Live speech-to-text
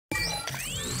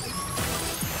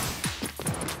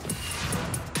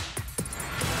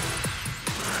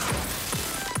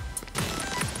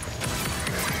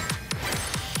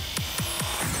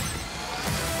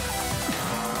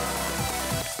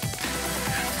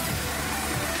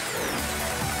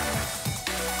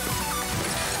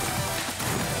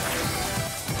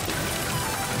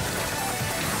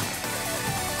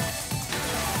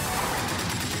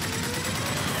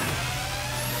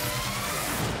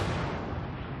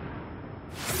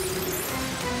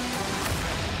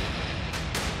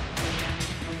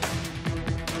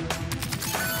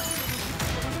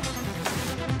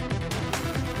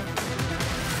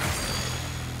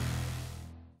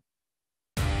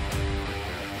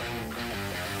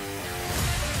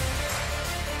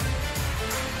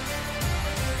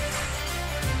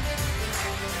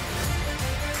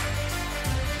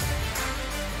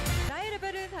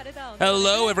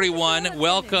Hello, everyone.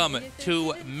 Welcome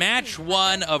to Match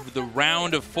 1 of the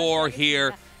Round of 4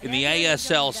 here in the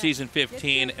ASL Season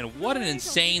 15. And what an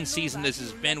insane season this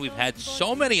has been. We've had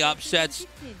so many upsets,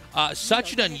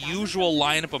 such an unusual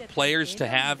lineup of players to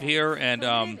have here. And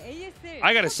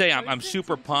I got to say, I'm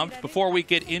super pumped. Before we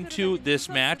get into this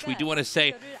match, we do want to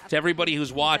say to everybody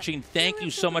who's watching, thank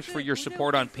you so much for your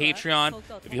support on Patreon.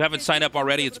 If you haven't signed up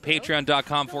already, it's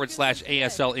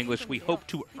patreon.com/ASL English. We hope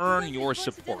to earn your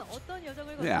support.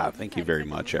 Yeah, thank you very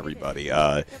much, everybody.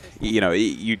 You know,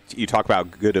 you talk about how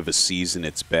good of a season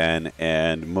it's been,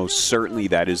 and most certainly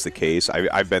that is the case.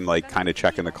 I've been like kind of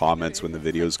checking the comments when the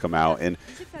videos come out, and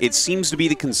it seems to be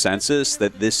the consensus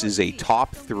that this is a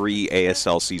top 3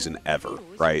 ASL season ever,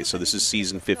 right? So this is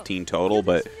season 15 total,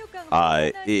 but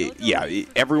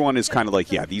everyone is kind of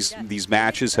like, yeah, these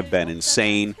matches have been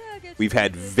insane. We've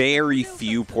had very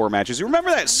few poor matches. You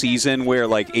remember that season where,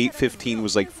 like, 8-15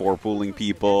 was, like, 4-pooling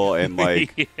people and,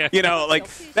 like, Yeah. You know, like,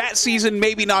 that season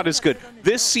maybe not as good.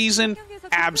 This season,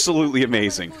 absolutely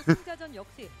amazing.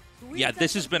 Yeah,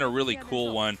 this has been a really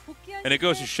cool one. And it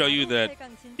goes to show you that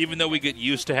even though we get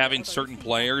used to having certain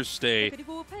players stay,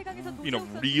 you know,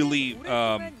 really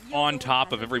on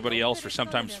top of everybody else for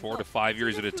sometimes 4 to 5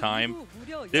 years at a time,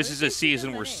 this is a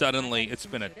season where suddenly it's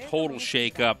been a total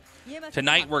shakeup.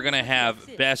 Tonight we're going to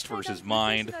have Best versus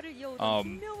Mind.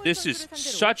 This is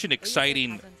such an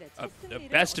exciting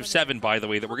best of 7, by the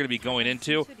way, that we're going to be going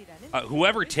into.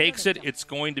 Whoever takes it, it's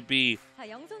going to be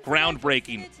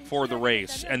groundbreaking for the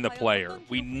race and the player.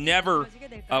 We never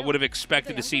would have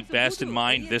expected to see Best and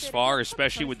Mind this far,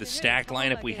 especially with the stacked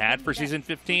lineup we had for Season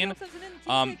 15.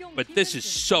 But this is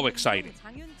so exciting.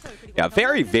 Yeah,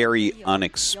 very, very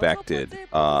unexpected.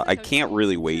 I can't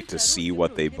really wait to see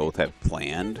what they both have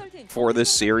planned for this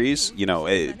series. You know,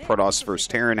 Protoss vs.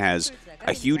 Terran has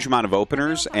a huge amount of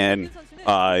openers, and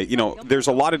you know, there's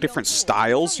a lot of different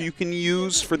styles you can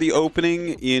use for the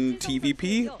opening in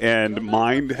TVP, and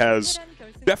Mind has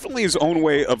definitely his own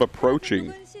way of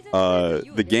approaching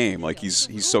the game. Like,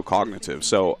 he's so cognitive.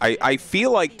 So I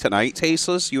feel like tonight,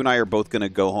 Tasteless, you and I are both going to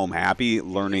go home happy,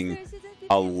 learning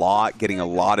a lot, getting a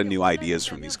lot of new ideas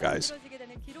from these guys.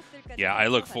 Yeah, I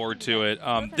look forward to it.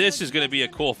 This is going to be a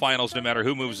cool finals no matter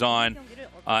who moves on.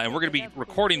 And we're going to be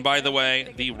recording, by the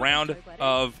way, the round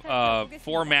of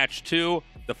 4 match 2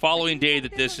 the following day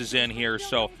that this is in here.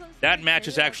 So that match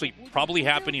is actually probably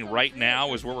happening right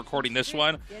now as we're recording this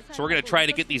one. So we're going to try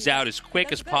to get these out as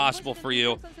quick as possible for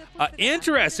you.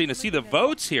 Interesting to see the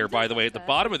votes here, by the way, at the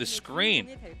bottom of the screen.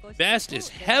 Best is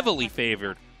heavily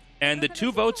favored. And the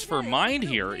 2 votes for Mind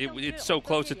here, it's so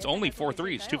close, it's only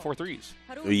 4-3s, 2 4-3s.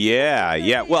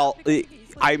 Yeah. Well,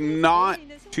 I'm not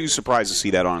too surprised to see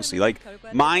that, honestly. Like,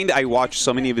 Mind, I watched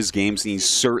so many of his games, and he's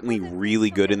certainly really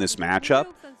good in this matchup.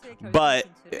 But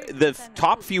the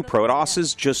top few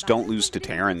Protosses just don't lose to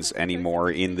Terrans anymore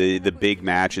in the big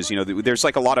matches. You know, there's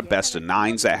like a lot of best of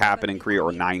 9s that happen in Korea,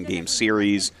 or 9-game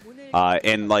series.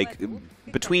 And, like,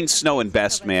 between Snow and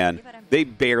Best, man, they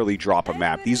barely drop a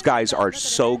map. These guys are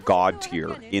so god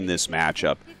tier in this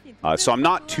matchup. So I'm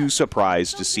not too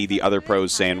surprised to see the other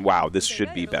pros saying, wow, this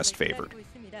should be Best favored.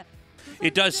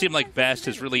 It does seem like Best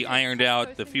has really ironed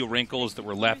out the few wrinkles that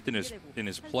were left in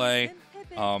his play.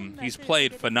 He's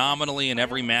played phenomenally in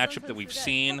every matchup that we've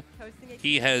seen.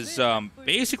 He has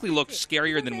basically looked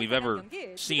scarier than we've ever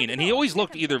seen. And he always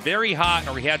looked either very hot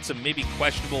or he had some maybe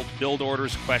questionable build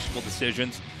orders, questionable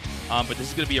decisions. But this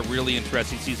is going to be a really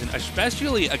interesting season,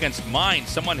 especially against Mind,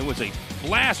 someone who was a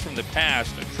blast from the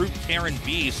past, a true Terran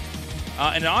beast,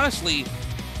 and honestly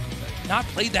not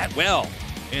played that well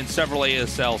in several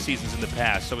ASL seasons in the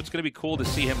past. So it's going to be cool to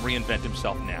see him reinvent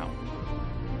himself now.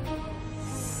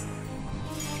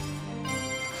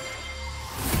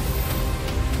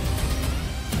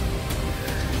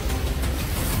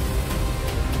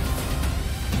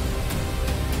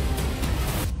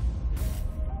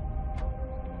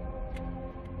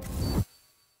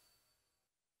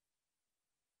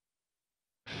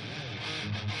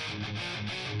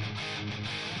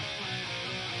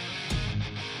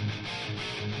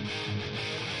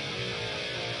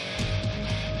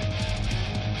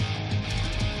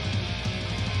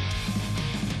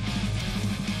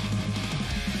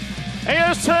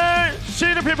 ASL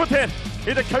Season15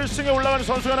 이제 결승에 올라가는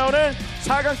선수가 나오는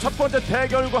 4강 첫 번째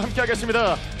대결과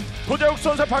함께하겠습니다. 도재욱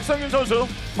선수, 박성균 선수,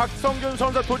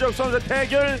 도재욱 선수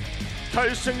대결.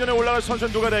 결승전에 올라갈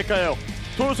선수는 누가 될까요?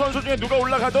 두 선수 중에 누가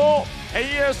올라가도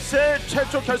ASL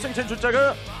최초 결승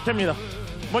진출자가 됩니다.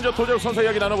 먼저 도재욱 선수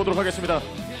이야기 나눠보도록 하겠습니다.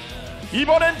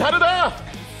 이번엔 다르다.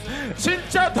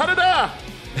 진짜 다르다.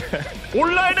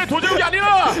 온라인의 도재욱이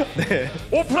아니라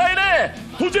오프라인의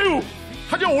도재욱.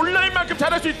 하지만 온라인만큼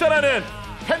잘할 수 있다는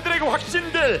팬들의 그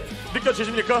확신들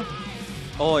느껴지십니까?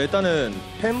 일단은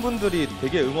팬분들이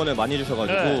되게 응원을 많이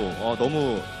해주셔가지고 네.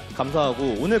 너무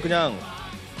감사하고 오늘 그냥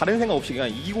다른 생각 없이 그냥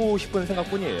이기고 싶은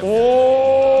생각뿐이에요.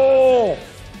 오,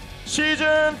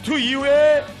 시즌2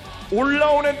 이후에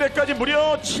올라오는 데까지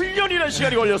무려 7년이라는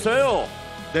시간이 걸렸어요.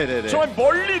 네네네. 정말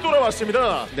멀리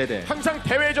돌아왔습니다. 네네. 항상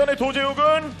대회 전에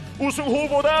도재욱은 우승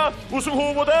후보다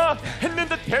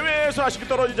했는데 대회에서 아쉽게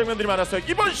떨어진 장면들이 많았어요.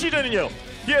 이번 시즌은요,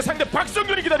 예, 상대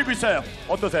박성균이 기다리고 있어요.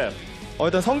 어떠세요?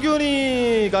 일단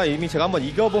성균이가 이미 제가 한번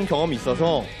이겨본 경험이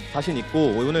있어서 자신 있고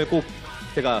오늘 꼭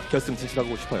제가 결승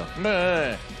진출하고 싶어요.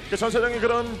 네, 그 전체적인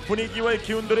그런 분위기와의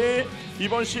기운들이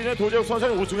이번 시즌에 도재욱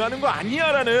선수가 우승하는 거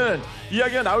아니야라는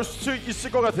이야기가 나올 수 있을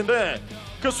것 같은데,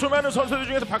 그 수많은 선수들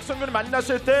중에서 박성균을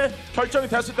만났을 때, 결정이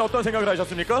됐을 때 어떤 생각을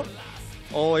하셨습니까?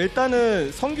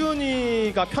 일단은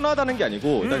성균이가 편하다는 게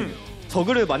아니고 일단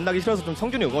저그를 만나기 싫어서 좀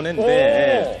성균이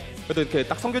응원했는데 그래도 이렇게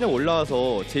딱 성균이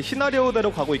올라와서 제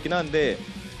시나리오대로 가고 있긴 한데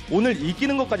오늘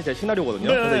이기는 것까지 제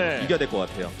시나리오거든요. 네. 그래서 이겨야 될 것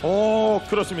같아요.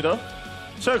 그렇습니다.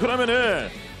 자, 그러면은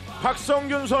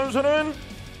박성균 선수는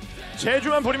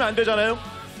제주만 부리면 안 되잖아요.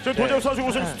 지금 도재욱 선수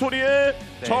우승 스토리에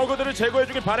저그들을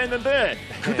제거해주길 바랬는데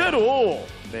그대로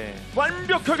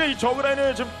완벽하게 이 저그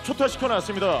라인을 지금 초토화시켜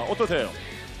놨습니다. 어떠세요?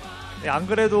 네, 안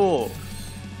그래도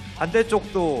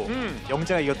반대쪽도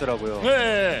영재가 이겼더라고요.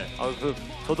 네.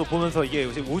 저도 보면서 이게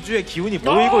우주의 기운이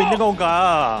모이고 있는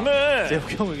건가, 네.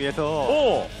 재욱이 형을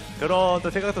위해서 그런 또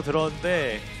생각도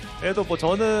들었는데, 그래도 뭐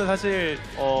저는 사실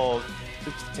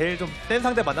제일 좀 센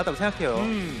상대 만났다고 생각해요.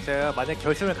 제가 만약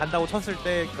결승을 간다고 쳤을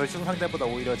때 결승 상대보다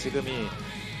오히려 지금이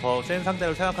더 센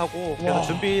상대를 생각하고 그래서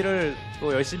준비를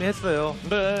또 열심히 했어요. 네.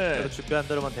 그래서 준비한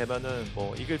대로만 되면은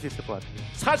뭐 이길 수 있을 것 같아요.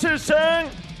 사실상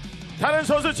다른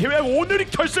선수 제외하고 오늘이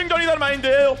결승전이라는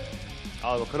마인드예요.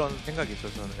 뭐 그런 생각이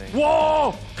있어요, 저는. 네.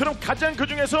 와, 그럼 가장 그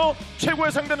중에서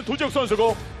최고의 상대는 도재욱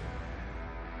선수고.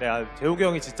 네, 재욱이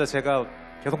형이 진짜 제가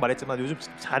계속 말했지만 요즘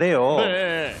잘해요.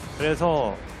 네.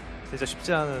 그래서 진짜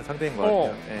쉽지 않은 상대인 것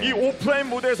같아요. 네. 이 오프라인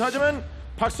무대에서, 하지만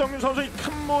박성균 선수 이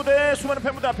큰 무대, 수많은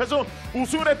팬분들 앞에서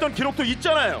우승을 했던 기록도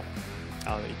있잖아요.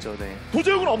 있죠, 네.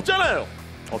 도재욱은 없잖아요.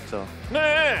 없죠.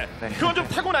 네. 그건 좀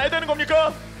타고나야 되는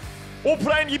겁니까?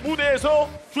 오프라인 이 무대에서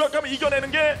주각감을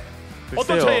이겨내는 게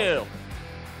어떤 차이예요?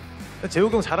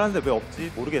 재욱이 형 잘하는데 왜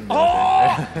없지?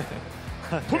 모르겠네요.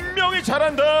 분명히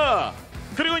잘한다.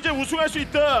 그리고 이제 우승할 수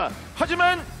있다.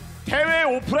 하지만 대회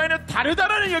오프라인은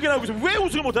다르다라는 이야기 나오고 있어요. 왜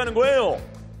우승을 못하는 거예요?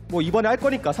 뭐 이번에 할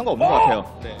거니까 상관없는 것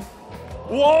같아요. 네.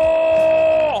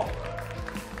 와,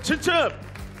 진짜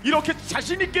이렇게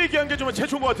자신 있게 얘기한 게 정말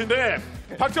최초인 것 같은데.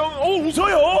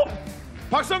 웃어요.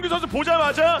 박성균 선수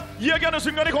보자마자 이야기하는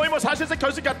순간에 거의 뭐 사실상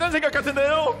결승 같다는 생각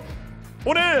같은데요.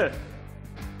 오늘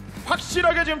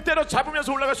확실하게 지금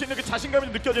때려잡으면서 올라갈 수 있는 그 자신감이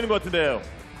느껴지는 것 같은데요.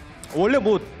 원래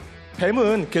뭐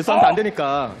뱀은 개수하면 안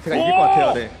되니까 제가 이길 것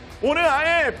같아요. 네. 오늘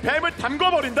아예 뱀을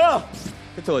담궈버린다.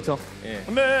 그렇죠. 예.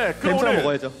 네, 그럼 뱀처럼 오늘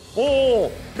먹어야죠.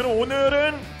 그럼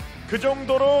오늘은 그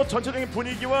정도로 전체적인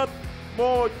분위기와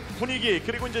뭐 분위기,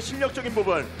 그리고 이제 실력적인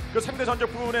부분, 그 상대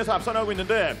전적 부분에서 앞서 나가고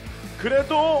있는데,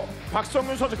 그래도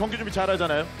박성균 선수 경기 준비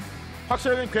잘하잖아요.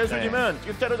 확실하게 괴수지만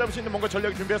지금 때려잡을 수 있는 뭔가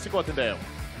전략을 준비했을 것 같은데요.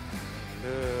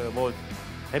 뭐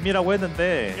뱀이라고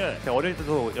했는데 제가 어릴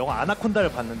때도 영화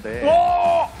아나콘다를 봤는데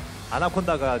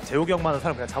아나콘다가 재욱이 형만한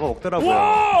사람 그냥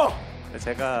잡아먹더라고요.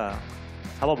 제가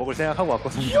잡아먹을 생각하고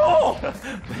왔거든요.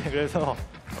 네, 그래서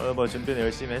뭐 준비는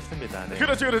열심히 했습니다. 네.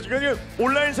 그렇죠. 그러니까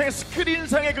온라인상의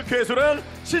스크린상의 그 괴수랑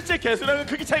실제 괴수랑은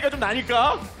크게 차이가 좀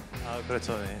나니까.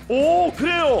 그렇죠. 네.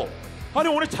 그래요. 아니,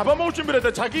 오늘 잡아먹을 준비를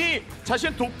했다. 자기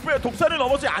자신 독사를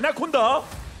넘어서 아나콘다.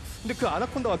 근데 그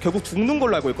아나콘다가 결국 죽는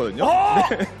걸로 알고 있거든요.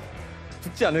 네.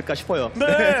 죽지 않을까 싶어요.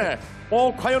 네.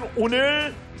 과연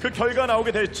오늘 그 결과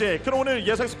나오게 될지. 그럼 오늘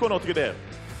예상 스코어는 어떻게 돼요?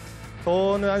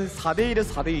 저는 한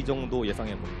 4대1에서 4대2 정도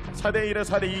예상해봅니다. 4대1에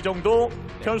 4대2 정도.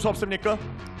 변수 없습니까?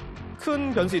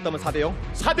 큰 변수 있다면 4대0.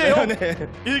 4대0? 네.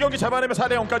 1경기 잡아내면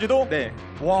 4대0까지도? 네.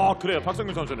 와, 그래요.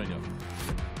 박성균 선수는요?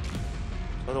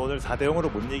 저는 오늘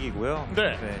 4대0으로 못 이기고요.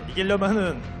 네.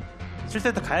 이기려면은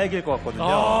 7세트 가야 이길 것 같거든요.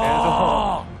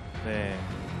 그래서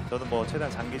저는 뭐 최대한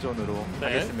장기전으로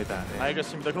하겠습니다. 네.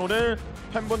 알겠습니다. 그럼 오늘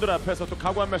팬분들 앞에서 또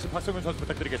각오한 말씀 박성균 선수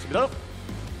부탁드리겠습니다.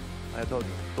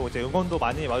 또 이제 응원도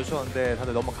많이 와주셨는데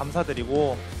다들 너무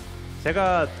감사드리고,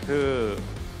 제가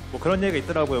뭐 그런 얘기가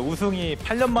있더라고요. 우승이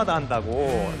 8년마다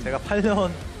한다고. 제가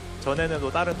 8년 전에는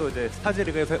또 다른 또 이제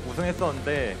스타즈리그에서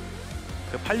우승했었는데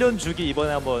그 8년 주기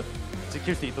이번에 한번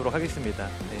지킬 수 있도록 하겠습니다.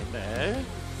 네.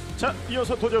 자,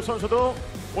 이어서 도재욱 선수도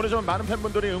오늘 좀 많은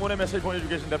팬분들이 응원의 메시지 보내주고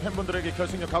계신데 팬분들에게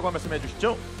결승전 각오 한 말씀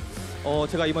해주시죠.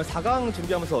 제가 이번 4강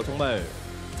준비하면서 정말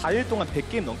 4일 동안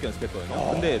 100게임 넘게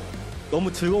연습했거든요. 근데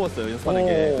너무 즐거웠어요, 연습하는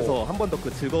게. 그래서 한 번 더 그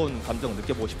즐거운 감정을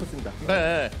느껴보고 싶었습니다.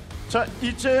 네. 자,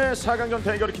 이제 4강전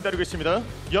대결을 기다리고 있습니다.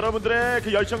 여러분들의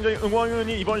그 열정적인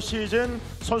응원이 이번 시즌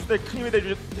선수들의 큰 힘이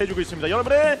돼주고 있습니다.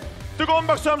 여러분의 뜨거운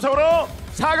박수 함성으로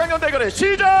 4강전 대결을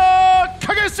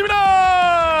시작하겠습니다.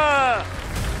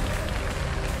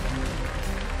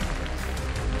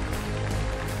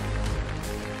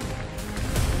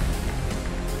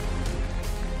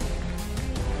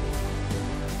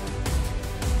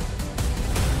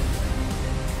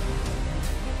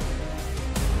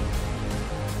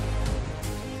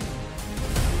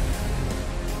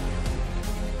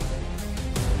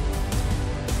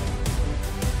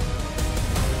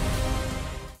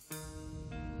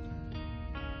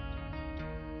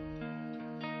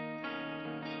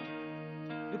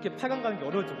 이렇게 8강 가는 게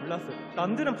어려울 줄 몰랐어요.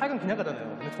 남들은 8강 그냥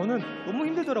가잖아요. 근데 저는 너무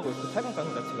힘들더라고요. 그 8강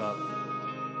가는 자체가.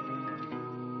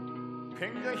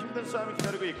 굉장히 힘든 싸움이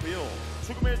기다리고 있고요.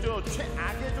 죽음의 조,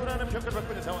 최악의 조라는 평가를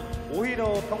받고 있는 상황.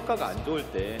 오히려 평가가 안 좋을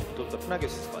때 좀 더 편하게 할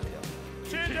수 있을 것 같아요.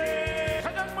 시즌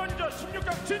가장 먼저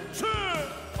 16강 진출!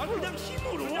 그냥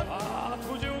힘으로?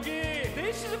 도재욱이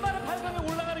내 시즌 만에 8강에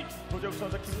올라가는 도재욱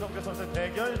선수, 김성태 선수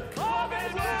대결.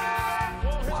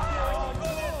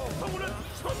 성우는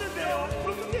쳤는데요.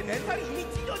 그런데 멘탈이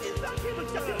이미 찢어진 상태에서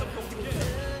시작해서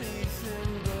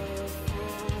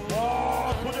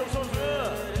와, 도재욱 선수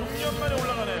 6년 만에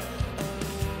올라가네요.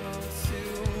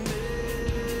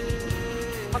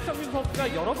 박성균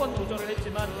선수가 여러 번 도전을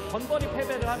했지만 번번이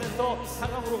패배를 하면서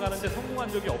 4강으로 가는데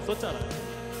성공한 적이 없었잖아요.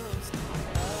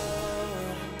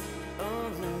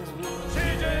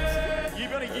 시즌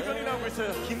이변이 나오고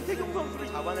있어요. 김태경 선수를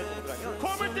잡아낼 건가요?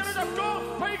 콤을 때려잡고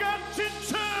 8강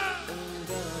진출!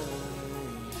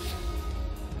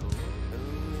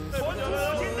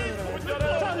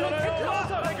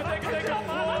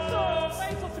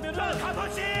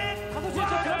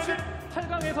 다섯시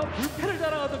 8강에서 불패를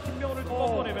자랑하던 김명훈을 또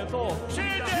꺾어내면서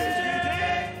시즌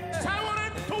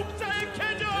 4월은 독자의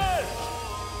계절!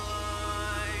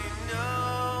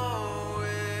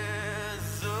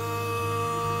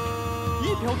 이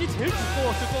벽이 제일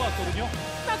두꺼웠을 것 같거든요.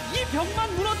 딱 이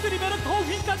벽만 무너뜨리면 더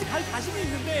위까지 갈 자신이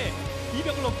있는데 이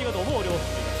벽을 넘기가 너무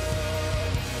어려웠습니다.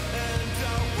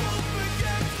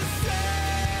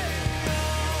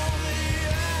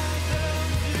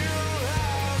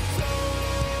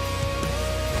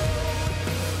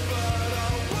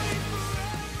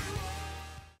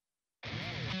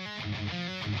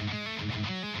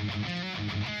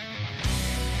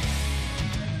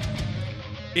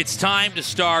 It's time to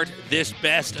start this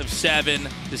best of 7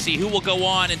 to see who will go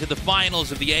on into the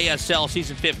finals of the ASL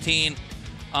Season 15.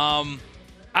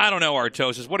 I don't know,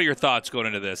 Tastosis. What are your thoughts going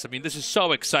into this? I mean, this is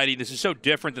so exciting. This is so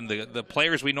different than the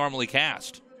players we normally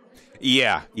cast.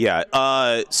 Yeah.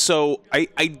 So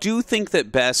I do think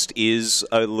that Best is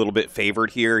a little bit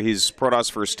favored here. His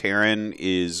Protoss vs. Terran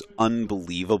is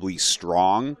unbelievably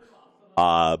strong,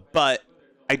 but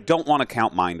I don't want to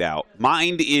count Mind out.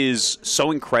 Mind is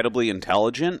so incredibly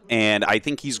intelligent, and I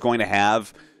think he's going to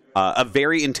have a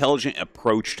very intelligent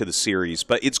approach to the series,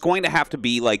 but it's going to have to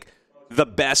be like the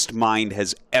best Mind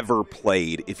has ever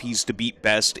played if he's to beat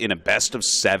Best in a best of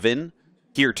 7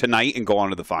 here tonight and go on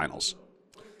to the finals.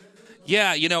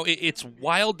 Yeah, you know, it's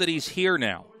wild that he's here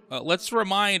now. Let's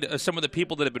remind some of the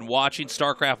people that have been watching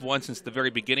StarCraft 1 since the very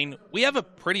beginning. We have a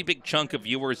pretty big chunk of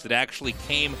viewers that actually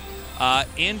came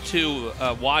into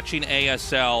watching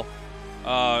ASL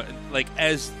like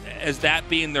as that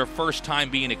being their first time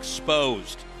being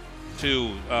exposed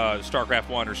to StarCraft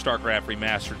 1 or StarCraft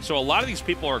Remastered. So a lot of these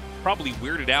people are probably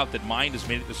weirded out that Mind has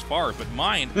made it this far, but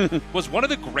Mind was one of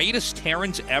the greatest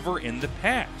Terrans ever in the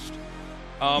past.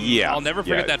 I'll never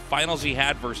forget that finals he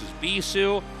had versus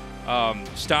Bisu,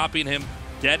 stopping him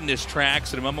dead in his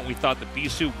tracks at a moment we thought that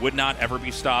Bisu would not ever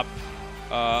be stopped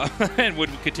and would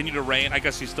continue to reign. I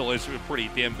guess he still is pretty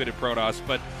damn good at Protoss,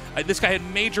 but this guy had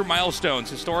major milestones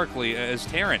historically as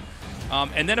Terran.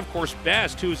 And then, of course,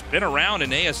 Best, who's been around in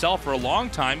ASL for a long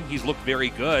time. He's looked very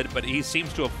good, but he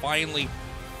seems to have finally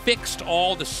fixed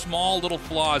all the small little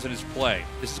flaws in his play.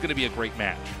 This is going to be a great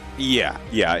match. Yeah.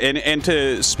 And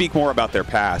to speak more about their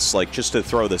past, like, just to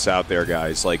throw this out there,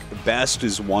 guys, like, Best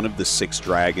is one of the 6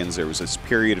 dragons. There was this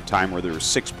period of time where there were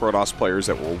 6 Protoss players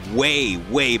that were way,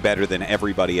 way better than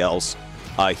everybody else.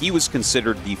 He was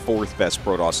considered the 4th best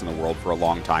Protoss in the world for a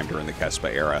long time during the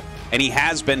Kespa era. And he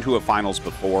has been to a finals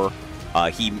before.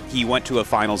 He went to a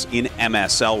finals in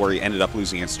MSL where he ended up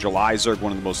losing against Jelizerg,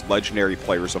 one of the most legendary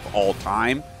players of all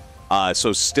time.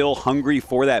 So still hungry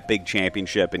for that big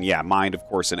championship. And yeah, Mind, of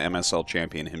course, an MSL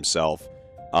champion himself.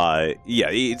 Yeah,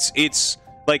 it's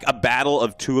like a battle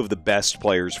of two of the best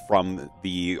players from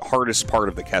the hardest part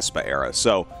of the Kespa era.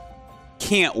 So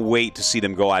can't wait to see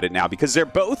them go at it now, because they're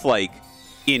both like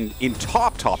in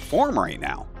top form right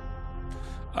now.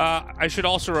 I should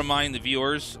also remind the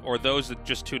viewers, or those that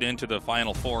just tuned into the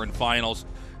Final Four and Finals,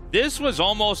 this was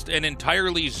almost an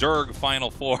entirely Zerg Final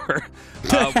Four.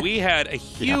 We had a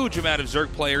huge amount of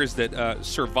Zerg players that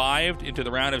survived into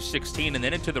the round of 16 and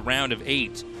then into the round of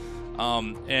 8.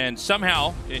 And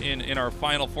somehow, in our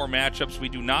Final Four matchups, we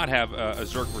do not have a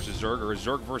Zerg versus Zerg, or a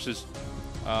Zerg versus...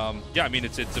 yeah, I mean,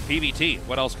 it's a PvT.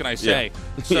 What else can I say?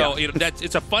 Yeah. So you know,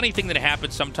 it's a funny thing that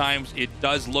happens sometimes. It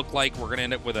does look like we're going to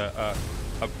end up with a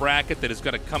bracket that is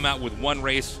going to come out with one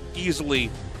race easily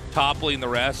toppling the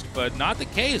rest, but not the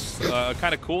case.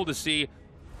 Kind of cool to see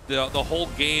the whole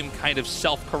game kind of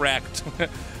self-correct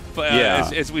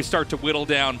as we start to whittle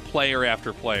down player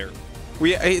after player.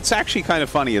 It's actually kind of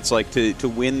funny. It's like to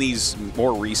win these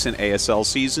more recent ASL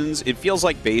seasons, it feels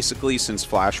like basically since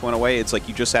Flash went away, it's like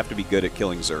you just have to be good at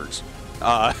killing Zergs.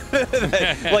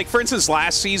 Like, for instance,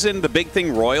 last season, the big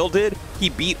thing Royal did, he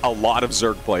beat a lot of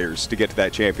Zerg players to get to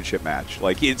that championship match.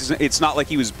 Like, it's not like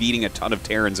he was beating a ton of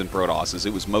Terrans and Protosses.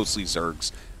 It was mostly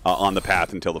Zergs on the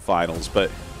path until the finals.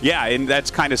 But, yeah, and that's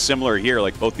kind of similar here.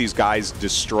 Like, both these guys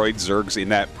destroyed Zergs in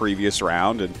that previous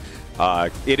round, and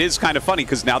it is kind of funny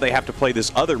because now they have to play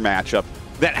this other matchup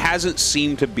that hasn't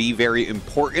seemed to be very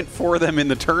important for them in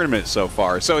the tournament so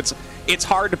far. So it's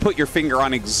hard to put your finger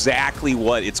on exactly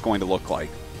what it's going to look like.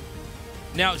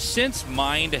 Now, since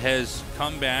Mind has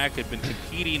come back and been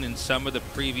competing in some of the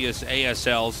previous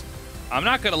ASLs, I'm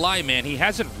not going to lie, man, he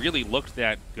hasn't really looked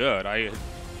that good.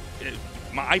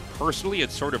 I personally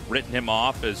had sort of written him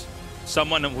off as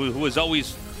someone who was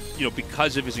always, you know,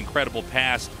 because of his incredible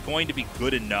past, going to be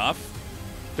good enough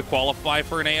to qualify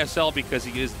for an ASL because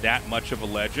he is that much of a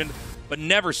legend, but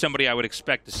never somebody I would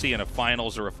expect to see in a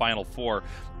finals or a Final Four.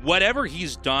 Whatever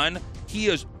he's done, he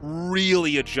has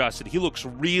really adjusted. He looks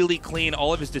really clean.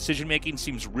 All of his decision-making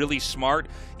seems really smart.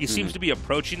 He seems to be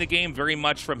approaching the game very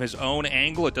much from his own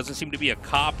angle. It doesn't seem to be a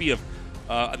copy of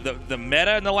the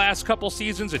meta in the last couple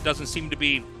seasons. It doesn't seem to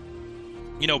be,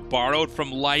 you know, borrowed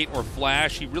from Light or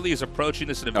Flash. He really is approaching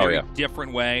this in a very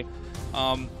different way.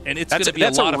 And it's going to be a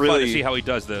lot of fun to see how he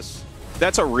does this.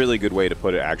 That's a really good way to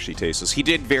put it, actually, Tastosis. He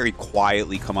did very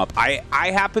quietly come up. I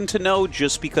happen to know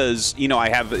just because, you know, I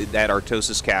have that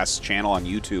Artosis Cast channel on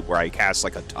YouTube where I cast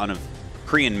like a ton of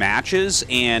Korean matches,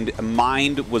 and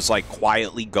Mind was like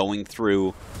quietly going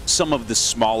through some of the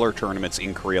smaller tournaments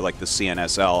in Korea, like the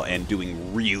CNSL, and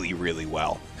doing really, really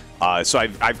well. So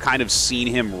I've kind of seen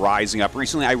him rising up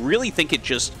recently. I really think it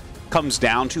just comes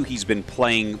down to he's been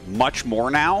playing much more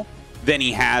now than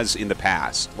he has in the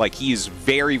past. Like, he's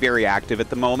very, very active at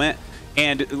the moment.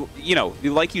 And, you know,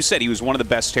 like you said, he was one of the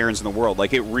best Terrans in the world.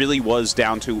 Like, it really was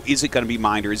down to, is it going to be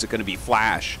Mind or is it going to be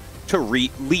Flash to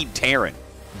lead Terran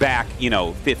back, you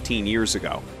know, 15 years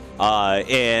ago.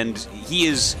 And he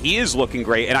is looking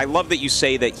great. And I love that you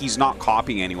say that he's not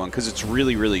copying anyone, because it's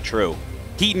really, really true.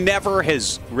 He never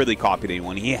has really copied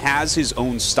anyone. He has his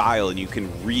own style, and you can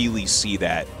really see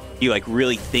that. He, like,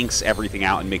 really thinks everything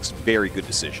out and makes very good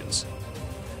decisions.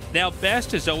 Now,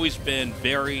 Best has always been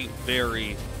very,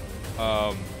 very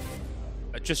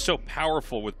just so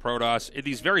powerful with Protoss in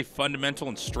these very fundamental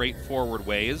and straightforward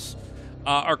ways.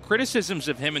 Our criticisms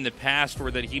of him in the past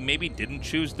were that he maybe didn't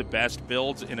choose the best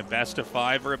builds in a best of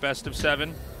 5 or a best of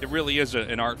 7. It really is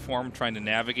an art form trying to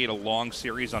navigate a long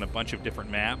series on a bunch of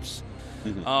different maps.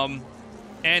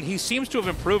 And he seems to have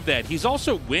improved that. He's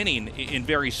also winning in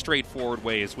very straightforward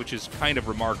ways, which is kind of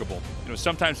remarkable. You know,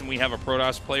 sometimes when we have a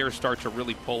Protoss player start to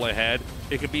really pull ahead,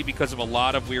 it could be because of a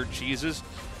lot of weird cheeses.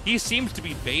 He seems to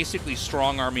be basically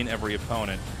strong-arming every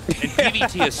opponent. And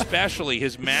PvT especially,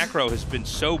 his macro has been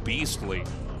so beastly.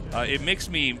 It makes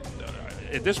me,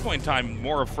 at this point in time,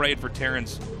 more afraid for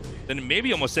Terrans than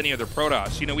maybe almost any other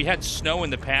Protoss. You know, we had Snow in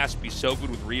the past be so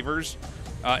good with Reavers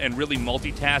and really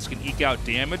multitask and eke out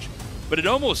damage. But it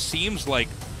almost seems like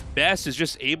Best is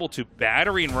just able to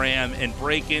battering ram and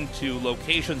break into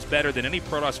locations better than any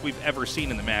Protoss we've ever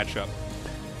seen in the matchup.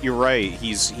 You're right.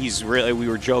 He's really. We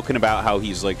were joking about how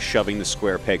he's like shoving the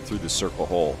square peg through the circle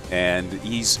hole, and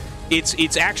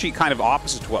it's actually kind of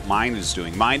opposite to what Mind is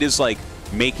doing. Mind is like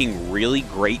making really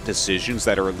great decisions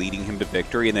that are leading him to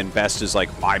victory, and then Best is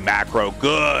like, my macro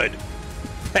good.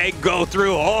 Peg go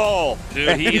through hole.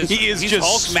 Dude, he's just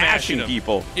Hulk smashing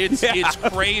people. It's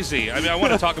crazy. I mean, I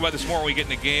want to talk about this more when we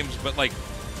get into games, but like,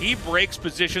 he breaks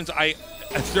positions.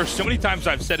 There's so many times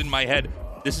I've said in my head,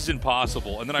 this is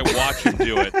impossible. And then I watch him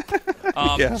do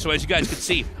it. So as you guys can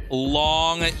see,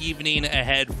 long evening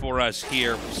ahead for us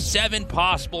here. 7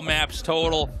 possible maps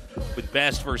total with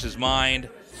Best versus Mind.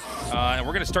 And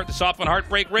we're going to start this off on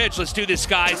Heartbreak Ridge. Let's do this,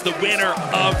 guys. The winner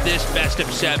of this best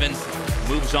of 7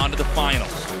 moves on to the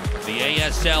finals. The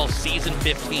ASL Season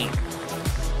 15.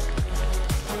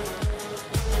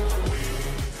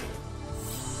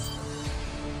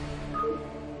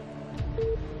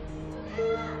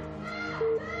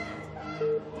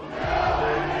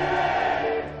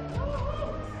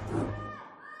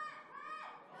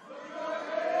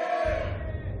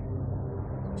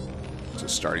 So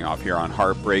starting off here on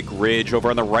Heartbreak Ridge, over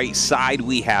on the right side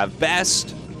we have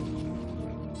Best.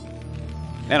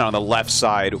 And on the left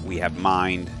side we have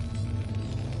Mind.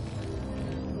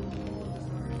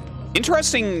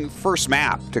 Interesting first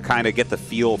map to kind of get the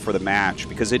feel for the match,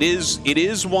 because it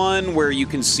is one where you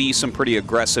can see some pretty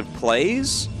aggressive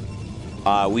plays.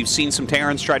 We've seen some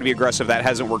Terrans try to be aggressive. That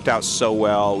hasn't worked out so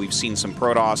well. We've seen some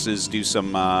Protosses do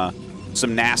some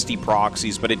nasty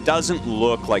proxies, but it doesn't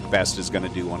look like Best is going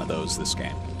to do one of those this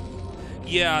game.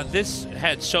 Yeah, this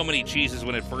had so many cheeses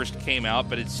when it first came out,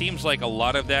 but it seems like a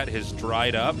lot of that has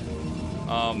dried up.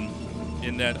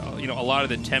 In that, you know, a lot of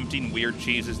the tempting weird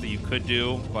cheeses that you could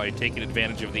do by taking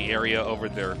advantage of the area over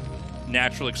their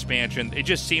natural expansion, it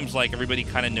just seems like everybody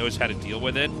kind of knows how to deal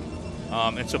with it.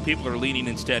 And so people are leaning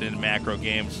instead into macro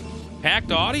games.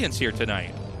 Packed audience here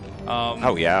tonight.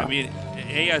 Oh, yeah. I mean,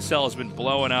 ASL has been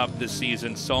blowing up this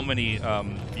season. So many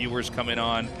viewers coming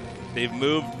on. They've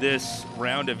moved this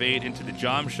round of 8 into the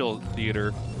Jamshil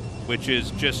Theater, which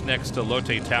is just next to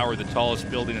Lotte Tower, the tallest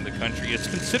building in the country. It's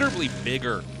considerably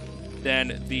bigger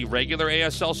than the regular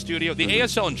ASL studio. The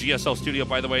ASL and GSL studio,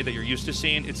 by the way, that you're used to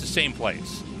seeing, it's the same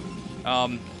place.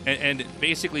 And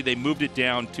basically they moved it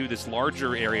down to this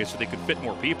larger area so they could fit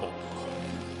more people.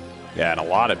 Yeah, and a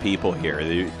lot of people here.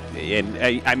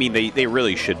 I mean, they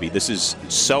really should be. This is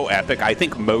so epic. I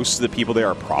think most of the people there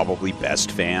are probably Best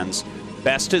fans.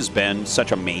 Best has been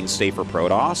such a mainstay for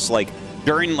Protoss. Like,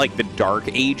 during like the dark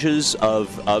ages of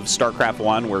StarCraft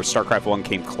 1, where StarCraft 1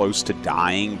 came close to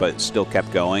dying but still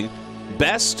kept going,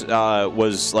 Best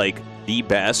was like the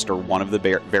best, or one of the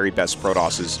very best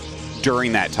Protosses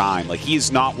during that time. Like,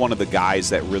 he's not one of the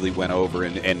guys that really went over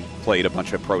and played a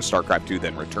bunch of pro StarCraft 2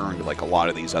 then returned like a lot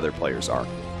of these other players are.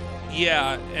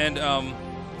 Yeah, and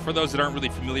for those that aren't really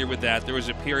familiar with that, there was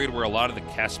a period where a lot of the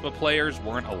Kespa players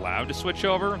weren't allowed to switch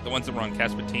over, the ones that were on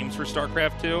Kespa teams for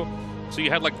StarCraft 2. So you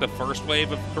had like the first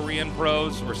wave of Korean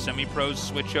pros or semi-pros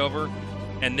switch over,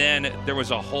 and then there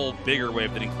was a whole bigger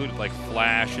wave that included like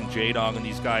Flash and Jaedong and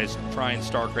these guys trying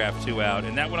StarCraft 2 out,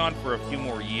 and that went on for a few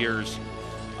more years.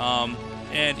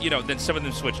 And, you know, then some of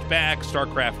them switched back.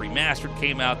 StarCraft Remastered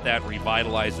came out, that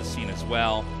revitalized the scene as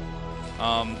well.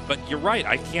 But you're right,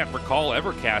 I can't recall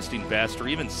ever casting Best or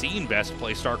even seeing Best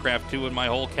play StarCraft 2 in my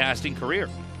whole casting career.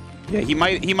 Yeah, he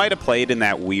might have played in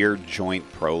that weird joint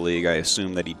pro league. I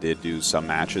assume that he did do some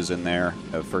matches in there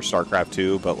for StarCraft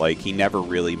 2, but like he never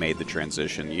really made the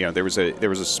transition. You know, there was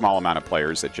a small amount of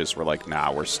players that just were like,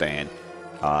 nah, we're staying.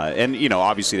 And you know,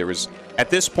 obviously there was, at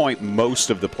this point, most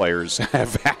of the players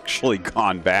have actually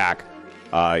gone back.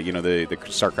 You know, the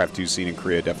StarCraft 2 scene in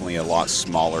Korea definitely a lot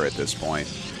smaller at this point.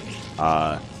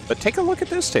 But take a look at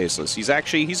this, Tasteless. He's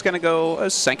going to go a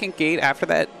second gate after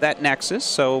that Nexus,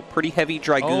 so pretty heavy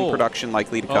Dragoon production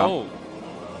likely to come. Oh,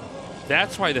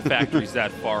 that's why the factory's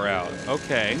that far out.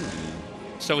 Okay.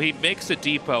 So he makes a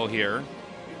depot here.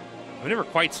 I've never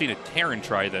quite seen a Terran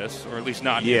try this, or at least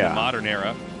not in the modern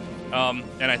era.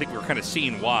 And I think we're kind of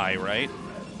seeing why, right?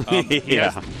 He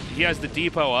has the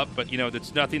depot up, but, you know,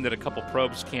 that's nothing that a couple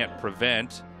probes can't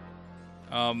prevent.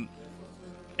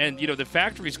 And, you know, the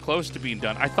factory's close to being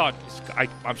done. I thought,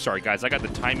 I'm sorry, guys, I got the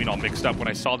timing all mixed up. When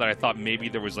I saw that, I thought maybe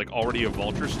there was, like, already a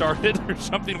Vulture started or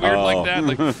something weird like that.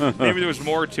 Like, maybe there was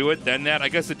more to it than that. I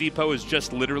guess the depot is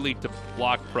just literally to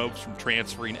block probes from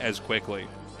transferring as quickly.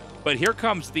 But here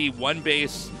comes the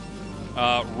one-base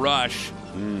rush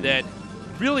that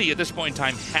really, at this point in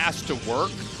time, has to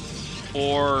work,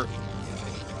 or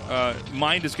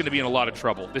Mind is going to be in a lot of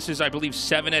trouble. This is, I believe,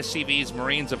 7 SCVs,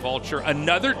 Marines, a Vulture.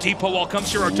 Another depot wall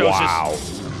comes here, Tastosis. Wow.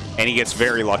 And he gets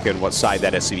very lucky on what side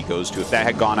that SCV goes to. If that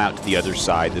had gone out to the other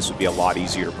side, this would be a lot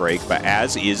easier to break. But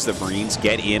as is, the Marines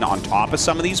get in on top of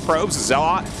some of these probes.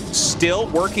 Zealot still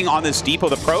working on this depot.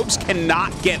 The probes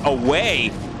cannot get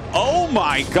away. Oh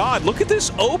my God, look at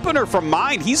this opener from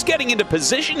Mind. He's getting into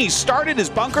position. He started his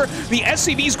bunker. The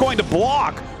SCV's going to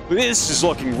block. This is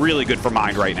looking really good for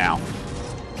Mind right now.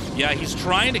 Yeah, he's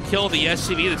trying to kill the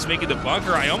SCV that's making the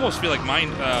bunker. I almost feel like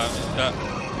Mind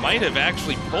might have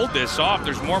actually pulled this off.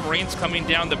 There's more Marines coming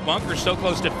down the bunker, so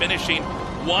close to finishing.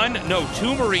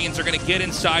 Two Marines are going to get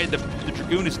inside. The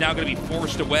Dragoon is now going to be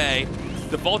forced away.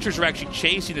 The Vultures are actually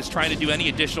chasing this, trying to do any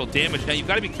additional damage. Now, you've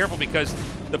got to be careful because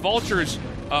the Vultures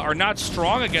are not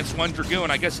strong against one Dragoon.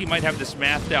 I guess he might have this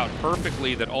mathed out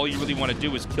perfectly that all you really want to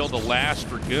do is kill the last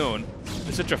Dragoon.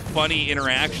 It's such a funny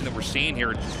interaction that we're seeing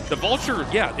here. The Vulture,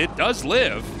 yeah, it does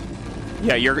live.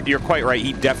 Yeah, you're quite right.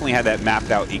 He definitely had that mapped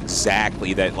out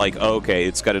exactly, that like, okay,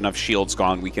 it's got enough shields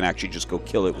gone. We can actually just go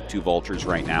kill it with 2 Vultures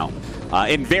right now.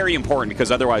 And very important,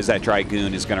 because otherwise that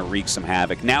Dragoon is going to wreak some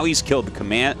havoc. Now he's killed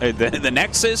the the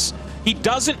Nexus. He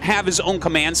doesn't have his own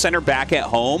command center back at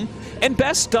home. And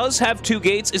Best does have 2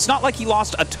 gates. It's not like he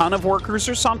lost a ton of workers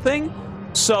or something.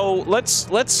 So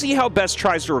let's see how Best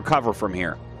tries to recover from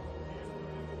here.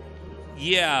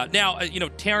 Yeah, now,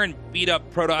 Terran beat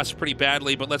up Protoss pretty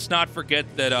badly, but let's not forget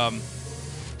that,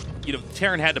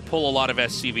 Terran had to pull a lot of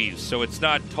SCVs, so it's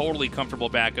not totally comfortable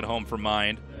back at home for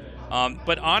Mind.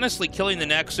 But honestly, killing the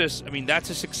Nexus, I mean,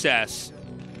 that's a success.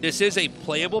 This is a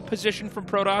playable position from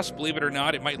Protoss, believe it or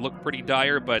not. It might look pretty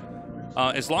dire, but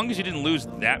as long as you didn't lose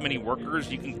that many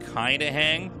workers, you can kind of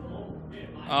hang.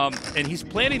 And he's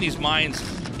planting these mines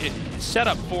set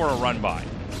up for a run-by.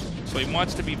 So he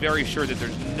wants to be very sure that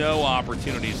there's no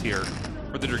opportunities here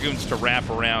for the Dragoons to wrap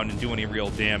around and do any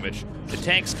real damage. The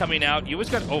tank's coming out. You always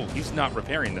got... Oh, he's not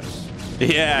repairing this.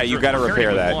 Yeah, you got to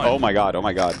repair that. Oh, my God. Oh,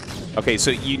 my God. Okay,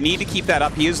 so you need to keep that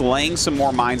up. He is laying some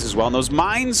more mines as well. And those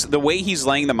mines, the way he's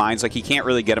laying the mines, like he can't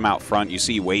really get them out front. You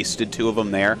see he wasted 2 of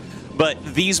them there. But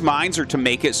these mines are to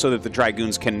make it so that the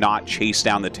Dragoons cannot chase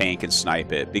down the tank and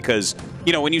snipe it. Because,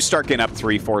 when you start getting up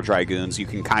 3-4 Dragoons, you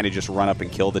can kind of just run up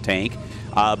and kill the tank.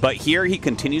 But here he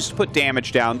continues to put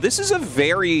damage down. This is a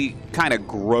very kind of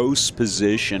gross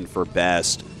position for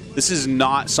Best. This is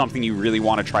not something you really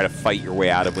want to try to fight your way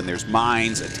out of when there's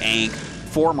mines, a tank,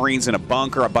 4 Marines in a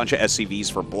bunker, a bunch of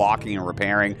SCVs for blocking and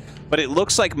repairing. But it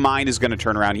looks like Mind is going to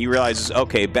turn around. He realizes,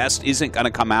 okay, Best isn't going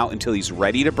to come out until he's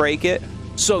ready to break it.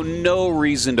 So no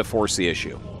reason to force the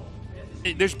issue.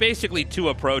 There's basically 2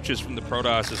 approaches from the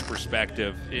Protoss'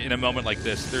 perspective in a moment like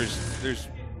this. There's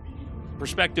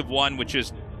perspective 1, which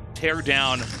is tear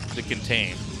down the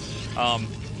contain.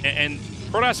 And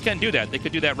Protoss can do that. They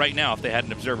could do that right now if they had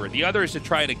an observer. The other is to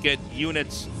try to get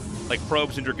units like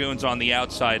probes and Dragoons on the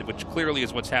outside, which clearly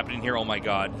is what's happening here. Oh my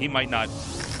God, he might not.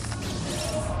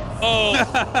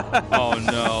 Oh, oh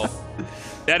no.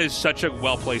 That is such a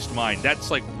well-placed mine.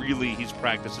 That's like really, he's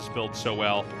practiced this build so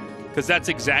well. Because that's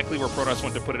exactly where Protoss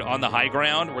want to put it, on the high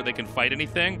ground where they can fight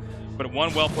anything. But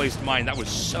one well-placed mine, that was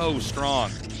so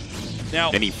strong.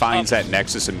 Now, and he finds that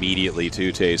Nexus immediately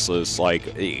too, Tasteless.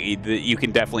 Like, you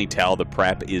can definitely tell the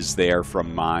prep is there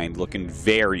from Mind, looking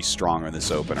very strong on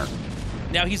this opener.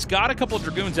 Now, he's got a couple of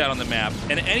Dragoons out on the map,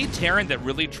 and any Terran that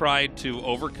really tried to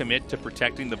overcommit to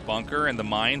protecting the bunker and the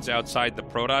mines outside the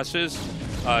Protosses,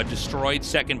 destroyed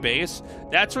second base,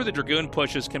 that's where the Dragoon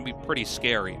pushes can be pretty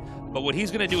scary. But what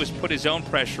he's going to do is put his own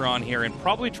pressure on here and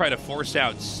probably try to force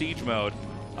out siege mode,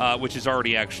 which is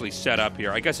already actually set up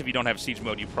here. I guess if you don't have siege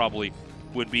mode, you probably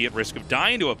would be at risk of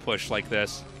dying to a push like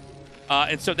this.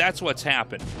 And so that's what's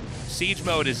happened. Siege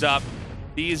mode is up.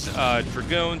 These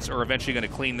Dragoons are eventually going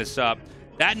to clean this up.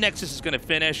 That Nexus is going to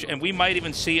finish, and we might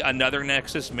even see another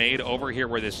Nexus made over here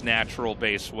where this natural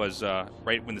base was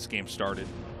right when this game started.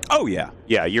 Oh, yeah.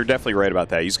 Yeah, you're definitely right about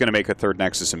that. He's going to make a third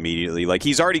Nexus immediately. Like,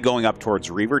 he's already going up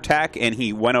towards Reaver Tech, and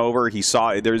he went over, he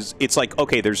saw, it's like,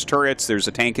 okay, there's turrets, there's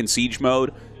a tank in siege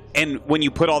mode, and when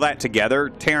you put all that together,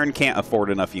 Terran can't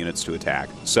afford enough units to attack.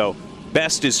 So,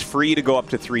 Best is free to go up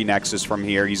to 3 Nexus from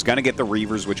here. He's going to get the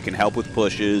Reavers, which can help with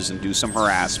pushes and do some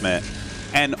harassment.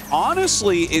 And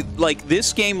honestly,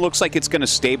 this game looks like it's going to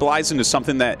stabilize into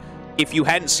something that, if you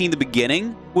hadn't seen the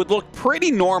beginning, would look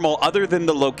pretty normal other than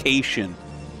the location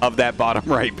of that bottom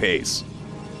right base.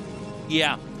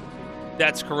 Yeah,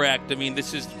 that's correct. I mean,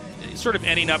 this is sort of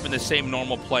ending up in the same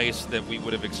normal place that we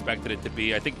would have expected it to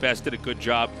be. I think Best did a good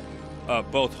job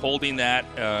both holding that,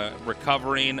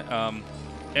 recovering,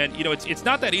 and, you know, it's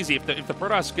not that easy. If the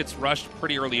Protoss gets rushed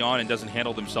pretty early on and doesn't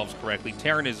handle themselves correctly,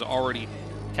 Terran is already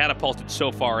catapulted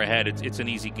so far ahead. It's an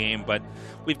easy game, but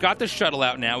we've got the shuttle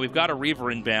out now. We've got a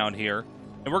Reaver inbound here,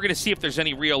 and we're going to see if there's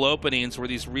any real openings where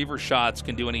these Reaver shots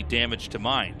can do any damage to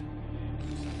Mind.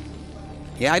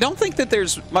 Yeah, I don't think that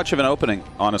there's much of an opening,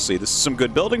 honestly. This is some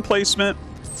good building placement.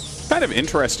 Kind of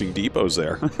interesting depots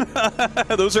there.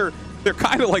 They're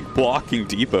kind of like blocking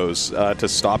depots to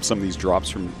stop some of these drops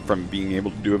from being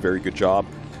able to do a very good job.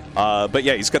 But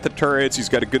yeah, he's got the turrets. He's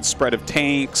got a good spread of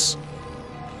tanks.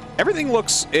 everything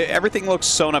looks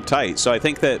sewn up tight. So I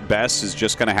think that Best is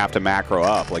just going to have to macro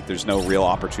up. Like, there's no real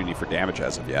opportunity for damage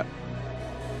as of yet.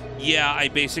 Yeah, I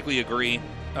basically agree.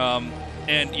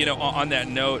 And, you know, on that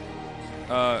note,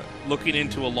 looking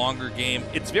into a longer game,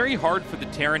 it's very hard for the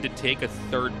Terran to take a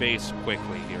third base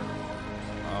quickly here.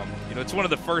 You know, it's one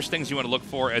of the first things you want to look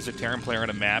for as a Terran player on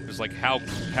a map is, like, how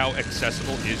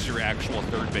accessible is your actual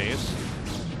third base.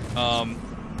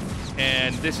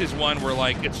 And this is one where,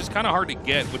 like, it's just kind of hard to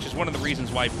get, which is one of the reasons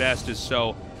why Best is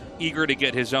so eager to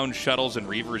get his own shuttles and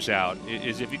reavers out,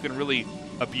 is if you can really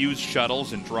abuse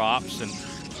shuttles and drops and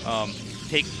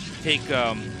take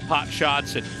pot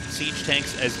shots at siege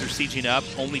tanks as they're sieging up,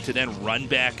 only to then run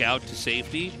back out to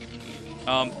safety.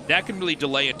 That can really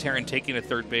delay a Terran taking a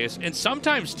third base. And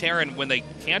sometimes Terran, when they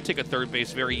can't take a third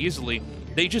base very easily,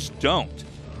 they just don't.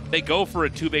 They go for a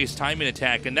two-base timing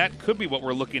attack, and that could be what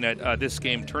we're looking at this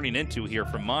game turning into here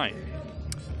from mine.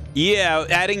 Yeah,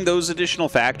 adding those additional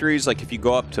factories, like if you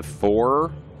go up to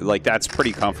 4, like that's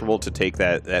pretty comfortable to take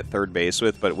that third base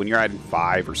with. But when you're adding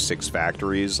 5 or 6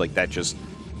 factories, like that just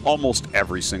almost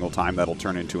every single time that'll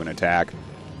turn into an attack.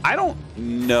 I don't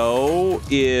know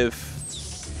if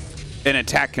an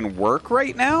attack can work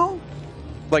right now.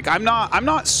 Like I'm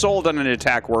not sold on an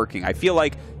attack working. I feel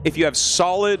like if you have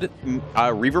solid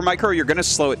Reaver Micro, you're going to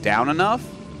slow it down enough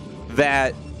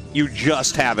that you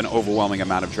just have an overwhelming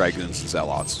amount of Dragoons and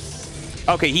Zealots.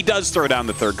 Okay, he does throw down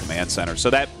the third command center,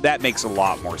 so that makes a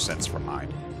lot more sense from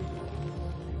mine.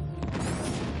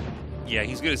 Yeah,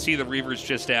 he's going to see the Reavers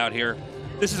just out here.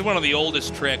 This is one of the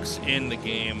oldest tricks in the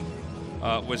game,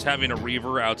 was having a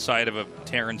Reaver outside of a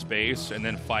Terran's base and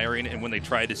then firing, and when they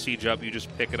tried to siege up, you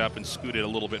just pick it up and scoot it a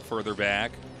little bit further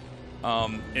back.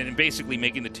 And basically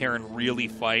making the Terran really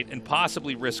fight and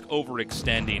possibly risk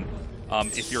overextending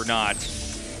if you're not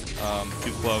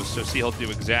too close. So see, he'll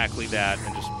do exactly that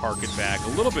and just park it back a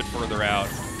little bit further out.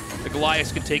 The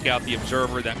Goliath can take out the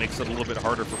Observer. That makes it a little bit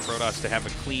harder for Protoss to have a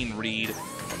clean read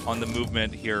on the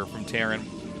movement here from Terran.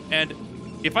 And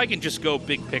if I can just go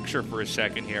big picture for a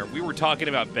second here, we were talking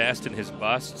about Best and his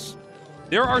busts.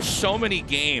 There are so many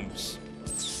games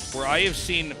where I have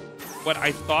seen what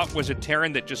I thought was a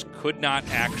Terran that just could not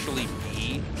actually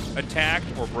be attacked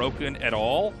or broken at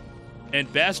all,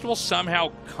 and Best will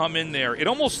somehow come in there. It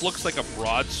almost looks like a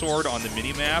broadsword on the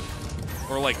minimap,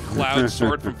 or like Cloud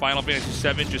Sword from Final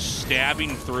Fantasy VII, just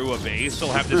stabbing through a base.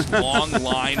 He'll have this long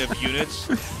line of units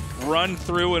run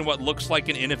through in what looks like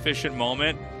an inefficient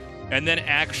moment, and then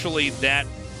actually that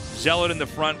Zealot in the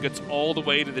front gets all the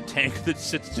way to the tank that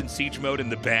sits in siege mode in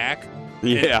the back.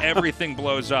 Yeah. And everything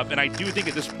blows up. And I do think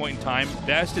at this point in time,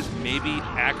 Best is maybe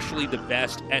actually the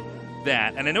best at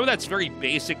that. And I know that's very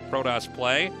basic Protoss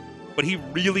play, but he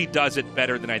really does it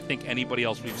better than I think anybody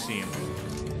else we've seen.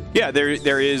 Yeah, there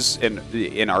is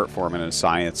an art form and a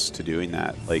science to doing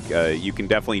that. Like, you can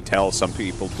definitely tell some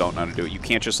people don't know how to do it. You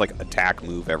can't just, like, attack,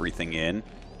 move everything in.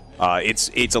 It's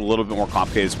a little bit more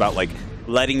complicated. It's about, like,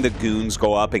 letting the goons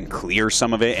go up and clear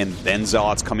some of it, and then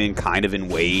Zealots come in kind of in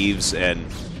waves, and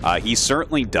he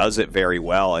certainly does it very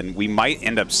well. And we might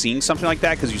end up seeing something like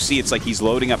that, because you see it's like he's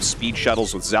loading up speed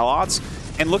shuttles with Zealots,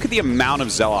 and look at the amount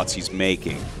of Zealots he's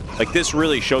making. Like, this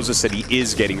really shows us that he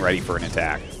is getting ready for an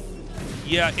attack.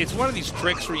 Yeah, it's one of these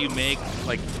tricks where you make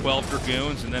like 12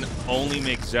 Dragoons and then only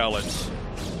make Zealots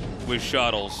with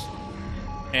shuttles.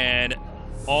 And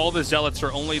all the Zealots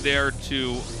are only there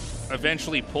to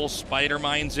eventually pull spider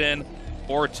mines in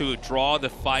or to draw the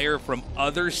fire from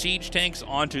other siege tanks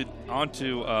onto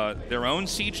their own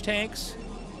siege tanks.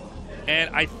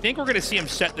 And I think we're going to see him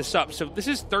set this up. So this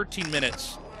is 13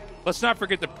 minutes. Let's not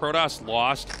forget that Protoss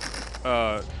lost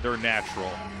their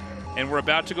natural. And we're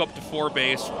about to go up to 4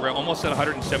 base. We're almost at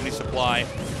 170 supply.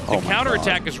 The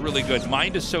counterattack is really good.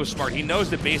 Mind is so smart. He knows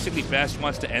that basically Best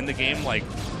wants to end the game like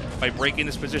by breaking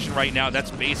this position right now.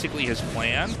 That's basically his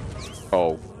plan.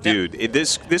 Oh, dude,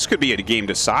 this could be a game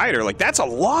decider. Like, that's a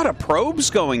lot of probes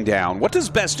going down. What does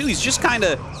Best do? He's just kind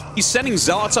of, he's sending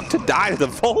Zealots up to die to the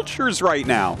Vultures right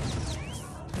now.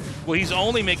 Well, he's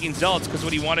only making Zealots because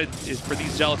what he wanted is for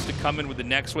these Zealots to come in with the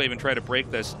next wave and try to break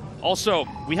this. Also,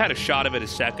 we had a shot of it a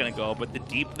second ago, but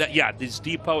this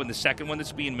depot and the second one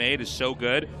that's being made is so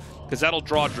good because that'll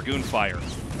draw Dragoon fire.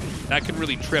 That can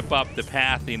really trip up the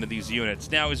path into these units.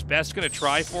 Now, is Best going to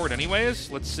try for it anyways?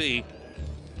 Let's see.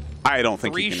 I don't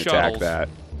think you can attack that.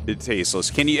 It's tasteless.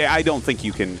 Can you? I don't think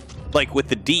you can. Like, with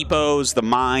the depots, the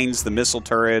mines, the missile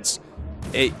turrets,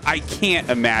 I can't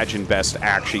imagine Best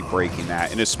actually breaking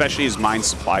that, and especially as mine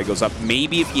supply goes up.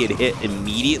 Maybe if he had hit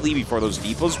immediately before those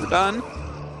depots were done.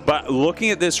 But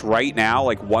looking at this right now,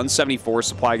 like 174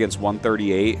 supply against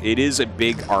 138, it is a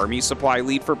big army supply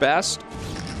lead for Best.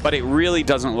 but it really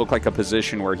doesn't look like a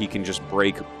position where he can just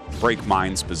break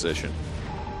Mind's position.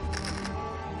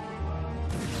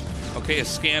 Okay, a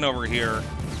scan over here.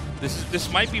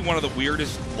 This might be one of the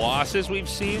weirdest losses we've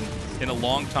seen in a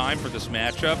long time for this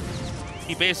matchup.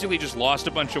 He basically just lost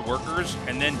a bunch of workers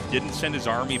and then didn't send his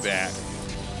army back.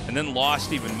 And then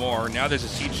lost even more. Now there's a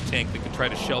siege tank that could try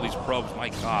to shell these probes. My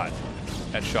God,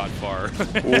 that shot far.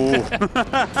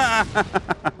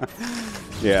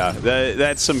 Yeah,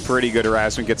 that's some pretty good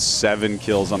harassment. Gets 7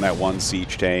 kills on that one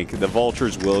siege tank. The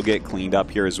vultures will get cleaned up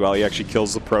here as well. He actually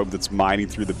kills the probe that's mining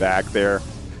through the back there.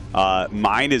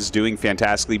 Mine is doing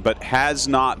fantastically, but has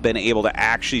not been able to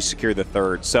actually secure the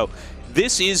third. So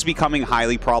this is becoming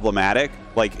highly problematic.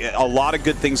 Like, a lot of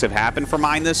good things have happened for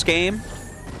Mine this game,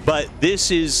 but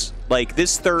this is, like,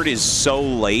 this third is so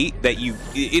late that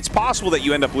it's possible that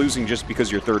you end up losing just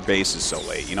because your third base is so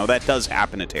late. You know, that does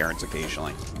happen to Terrence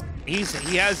occasionally. He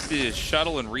has the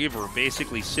shuttle and Reaver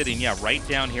basically sitting, right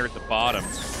down here at the bottom.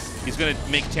 He's going to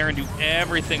make Terran do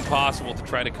everything possible to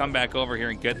try to come back over here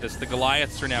and get this. The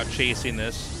Goliaths are now chasing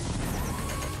this.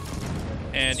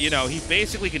 And, you know, he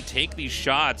basically can take these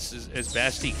shots as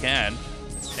best he can.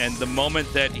 And the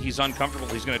moment that he's uncomfortable,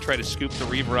 he's going to try to scoop the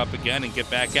Reaver up again and get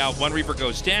back out. One Reaver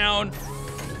goes down.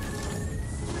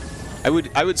 I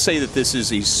would say that this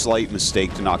is a slight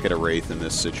mistake to not get a Wraith in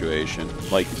this situation.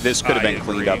 Like, this could have been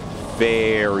cleaned up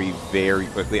very, very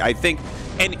quickly. I think,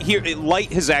 and here,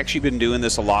 Light has actually been doing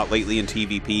this a lot lately in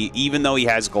TVP. Even though he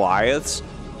has Goliaths,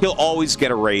 he'll always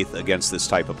get a Wraith against this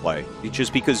type of play. It's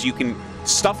just because you can,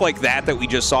 stuff like that we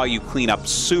just saw, you clean up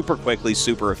super quickly,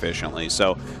 super efficiently.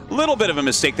 So, a little bit of a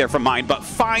mistake there from Mine, but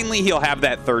finally he'll have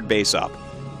that third base up.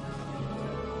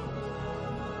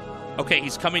 Okay,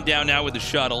 he's coming down now with the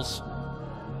shuttles.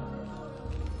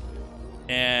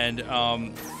 And,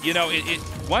 you know,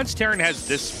 once Terran has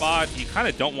this spot, you kind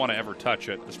of don't want to ever touch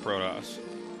it, this Protoss.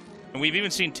 And we've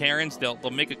even seen Terrans, they'll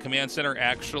make a command center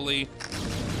actually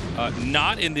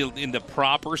not in the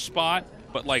proper spot,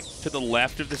 but like to the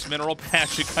left of this mineral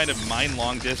patch, to kind of mine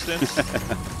long distance.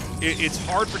 It's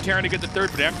hard for Terran to get the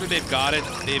third, but after they've got it,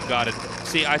 they've got it.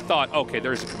 See, I thought, okay,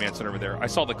 there's a command center over there. I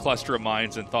saw the cluster of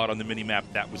mines and thought on the mini-map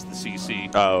that was the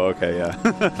CC. Oh, okay,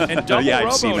 yeah. And double yeah, Robo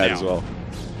I've seen that now. as well.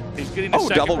 He's getting a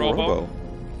second double Robo.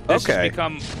 This okay. has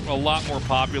become a lot more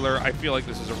popular. I feel like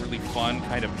this is a really fun,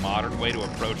 kind of modern way to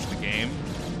approach the game.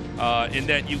 In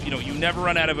that you never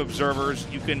run out of observers.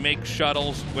 You can make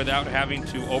shuttles without having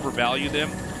to overvalue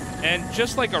them. And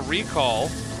just like a recall,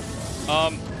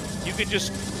 you can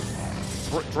just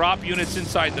drop units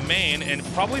inside the main and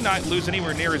probably not lose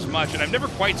anywhere near as much. And I've never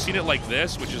quite seen it like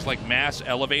this, which is like mass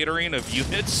elevatoring of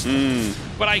units.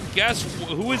 But I guess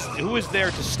who is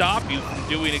there to stop you from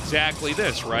doing exactly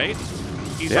this, right?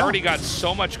 He's already got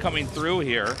so much coming through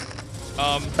here.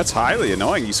 That's highly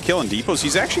annoying. He's killing depots.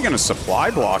 He's actually going to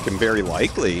supply block him very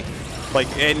likely. Like,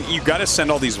 and you got to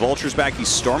send all these vultures back. He's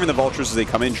storming the vultures as they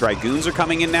come in. Dragoons are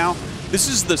coming in now. This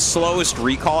is the slowest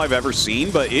recall I've ever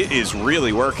seen, but it is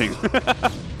really working.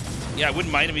 Yeah, I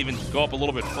wouldn't mind him even go up a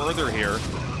little bit further here,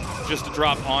 just to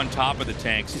drop on top of the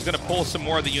tanks. He's going to pull some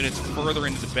more of the units further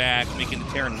into the back, making the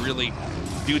Terran really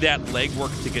do that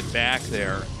legwork to get back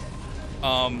there.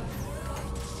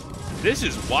 This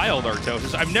is wild,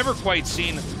 Artosis. I've never quite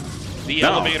seen the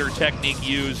elevator technique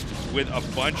used with a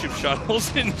bunch of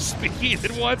shuttles in speed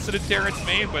at once in a Terran's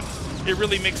main, but it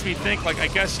really makes me think, like, I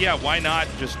guess, yeah, why not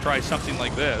just try something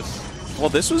like this? Well,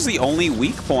 this was the only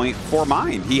weak point for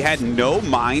Mine. He had no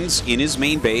mines in his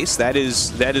main base. That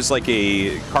is like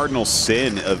a cardinal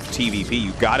sin of TVP.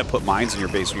 You got to put mines in your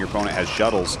base when your opponent has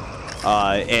shuttles.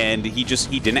 And he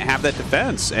didn't have that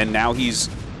defense, and now he's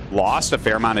lost a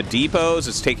fair amount of depots.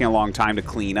 It's taking a long time to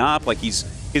clean up. Like, his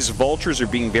vultures are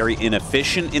being very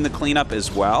inefficient in the cleanup as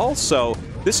well. So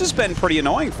this has been pretty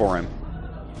annoying for him.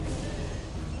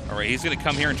 All right, he's going to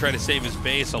come here and try to save his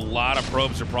base. A lot of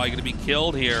probes are probably going to be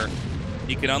killed here.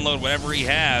 He can unload whatever he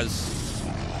has.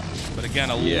 But again,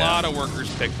 a lot of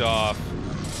workers picked off.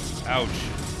 Ouch.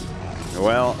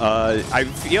 Well, I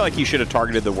feel like he should have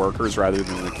targeted the workers rather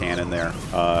than the cannon there.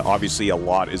 Obviously, a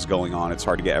lot is going on. It's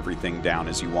hard to get everything down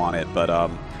as you want it. But,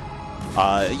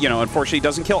 you know, unfortunately, he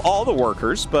doesn't kill all the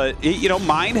workers. But, you know,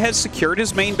 Mine has secured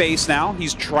his main base now.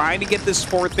 He's trying to get this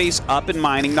fourth base up and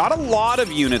mining. Not a lot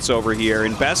of units over here,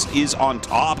 and Best is on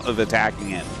top of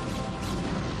attacking it.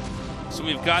 So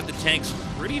we've got the tanks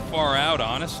pretty far out,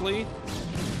 honestly.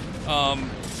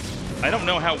 I don't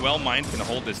know how well Mine can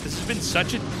hold this. This has been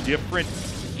such a different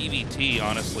PvT,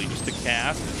 honestly, just to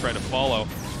cast and try to follow.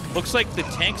 Looks like the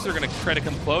tanks are going to try to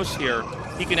come close here.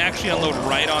 He can actually unload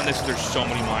right on this. There's so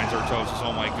many mines, Artosis.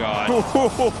 Oh, my God.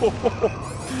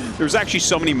 There was actually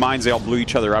so many mines, they all blew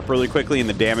each other up really quickly, and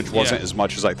the damage wasn't as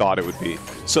much as I thought it would be.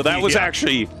 So that was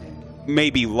actually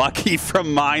maybe lucky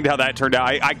from Mind how that turned out.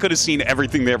 I could have seen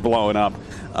everything there blowing up.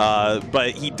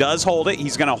 But he does hold it.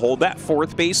 He's going to hold that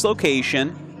 4th base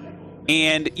location.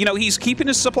 And, you know, he's keeping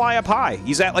his supply up high.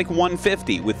 He's at like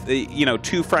 150 with, you know,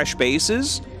 2 fresh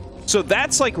bases. So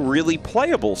that's like really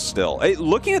playable still.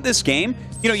 Looking at this game,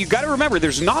 you know, you got to remember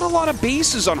there's not a lot of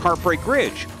bases on Heartbreak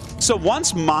Ridge. So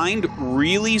once Mind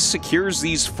really secures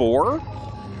these 4,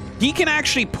 he can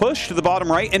actually push to the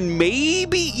bottom right and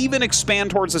maybe even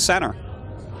expand towards the center.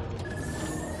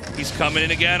 He's coming in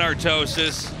again,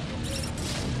 Artosis.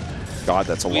 God,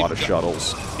 that's a lot of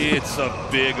shuttles. It's a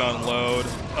big unload.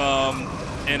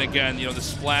 And again, you know, the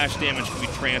splash damage can be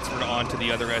transferred onto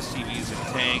the other SCVs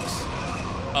and tanks.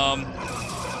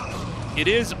 It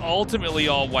is ultimately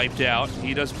all wiped out.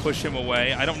 He does push him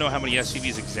away. I don't know how many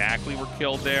SCVs exactly were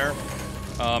killed there.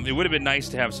 It would have been nice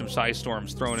to have some Psy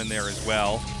Storms thrown in there as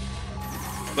well.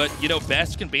 But, you know,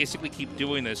 Best can basically keep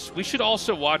doing this. We should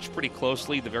also watch pretty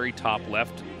closely the very top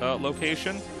left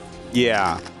location.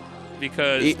 Yeah.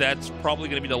 Because that's probably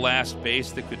going to be the last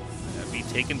base that could be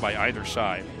taken by either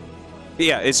side.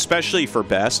 Yeah, especially for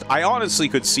Best. I honestly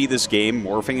could see this game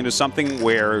morphing into something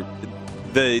where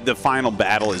the final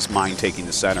battle is Mind taking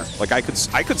the center. Like, I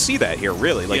could see that here,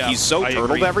 really. Like, he's so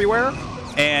turtled everywhere.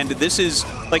 And this is,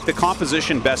 like, the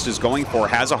composition Best is going for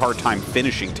has a hard time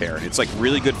finishing Terran. It's, like,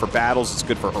 really good for battles. It's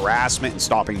good for harassment and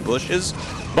stopping bushes.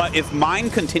 But if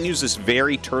Mind continues this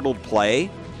very turtled play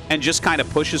and just kind of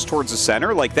pushes towards the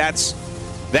center, like, that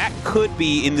could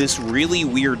be, in this really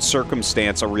weird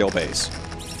circumstance, a real base.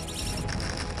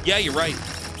 Yeah, you're right.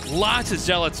 Lots of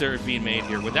Zealots are being made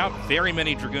here without very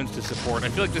many Dragoons to support. I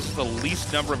feel like this is the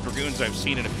least number of Dragoons I've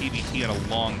seen in a PvT in a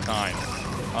long time.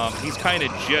 He's kind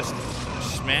of just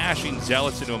smashing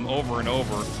Zealots into him over and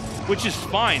over, which is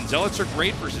fine. Zealots are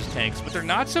great versus tanks, but they're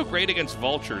not so great against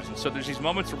Vultures. And so there's these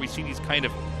moments where we see these kind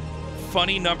of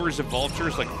funny numbers of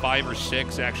Vultures, like 5 or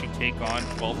 6, actually take on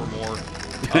 12 or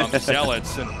more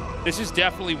Zealots. And this is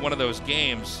definitely one of those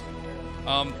games.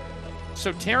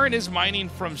 So Terran is mining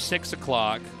from 6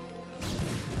 o'clock.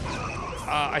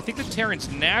 I think the Terran's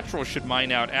natural should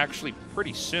mine out actually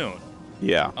pretty soon.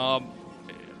 Yeah.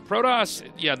 Protoss,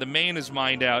 yeah, the main is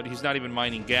mined out. He's not even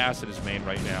mining gas at his main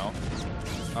right now.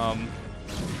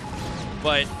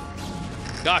 But,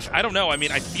 gosh, I don't know. I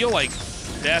mean, I feel like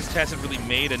Best hasn't really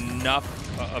made enough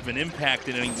of an impact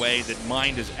in any way that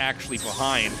Mind is actually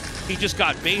behind. He just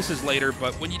got bases later,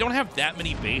 but when you don't have that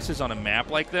many bases on a map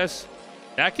like this,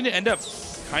 that can end up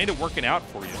kind of working out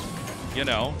for you. You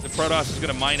know, the Protoss is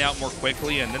going to mine out more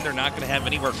quickly, and then they're not going to have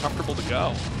anywhere comfortable to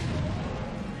go.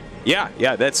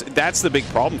 Yeah, that's the big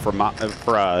problem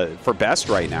for Best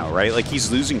right now, right? Like, he's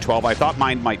losing 12. I thought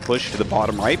Mind might push to the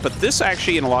bottom right, but this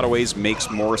actually, in a lot of ways, makes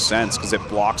more sense because it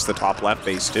blocks the top left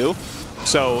base too.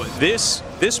 So this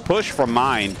push from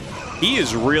Mind, he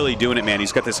is really doing it, man.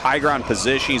 He's got this high ground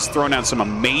position. He's throwing down some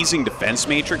amazing defense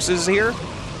matrices here.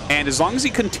 And as long as he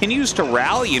continues to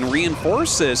rally and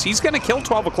reinforce this, he's going to kill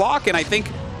 12 o'clock. And I think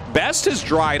Best has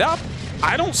dried up.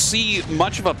 I don't see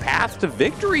much of a path to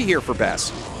victory here for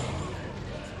Best.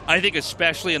 I think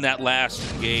especially in that last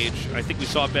engage, I think we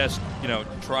saw Best, you know,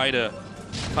 try to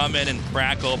come in and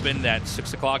crack open that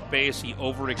 6 o'clock base. He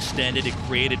overextended. It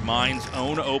created Mind's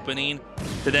own opening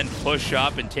to then push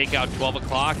up and take out 12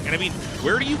 o'clock. And I mean,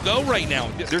 where do you go right now?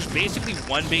 There's basically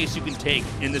one base you can take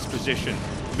in this position,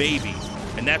 maybe.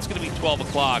 And that's going to be 12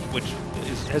 o'clock, which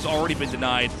has already been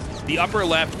denied. The upper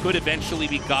left could eventually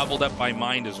be gobbled up by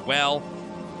Mind as well.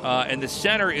 And the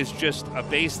center is just a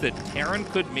base that Terran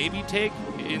could maybe take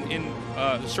in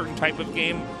a certain type of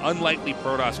game. Unlikely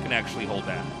Protoss can actually hold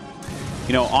that.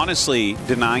 You know, honestly,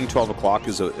 denying 12 o'clock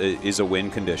is a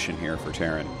win condition here for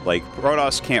Terran. Like,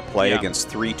 Protoss can't play against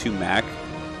 3-2 mech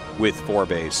with 4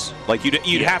 base. Like,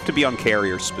 you'd have to be on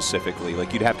carriers specifically.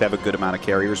 Like, you'd have to have a good amount of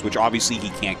carriers, which obviously he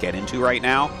can't get into right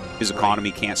now. His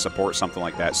economy can't support something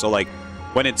like that. So, like,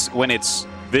 when it's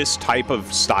this type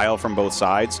of style from both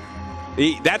sides,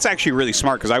 that's actually really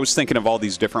smart, because I was thinking of all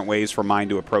these different ways for Mind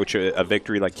to approach a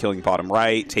victory, like killing bottom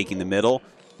right, taking the middle,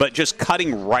 but just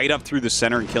cutting right up through the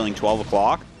center and killing 12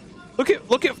 o'clock. Look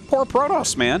at poor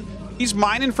Protoss, man. He's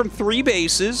mining from 3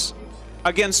 bases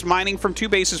against mining from 2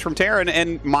 bases from Terran,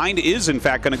 and Mind is, in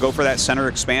fact, going to go for that center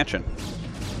expansion.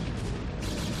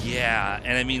 Yeah,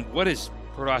 and I mean, what does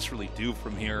Protoss really do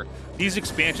from here? These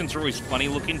expansions are always funny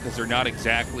looking because they're not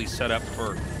exactly set up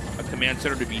for a command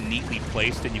center to be neatly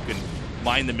placed and you can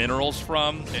mine the minerals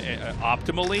from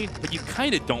optimally, but you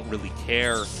kind of don't really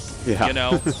care Yeah. You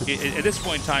know, at this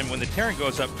point in time, when the Terran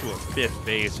goes up to a 5th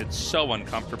base, it's so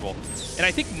uncomfortable. And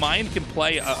I think Mind can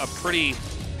play a pretty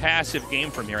passive game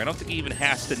from here. I don't think he even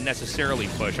has to necessarily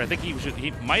push. I think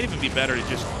he might even be better to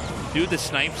just do the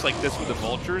snipes like this with the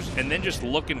Vultures and then just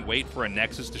look and wait for a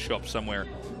Nexus to show up somewhere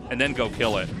and then go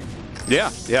kill it.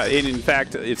 Yeah, yeah. And in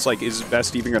fact, it's like, is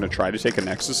Best even going to try to take a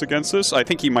Nexus against this? I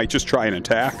think he might just try an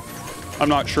attack. I'm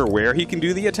not sure where he can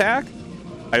do the attack.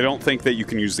 I don't think that you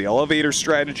can use the elevator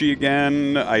strategy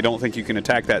again. I don't think you can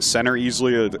attack that center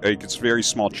easily. It's very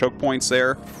small choke points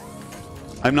there.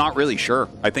 I'm not really sure.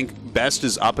 I think Best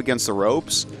is up against the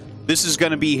ropes. This is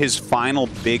going to be his final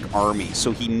big army,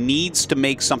 so he needs to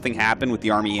make something happen with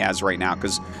the army he has right now,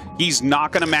 because he's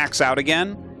not going to max out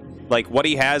again. Like, what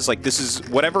he has, like, this is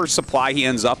whatever supply he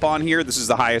ends up on here, this is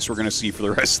the highest we're going to see for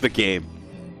the rest of the game.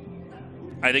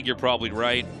 I think you're probably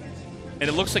right. And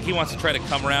it looks like he wants to try to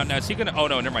come around. Now, is he going to... Oh,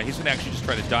 no, never mind. He's going to actually just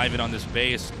try to dive in on this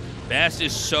base. Best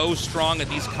is so strong at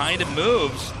these kind of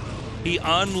moves. He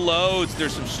unloads.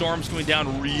 There's some storms going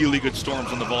down. Really good storms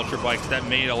on the Vulture bikes. That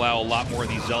may allow a lot more of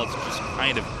these Zealots to just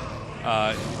kind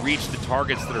of reach the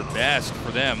targets that are best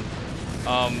for them.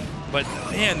 But,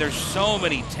 man, there's so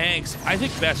many tanks. I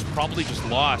think Best probably just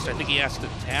lost. I think he has to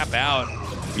tap out.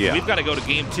 Yeah. We've got to go to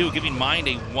game 2, giving Mind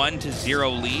a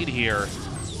 1-0 lead here.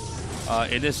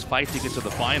 In this fight to get to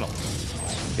the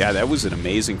finals. Yeah, that was an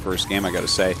amazing first game, I gotta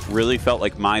say. Really felt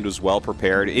like Mind was well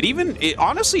prepared.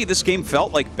 Honestly, this game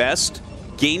felt like Best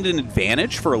gained an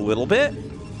advantage for a little bit.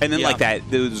 And then like that,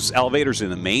 those elevators in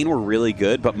the main were really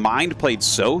good, but Mind played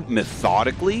so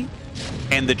methodically.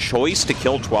 And the choice to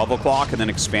kill 12 o'clock and then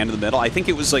expand to the middle, I think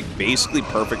it was like basically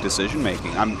perfect decision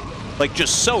making. I'm like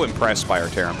just so impressed by our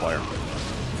Terran player.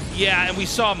 Yeah, and we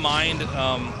saw Mind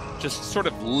just sort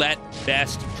of let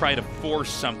Best try to force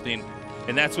something,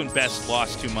 and that's when Best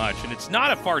lost too much. And it's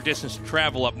not a far distance to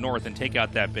travel up north and take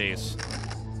out that base.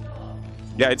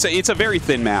 Yeah, it's a very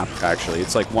thin map, actually.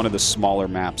 It's like one of the smaller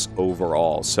maps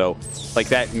overall. So, like,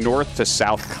 that north to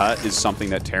south cut is something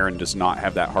that Terran does not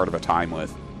have that hard of a time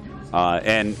with.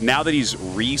 And now that he's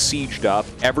re-sieged up,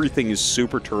 everything is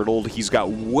super turtled. He's got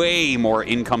way more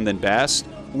income than Best,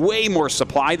 way more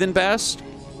supply than Best.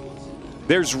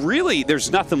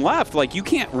 There's nothing left. Like, you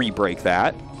can't re-break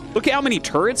that. Look at how many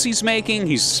turrets he's making.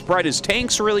 He's spread his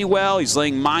tanks really well. He's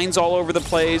laying mines all over the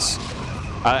place.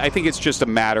 I think it's just a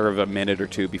matter of a minute or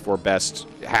two before Best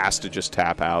has to just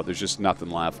tap out. There's just nothing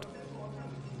left.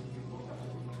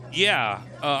 Yeah,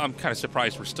 I'm kind of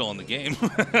surprised we're still in the game.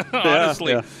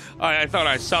 Honestly, yeah. I thought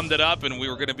I summed it up and we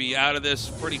were going to be out of this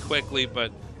pretty quickly,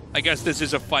 but I guess this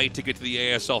is a fight to get to the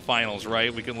ASL finals,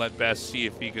 right? We can let Best see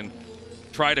if he can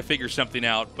try to figure something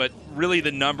out, but really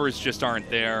the numbers just aren't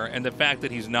there, and the fact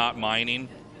that he's not mining,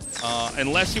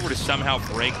 unless he were to somehow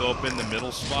break open the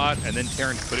middle spot and then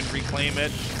Terran couldn't reclaim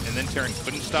it, and then Terran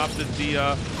couldn't stop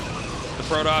the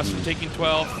Protoss from taking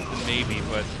 12, then maybe,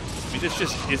 but I mean, this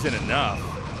just isn't enough.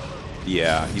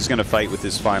 Yeah, he's going to fight with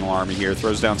his final army here,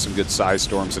 throws down some good size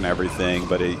storms and everything,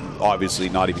 but obviously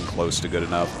not even close to good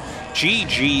enough.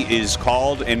 GG is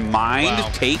called, and Mind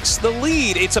takes the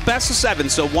lead. It's a best of 7,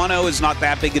 so 1-0 is not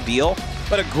that big a deal,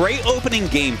 but a great opening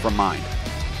game from Mind.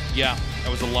 Yeah, that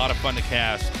was a lot of fun to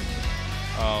cast.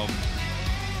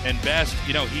 And Best,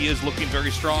 you know, he is looking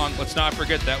very strong. Let's not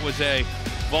forget that was a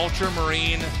Vulture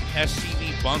Marine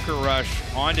SCV bunker rush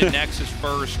onto Nexus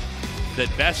first.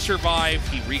 That Best survived.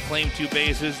 He reclaimed 2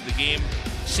 bases. The game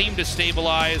seemed to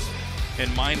stabilize,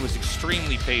 and Mind was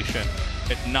extremely patient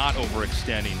at not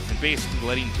overextending and basically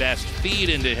letting Best feed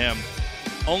into him,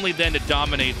 only then to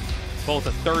dominate both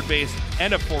a 3rd base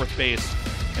and a 4th base.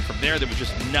 And from there was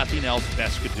just nothing else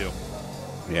Best could do.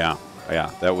 Yeah,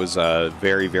 that was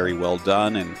very, very well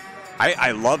done, and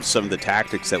I love some of the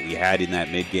tactics that we had in that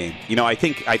mid game. You know, I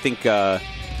think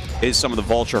some of the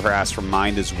Vulture harass from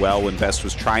Mind as well when Best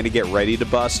was trying to get ready to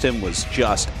bust him was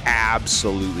just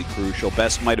absolutely crucial.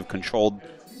 Best might have controlled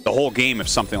the whole game if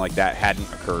something like that hadn't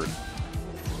occurred.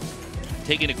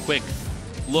 Taking a quick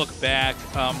look back,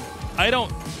 I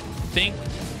don't think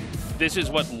this is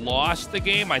what lost the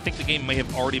game. I think the game may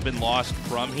have already been lost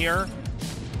from here.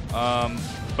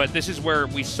 But this is where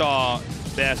we saw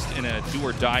Best in a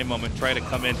do-or-die moment try to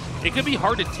come in. It could be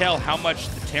hard to tell how much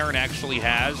the Terran actually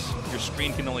has. Your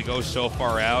screen can only go so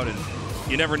far out, and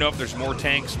you never know if there's more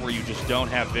tanks where you just don't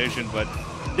have vision, but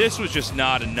this was just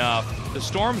not enough. The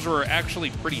storms were actually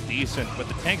pretty decent, but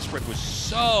the tank spread was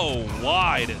so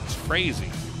wide, it's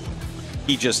crazy.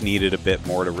 He just needed a bit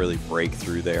more to really break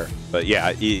through there. But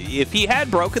yeah, if he had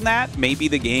broken that, maybe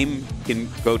the game can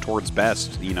go towards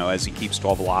Best, you know, as he keeps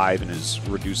 12 alive and has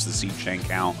reduced the siege chain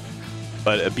count.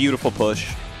 But a beautiful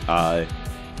push.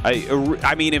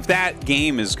 I mean, if that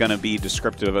game is going to be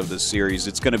descriptive of the series,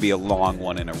 it's going to be a long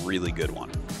one and a really good one.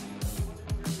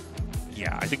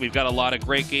 Yeah, I think we've got a lot of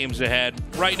great games ahead.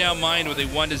 Right now, Mind with a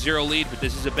 1-0 lead, but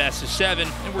this is a best of 7,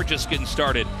 and we're just getting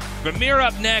started. Vermeer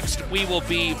up next. We will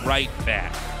be right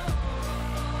back.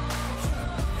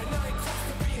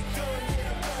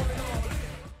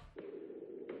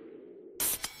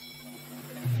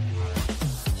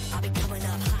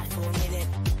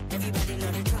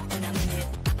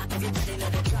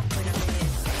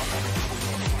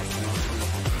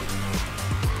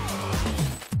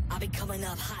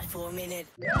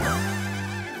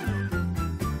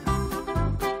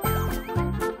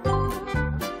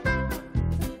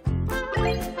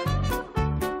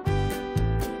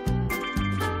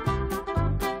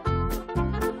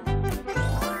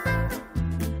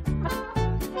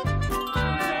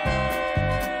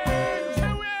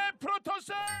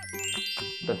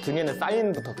 일단 등에는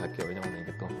사인부터 갈게요. 왜냐면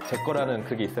이게 또 제 거라는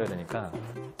그게 있어야 되니까.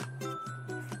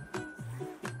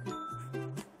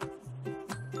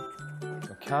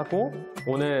 이렇게 하고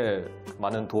오늘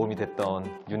많은 도움이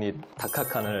됐던 유닛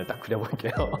다카칸을 딱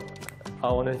그려볼게요. 아,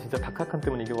 오늘 진짜 다카칸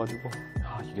때문에 이겨가지고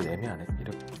아, 이게 애매하네.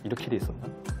 이렇게 돼 있었나?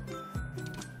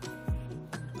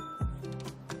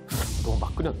 너무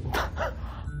막 그렸다.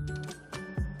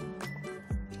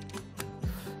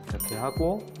 이렇게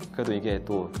하고 그래도 이게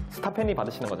또 스타팬이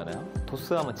받으시는 거잖아요.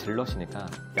 토스하면 질럿이니까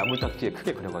야물딱지에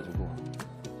크게 그려가지고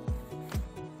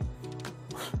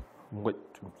뭔가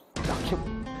좀 약해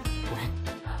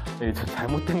보이. 저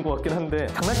잘못된 것 같긴 한데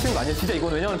장난치는 거 아니에요. 진짜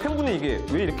이건 왜냐면 팬분이 이게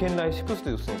왜 이렇게 했나 싶을 수도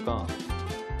있으니까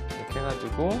이렇게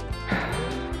해가지고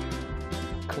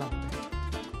큰일 났네.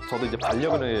 저도 이제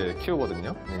반려견을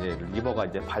키우거든요. 이제 리버가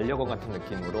이제 반려견 같은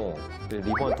느낌으로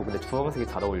리버는 또 근데 주황색이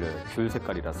잘 어울려요. 귤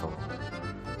색깔이라서.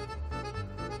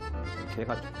 이렇게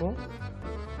해가지고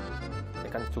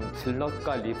약간 좀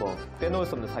질럿과 리버 떼놓을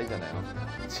수 없는 사이잖아요.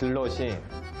 질럿이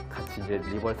같이 이제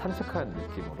리버를 산책하는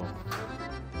느낌으로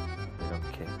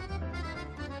이렇게.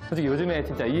 솔직히 요즘에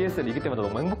진짜 ESL 이기 때마다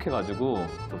너무 행복해가지고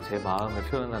또 제 마음을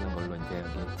표현하는 걸로 이제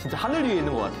여기 진짜 하늘 위에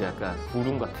있는 것 같아요. 약간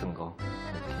구름 같은 거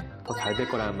이렇게 더 잘 될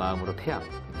거라는 마음으로 태양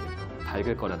이렇게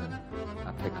밝을 거라는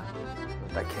앞에가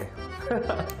이렇게.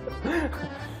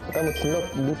 일단 뭐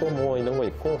질럿 리버 뭐 이런 거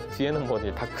있고 뒤에는 뭐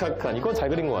이제 다크아칸 이건 잘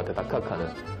그린 것 같아요.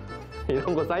 다크아칸은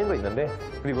이런 거 사인도 있는데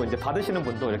그리고 이제 받으시는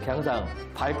분도 이렇게 항상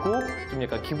밝고 좀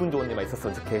약간 기분 좋은 일만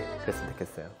있었으면 그랬으면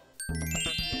좋겠어요.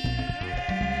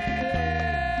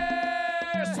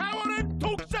 4월은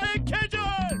독자의 계절.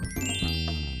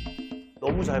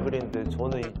 너무 잘 그리는데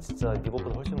저는 진짜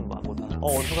이거보다 훨씬 많보다.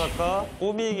 어떡할까?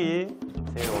 꾸미기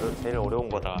제일 어려운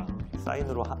거다.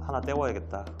 사인으로 하나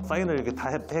떼워야겠다. 사인을 이렇게 다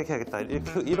해야겠다.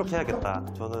 이렇게 해야겠다.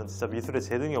 저는 진짜 미술에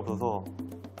재능이 없어서.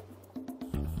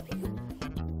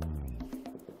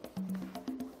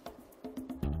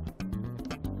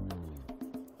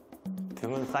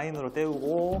 등은 사인으로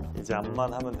떼우고 이제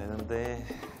앞만 하면 되는데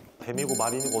뱀이고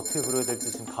마린이고 어떻게 그려야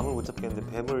될지 지금 감을 못 잡겠는데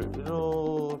뱀을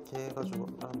이렇게 해가지고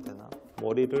하면 되나?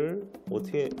 머리를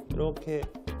어떻게 이렇게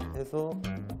해서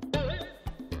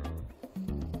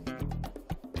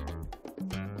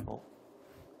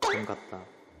뱀 같다.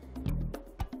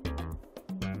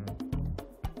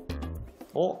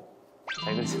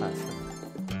 잘 그리지 않았어.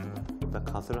 일단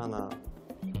갓을 하나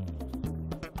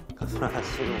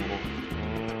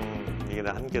씌우고 이게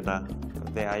다 한계다.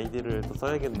 내 아이디를 또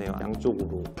써야겠네요.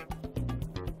 양쪽으로.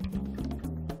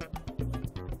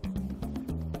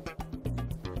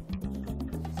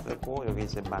 쓰고 여기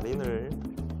이제 마린을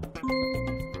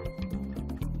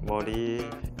머리.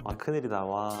 아 큰일이다.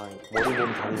 와 머리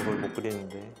몸 다리 걸 못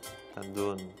그리는데. 일단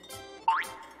눈,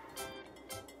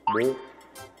 목,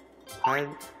 팔,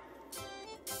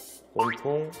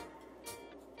 몸통,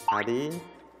 다리,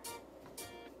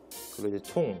 그리고 이제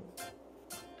총.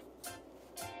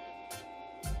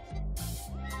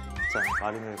 자,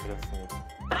 마린을 그렸습니다.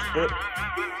 끝!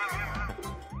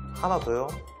 하나 더요?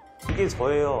 이게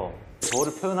저예요.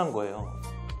 저를 표현한 거예요.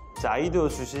 제 아이디어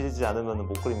주시지 않으면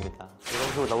못 그립니다. 이런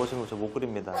식으로 나오시면 저 못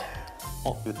그립니다.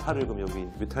 뮤탈을 그럼 여기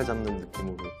뮤탈 잡는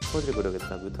느낌으로 스쿼지를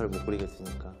그려야겠다. 뮤탈을 못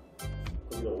그리겠으니까.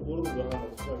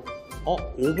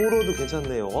 오버로드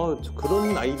괜찮네요. 저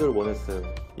그런 아이디어를 원했어요.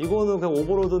 이거는 그냥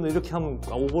오버로드는 이렇게 하면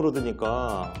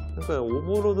오버로드니까. 그러니까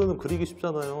오버로드는 그리기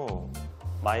쉽잖아요.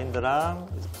 마인드랑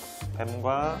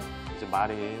뱀과 이제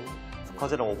마린,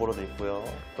 스쿼지랑 오버로드 있고요.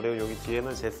 그리고 여기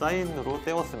뒤에는 제 사인으로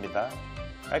떼웠습니다.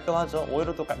 깔끔하죠?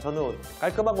 오히려 또 저는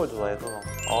깔끔한 걸 좋아해서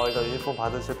일단 유니폼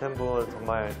받으실 팬분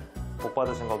정말 복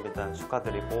받으신 겁니다.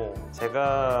 축하드리고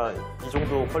제가 이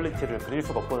정도 퀄리티를 그릴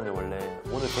수가 없거든요 원래.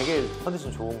 오늘 되게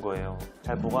컨디션 좋은 거예요.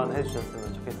 잘 보관해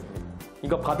주셨으면 좋겠습니다.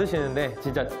 이거 받으시는데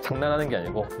진짜 장난하는 게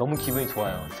아니고 너무 기분이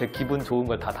좋아요. 제 기분 좋은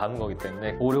걸 다 담은 거기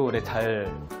때문에 오래오래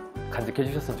잘 간직해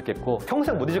주셨으면 좋겠고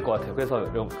평생 못 잊을 것 같아요. 그래서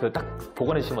그 딱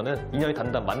보관해 주시면은 인연이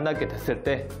단단 만나게 됐을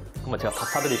때 한번 제가 밥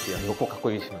사드릴게요. 이거 꼭 갖고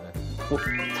계시면은 꼭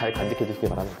잘 간직해 주시기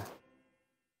바랍니다.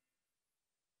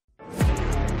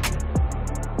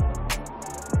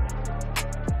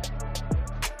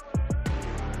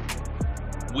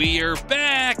 We're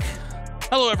back.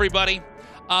 Hello, everybody.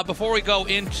 Before we go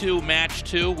into match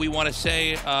 2, we want to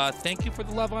say thank you for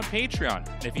the love on Patreon.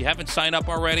 And if you haven't signed up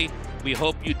already, we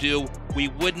hope you do. We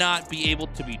would not be able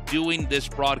to be doing this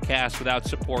broadcast without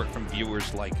support from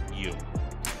viewers like you.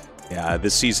 Yeah,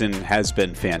 this season has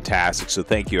been fantastic, so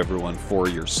thank you everyone for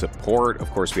your support. Of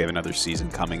course, we have another season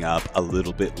coming up a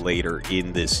little bit later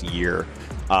in this year.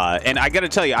 And I got to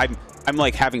tell you, I'm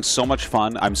like having so much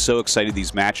fun. I'm so excited.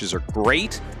 These matches are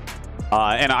great.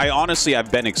 And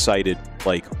I've been excited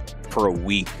like for a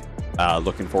week,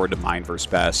 looking forward to Mind vs.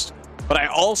 Best. But I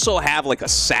also have like a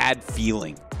sad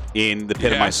feeling in the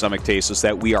pit of my stomach, Tastosis,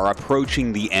 that we are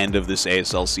approaching the end of this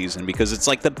ASL season, because it's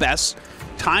like the best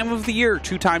time of the year,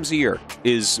 2 times a year,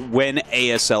 is when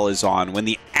ASL is on, when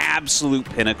the absolute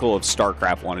pinnacle of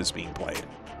StarCraft 1 is being played.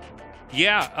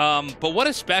 Yeah, but what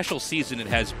a special season it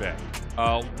has been.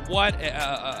 What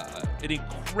an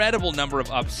incredible number of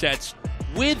upsets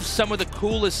with some of the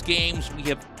coolest games we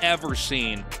have ever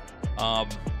seen.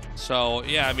 So,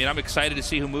 yeah, I mean, I'm excited to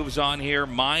see who moves on here.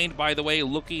 Mind, by the way,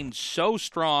 looking so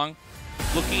strong.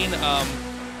 Looking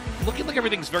like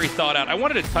everything's very thought out. I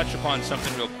wanted to touch upon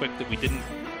something real quick that we didn't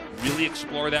really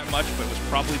explore that much, but it was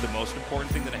probably the most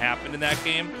important thing that happened in that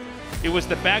game. It was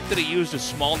the fact that it used a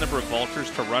small number of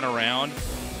vultures to run around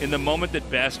in the moment that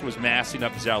Best was massing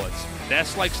up zealots.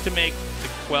 Best likes to make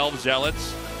 12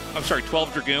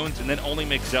 dragoons, and then only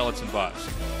make zealots and buffs.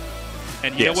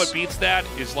 And you know what beats that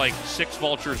is like 6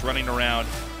 vultures running around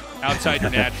outside your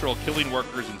natural, killing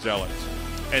workers and zealots.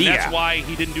 And that's why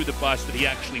he didn't do the bust that he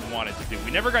actually wanted to do.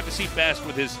 We never got to see Best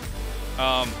with his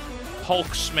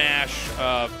Hulk smash,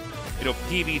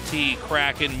 PVT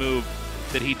Kraken move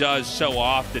that he does so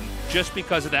often, just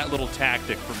because of that little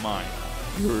tactic for Mind.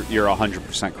 You're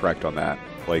 100% correct on that.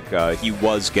 Like, he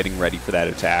was getting ready for that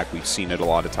attack. We've seen it a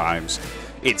lot of times.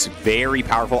 It's very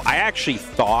powerful. I actually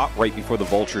thought right before the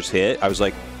vultures hit, I was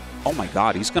like, oh my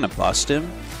god, he's going to bust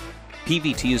him?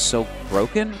 PVT is so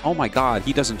broken? Oh my god,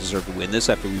 he doesn't deserve to win this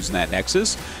after losing that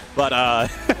Nexus. But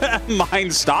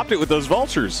Mind stopped it with those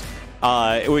vultures.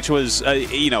 Which was,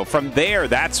 from there,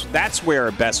 that's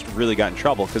where Best really got in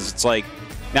trouble, because it's like,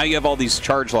 now you have all these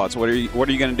charge lots. What are you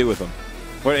going to do with them?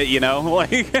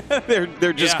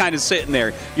 They're just kind of sitting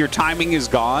there. Your timing is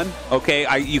gone. Okay,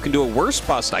 you can do a worse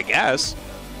bust, I guess.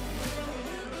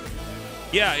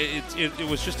 Yeah, it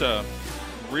was just a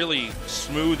really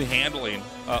smooth handling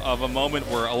of a moment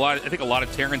where I think a lot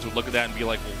of Terrans would look at that and be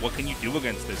like, well, what can you do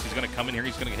against this? He's going to come in here,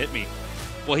 he's going to hit me.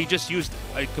 Well, he just used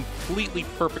a completely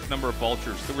perfect number of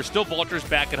vultures. There were still vultures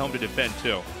back at home to defend,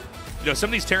 too. Some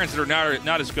of these Terrans that are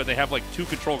not as good, they have like 2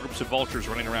 control groups of vultures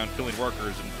running around killing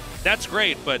workers, and that's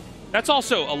great, but that's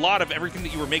also a lot of everything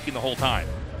that you were making the whole time.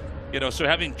 So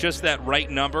having just that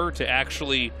right number to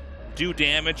actually do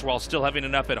damage while still having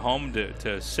enough at home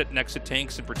to sit next to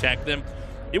tanks and protect them,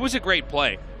 it was a great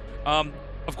play.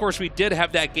 Of course, we did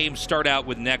have that game start out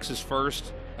with Nexus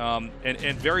first, and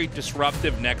very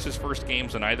disruptive Nexus first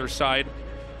games on either side.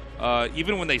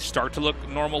 Even when they start to look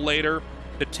normal later,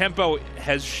 the tempo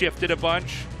has shifted a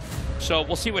bunch. So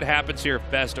we'll see what happens here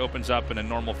if Best opens up in a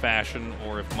normal fashion,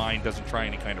 or if Mind doesn't try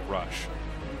any kind of rush.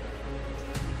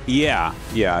 Yeah.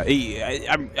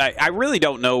 I really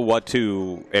don't know what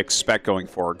to expect going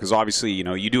forward, because obviously,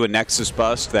 you do a Nexus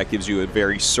bust, that gives you a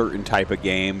very certain type of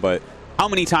game, but how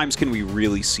many times can we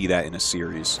really see that in a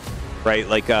series? Right?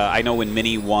 Like, I know when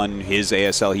Mini won his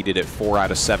ASL, he did it 4 out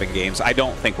of 7 games. I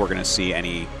don't think we're going to see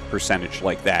any percentage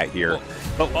like that here.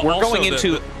 But we're going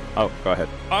into... Oh, go ahead.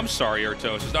 I'm sorry,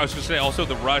 Tastosis. I was going to say, also,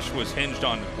 the rush was hinged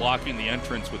on blocking the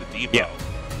entrance with a depot.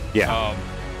 Yeah.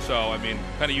 So, I mean,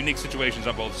 kind of unique situations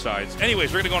on both sides.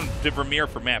 Anyways, we're going to go to Vermeer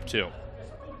for map 2.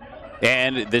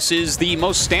 And this is the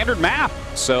most standard map.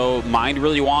 So, Mind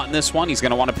really wanting this one. He's going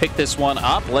to want to pick this one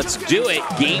up. Let's do it.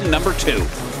 Game number 2.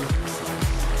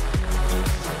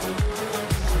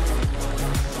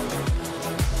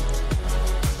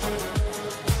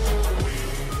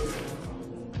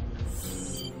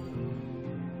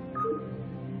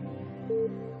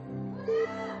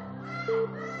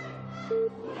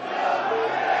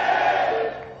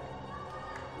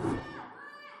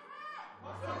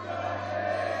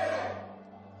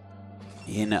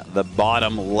 In the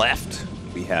bottom left,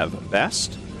 we have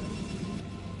Best.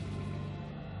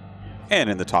 And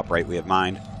in the top right, we have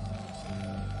Mind.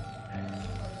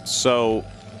 So,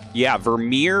 yeah,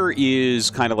 Vermeer is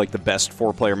kind of like the best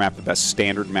 4-player map, the best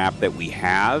standard map that we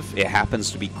have. It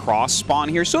happens to be cross-spawn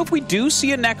here. So if we do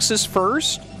see a Nexus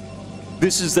first,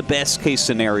 this is the best case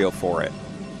scenario for it.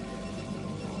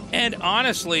 And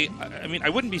honestly, I mean, I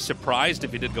wouldn't be surprised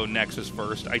if he did go Nexus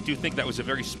first. I do think that was a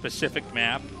very specific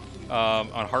map on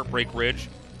Heartbreak Ridge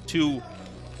to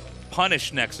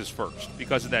punish Nexus first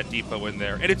because of that depot in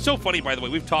there. And it's so funny, by the way,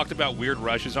 we've talked about weird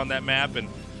rushes on that map, and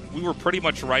we were pretty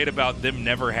much right about them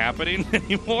never happening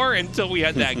anymore until we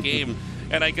had that game.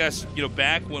 And I guess, you know,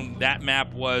 back when that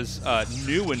map was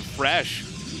new and fresh,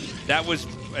 that was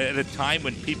at a time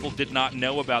when people did not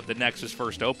know about the Nexus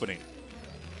first opening.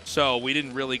 So we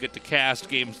didn't really get to cast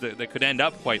games that could end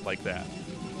up quite like that.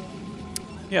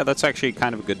 Yeah, that's actually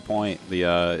kind of a good point.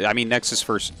 I mean, Nexus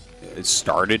first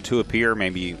started to appear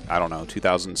maybe, I don't know,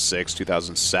 2006,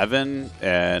 2007,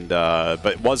 and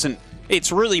but wasn't.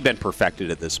 It's really been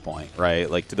perfected at this point, right?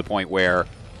 Like to the point where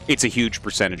it's a huge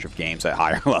percentage of games at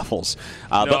higher levels.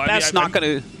 But that's not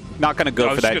gonna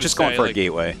go for that. Just going for a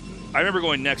gateway. I remember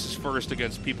going Nexus first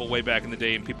against people way back in the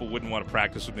day, and people wouldn't want to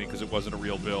practice with me because it wasn't a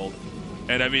real build.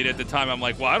 And I mean, at the time, I'm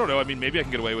like, well, I don't know. I mean, maybe I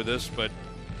can get away with this, but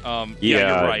yeah,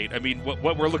 you're right. I mean,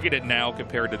 what we're looking at now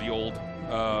compared to the old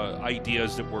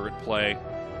ideas that were at play,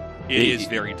 it is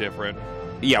very different.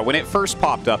 Yeah, when it first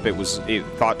popped up, it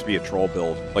thought to be a troll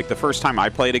build. Like the first time I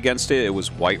played against it, it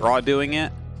was White Raw doing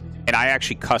it, and I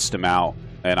actually cussed him out.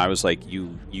 And I was like,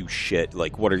 you shit,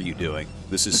 like, what are you doing?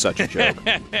 This is such a joke.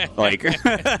 Like,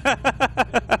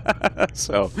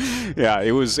 so, yeah,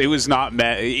 it was not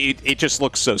meant, it just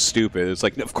looks so stupid. It's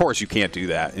like, of course you can't do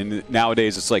that. And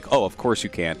nowadays it's like, oh, of course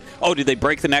you can. Oh, did they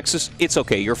break the Nexus? It's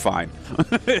okay, you're fine.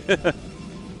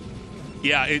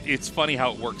 Yeah, it's funny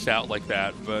how it works out like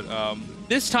that. But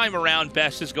this time around,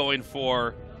 Best is going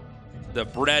for the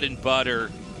bread and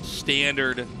butter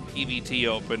standard PVT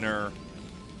opener.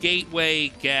 Gateway,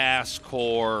 gas,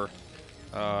 core,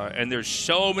 and there's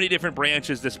so many different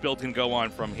branches this build can go on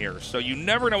from here. So you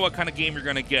never know what kind of game you're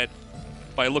going to get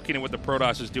by looking at what the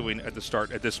Protoss is doing at the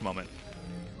start at this moment.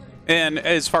 And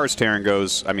as far as Terran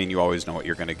goes, I mean, you always know what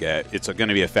you're going to get. It's going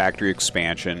to be a factory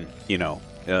expansion, you know,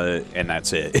 and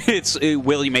that's it.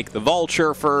 Will he make the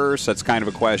Vulture first? That's kind of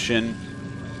a question.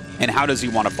 And how does he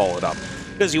want to follow it up?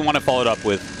 Does he want to follow it up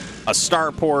with a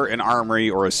starport, an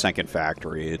armory, or a second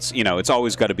factory? It's, you know, it's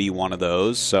always got to be one of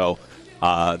those. So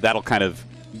that'll kind of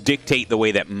dictate the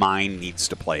way that Mine needs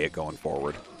to play it going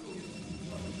forward.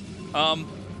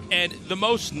 And the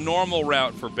most normal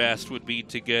route for Best would be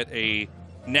to get a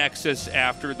Nexus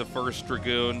after the first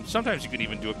Dragoon. Sometimes you could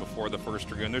even do it before the first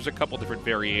Dragoon. There's a couple different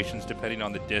variations depending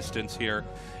on the distance here.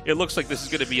 It looks like this is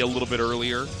going to be a little bit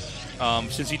earlier.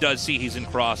 Since he does see he's in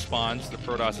cross spawns, the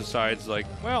Protoss decides, like,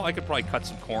 well, I could probably cut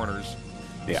some corners.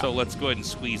 Yeah. So let's go ahead and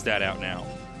squeeze that out now.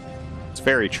 It's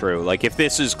very true. Like, if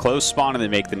this is close spawn and they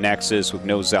make the Nexus with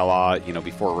no Zealot, you know,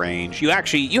 before range, you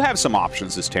have some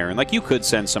options as Terran. Like, you could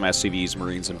send some SCVs,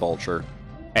 Marines, and Vulture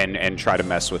and try to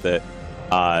mess with it.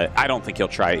 I don't think he'll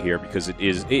try it here because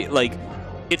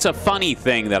it's a funny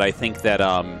thing that I think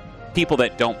that people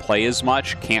that don't play as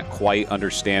much can't quite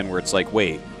understand, where it's like,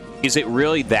 wait, is it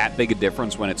really that big a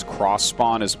difference when it's cross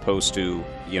spawn as opposed to,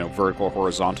 you know, vertical or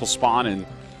horizontal spawn? And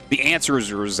the answer is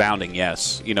a resounding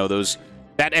yes. You know,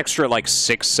 that extra like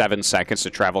 6-7 seconds to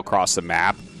travel across the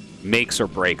map makes or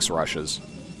breaks rushes.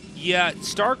 Yeah,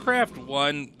 StarCraft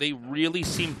 1, they really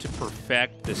seem to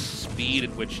perfect the speed at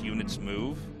which units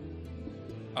move.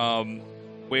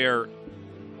 Where,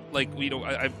 like, you know,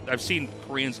 I've seen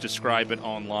Koreans describe it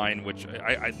online, which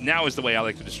now is the way I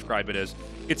like to describe it as.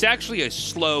 It's actually a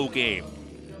slow game,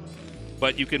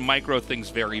 but you can micro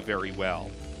things very, very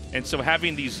well. And so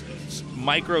having these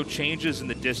micro changes in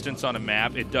the distance on a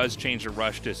map, it does change the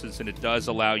rush distance, and it does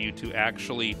allow you to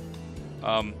actually,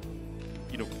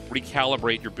 you know,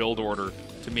 recalibrate your build order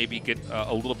to maybe get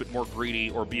a little bit more greedy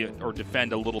or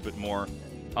defend a little bit more.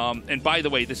 And by the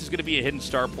way, this is going to be a hidden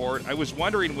starport. I was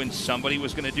wondering when somebody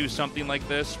was going to do something like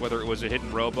this, whether it was a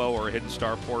hidden robo or a hidden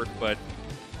starport, but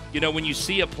you know, when you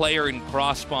see a player in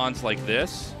cross spawns like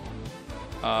this,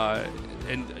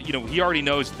 and you know, he already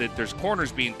knows that there's corners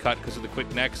being cut because of the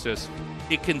quick Nexus,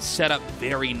 it can set up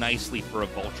very nicely for a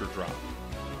Vulture drop.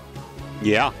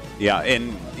 Yeah,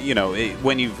 and you know,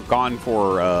 when you've gone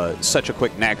for such a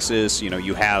quick Nexus, you know,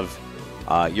 you have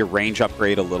your range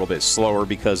upgrade a little bit slower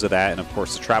because of that, and of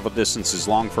course the travel distance is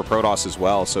long for Protoss as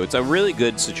well, so it's a really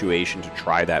good situation to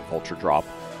try that Vulture drop.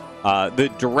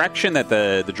 The direction that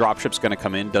the dropship's going to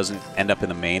come in doesn't end up in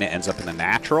the main, it ends up in the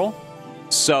natural.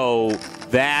 So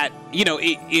that, you know,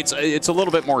 it's a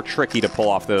little bit more tricky to pull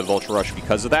off the Vulture Rush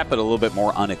because of that, but a little bit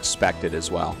more unexpected as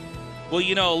well. Well,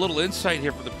 you know, a little insight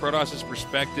here from the Protoss'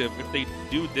 perspective, if they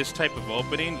do this type of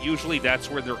opening, usually that's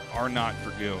where there are not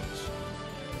Dragoons,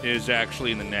 is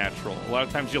actually in the natural. A lot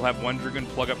of times you'll have one Dragoon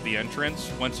plug up the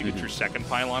entrance once you get your second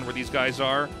pylon where these guys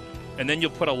are, and then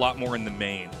you'll put a lot more in the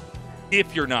main,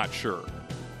 if you're not sure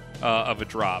of a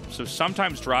drop. So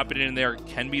sometimes dropping it in there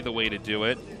can be the way to do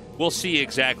it. We'll see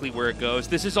exactly where it goes.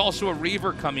 This is also a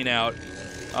Reaver coming out.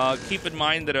 Keep in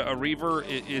mind that a Reaver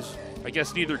is, I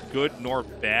guess, neither good nor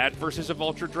bad versus a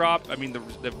Vulture drop. I mean,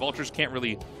 the Vultures can't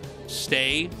really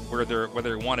stay where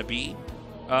they want to be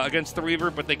against the Reaver,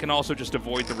 but they can also just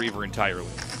avoid the Reaver entirely.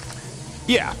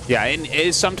 Yeah,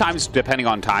 and sometimes, depending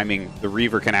on timing, the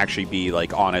Reaver can actually be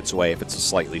like on its way if it's a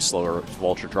slightly slower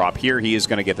Vulture drop. Here, he is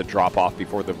going to get the drop off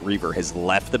before the Reaver has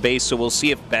left the base, so we'll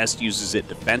see if Best uses it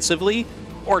defensively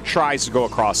or tries to go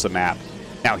across the map.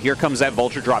 Now, here comes that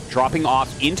Vulture drop, dropping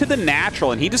off into the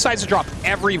natural, and he decides to drop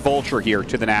every Vulture here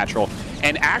to the natural,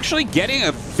 and actually getting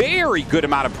a very good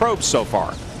amount of probes so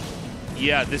far.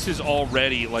 Yeah, this is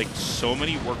already, like, so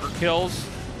many worker kills.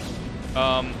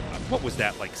 What was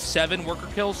that, like 7 worker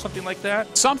kills, something like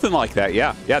that? Something like that,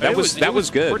 yeah. Yeah, that was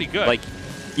good. Pretty good. Like,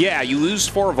 yeah, you lose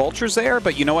 4 Vultures there,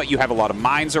 but you know what? You have a lot of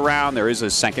mines around. There is a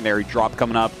secondary drop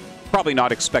coming up. Probably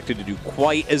not expected to do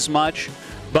quite as much,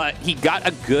 but he got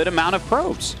a good amount of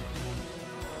probes.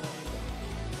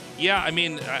 Yeah, I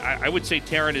mean, I would say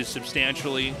Terran is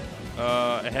substantially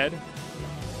ahead.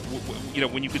 You know,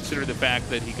 when you consider the fact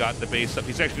that he got the base up,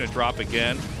 he's actually going to drop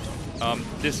again.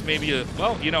 This may be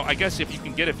well, you know, I guess if you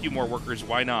can get a few more workers,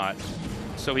 why not?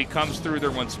 So he comes through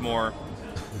there once more.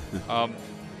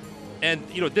 And,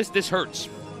 you know, this hurts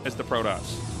as the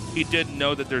Protoss. He didn't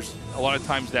know that there's a lot of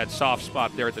times that soft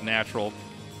spot there at the natural.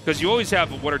 Because you always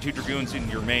have 1 or 2 Dragoons in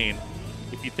your main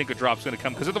if you think a drop's going to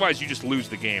come. Because otherwise you just lose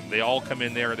the game. They all come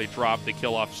in there, they drop, they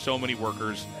kill off so many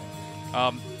workers.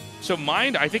 So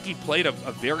Mind, I think he played a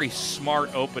very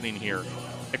smart opening here,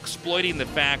 exploiting the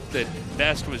fact that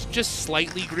Best was just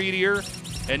slightly greedier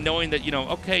and knowing that, you know,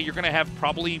 okay, you're going to have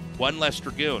probably 1 less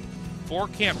Dragoon. 4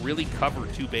 can't really cover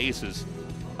 2 bases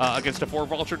against a 4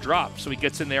 Vulture drop. So he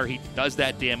gets in there, he does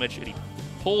that damage, and he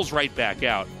pulls right back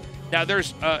out. Now,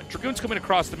 there's Dragoons coming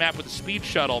across the map with a speed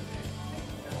shuttle.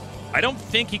 I don't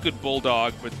think he could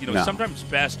bulldog, but, you know, sometimes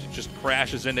Best just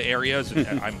crashes into areas,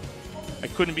 and I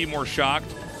couldn't be more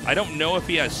shocked. I don't know if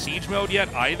he has siege mode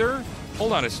yet either.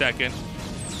 Hold on a second.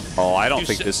 Oh, I don't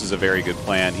think this is a very good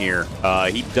plan here.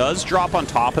 He does drop on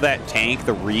top of that tank.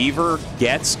 The Reaver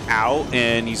gets out,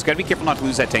 and he's got to be careful not to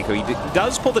lose that tank. He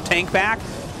does pull the tank back,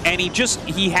 and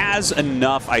he has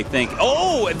enough, I think.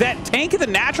 Oh, that tank of the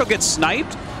natural gets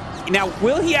sniped. Now,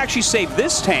 will he actually save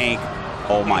this tank?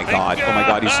 Oh, my God. Oh, my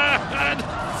God. He's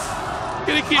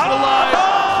going to keep it alive.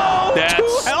 Oh, That's 2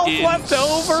 health insane. left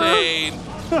over.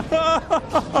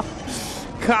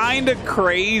 Kind of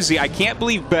crazy. I can't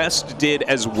believe Best did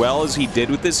as well as he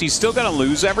did with this. He's still going to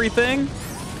lose everything.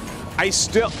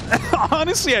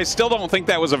 Honestly, I still don't think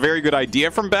that was a very good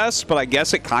idea from Best, but I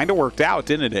guess it kind of worked out,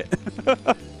 didn't it?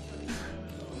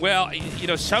 Well, you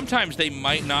know, sometimes they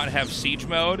might not have siege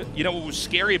mode. You know, what was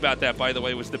scary about that, by the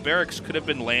way, was the barracks could have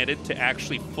been landed to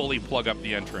actually fully plug up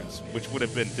the entrance, which would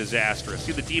have been disastrous.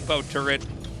 See the depot turret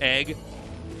egg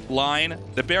line?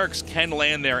 The barracks can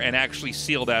land there and actually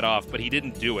seal that off, but he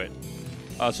didn't do it.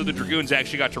 So the Dragoons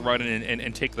actually got to run in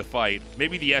and take the fight.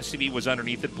 Maybe the SCV was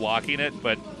underneath it blocking it,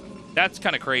 but that's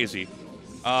kind of crazy.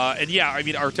 And yeah, I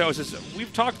mean, Tastosis,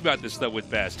 we've talked about this, though,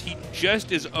 with Best. He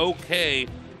just is okay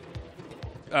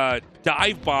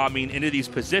dive bombing into these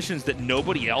positions that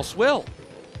nobody else will.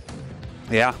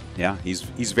 Yeah.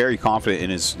 He's very confident in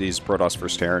his Protoss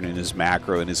vs. Terran, in his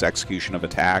macro, and his execution of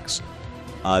attacks.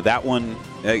 That one,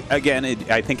 again,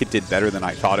 I think it did better than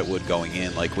I thought it would going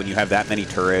in. Like, when you have that many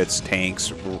turrets,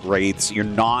 tanks, wraiths, you're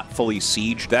not fully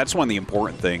sieged. That's one of the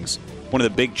important things. One of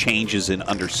the big changes in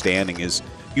understanding is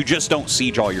you just don't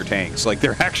siege all your tanks. Like,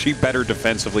 they're actually better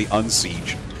defensively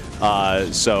unsieged.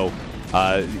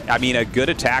 I mean, a good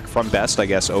attack from Best, I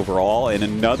guess, overall. And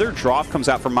another drop comes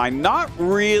out from Mind. Not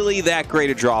really that great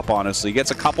a drop, honestly.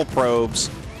 Gets a couple probes.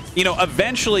 You know,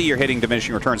 eventually you're hitting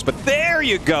diminishing returns. But there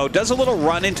you go. Does a little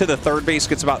run into the 3rd base.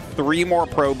 Gets about 3 more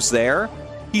probes there.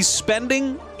 He's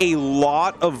spending a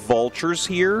lot of Vultures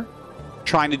here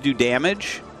trying to do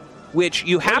damage, which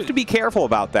you have to be careful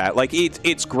about that. Like,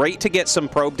 it's great to get some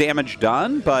probe damage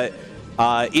done, but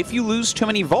if you lose too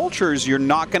many Vultures, you're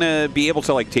not going to be able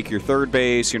to, like, take your 3rd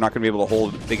base. You're not going to be able to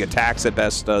hold big attacks that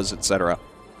Best does, etc.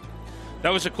 That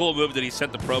was a cool move that he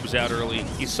sent the probes out early.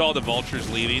 He saw the Vultures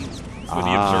leaving. with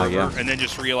the Observer, yeah. and then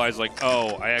just realize, like,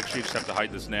 oh, I actually just have to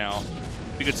hide this now.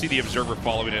 You can see the Observer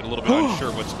following it, a little bit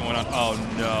unsure what's going on. Oh,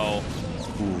 no.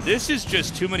 This is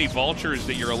just too many Vultures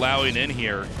that you're allowing in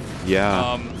here.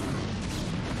 Yeah.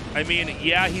 I mean,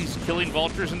 yeah, he's killing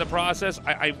Vultures in the process.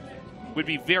 I would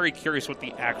be very curious what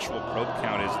the actual probe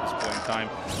count is at this point in time.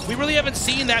 We really haven't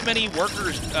seen that many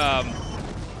workers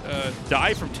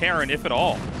die from Terran, if at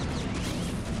all.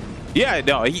 Yeah,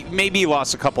 no, he maybe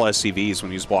lost a couple SCVs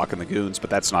when he was blocking the goons, but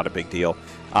that's not a big deal.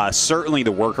 Certainly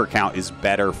the worker count is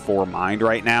better for Mind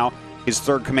right now. His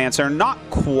third command center not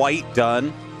quite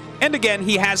done. And again,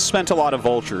 he has spent a lot of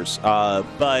Vultures.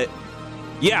 But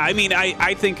yeah, I mean,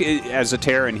 I think as a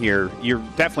Terran here, you're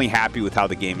definitely happy with how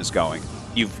the game is going.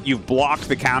 You've blocked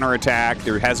the counterattack.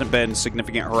 There hasn't been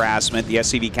significant harassment. The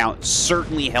SCV count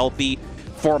certainly healthy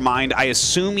for Mind. I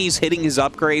assume he's hitting his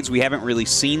upgrades. We haven't really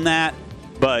seen that.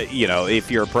 But, you know, if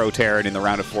you're a pro Terran in the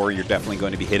round of 4, you're definitely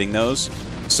going to be hitting those.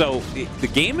 So the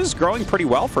game is growing pretty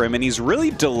well for him, and he's really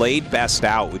delayed best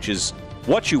out, which is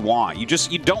what you want. You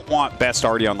don't want best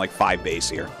already on like 5 base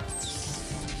here.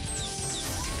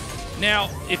 Now,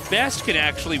 if Best can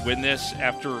actually win this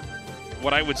after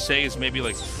what I would say is maybe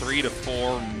like 3 to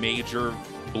 4 major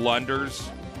blunders,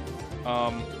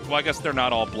 well, I guess they're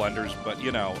not all blunders, but,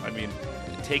 you know, I mean,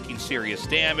 taking serious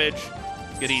damage,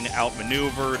 getting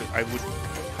outmaneuvered, I would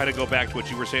kind of go back to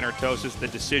what you were saying, Tastosis, the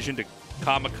decision to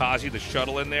kamikaze the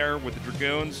shuttle in there with the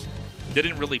Dragoons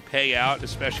didn't really pay out,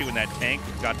 especially when that tank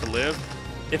got to live.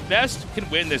 If Best can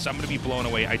win this, I'm going to be blown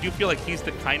away. I do feel like he's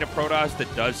the kind of Protoss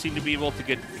that does seem to be able to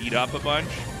get beat up a bunch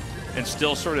and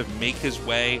still sort of make his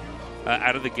way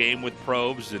out of the game with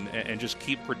probes and just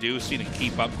keep producing and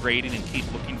keep upgrading and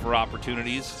keep looking for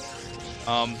opportunities.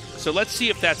 So let's see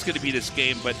if that's going to be this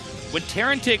game. But when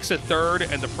Terran takes a third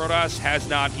and the Protoss has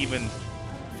not even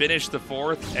finished the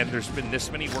fourth and there's been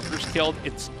this many workers killed,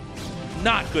 it's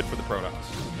not good for the Protoss.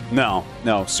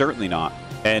 No, certainly not.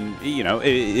 And, you know,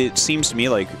 it seems to me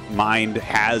like Mind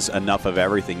has enough of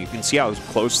everything. You can see how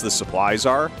close the supplies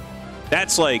are.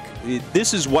 That's like,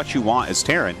 this is what you want as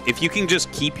Terran. If you can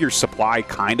just keep your supply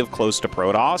kind of close to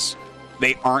Protoss,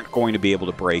 they aren't going to be able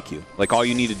to break you. Like, all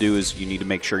you need to do is you need to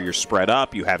make sure you're spread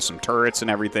up, you have some turrets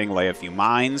and everything, lay a few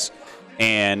mines,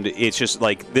 and it's just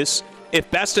like this.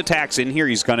 If Best attacks in here,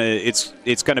 it's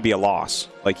gonna be a loss.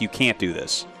 Like, you can't do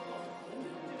this.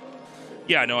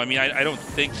 Yeah, no, I mean, I don't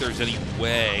think there's any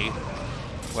way.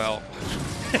 Well,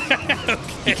 okay,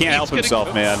 he can't help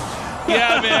himself, man.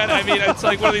 Yeah, man. I mean, it's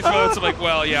like one of these moments I'm like,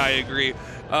 well, yeah, I agree.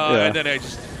 And then I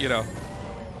just, you know,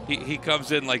 he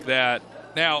comes in like that.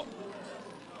 Now,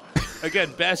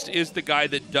 again, Best is the guy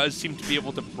that does seem to be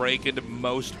able to break into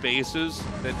most bases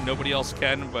that nobody else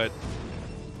can, but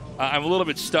I'm a little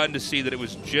bit stunned to see that it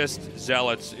was just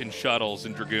Zealots and Shuttles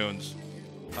and Dragoons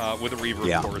with a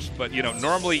Reaver, of course. But, you know,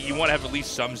 normally you want to have at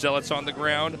least some Zealots on the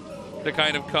ground to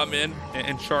kind of come in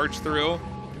and charge through.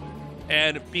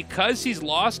 And because he's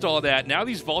lost all that, now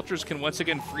these Vultures can once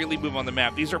again freely move on the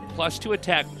map. These are +2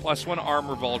 attack, +1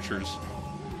 armor Vultures.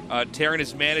 Terran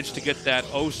has managed to get that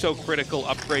oh-so-critical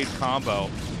upgrade combo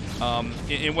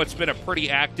in what's been a pretty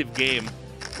active game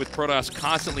with Protoss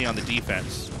constantly on the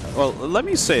defense. Well, let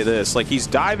me say this. Like, he's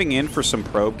diving in for some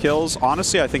probe kills.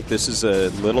 Honestly, I think this is a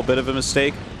little bit of a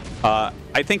mistake.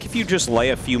 I think if you just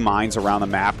lay a few mines around the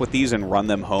map with these and run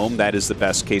them home, that is the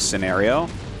best-case scenario.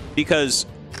 Because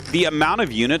the amount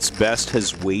of units Best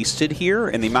has wasted here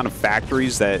and the amount of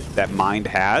factories that Mind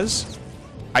has,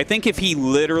 I think if he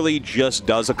literally just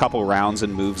does a couple rounds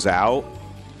and moves out,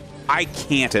 I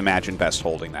can't imagine Best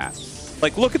holding that.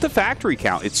 Like, look at the factory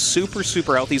count. It's super,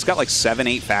 super healthy. He's got like 7,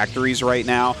 8 factories right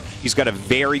now. He's got a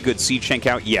very good siege tank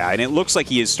count. Yeah, and it looks like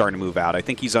he is starting to move out. I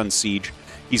think he's on siege.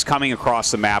 He's coming across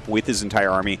the map with his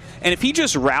entire army. And if he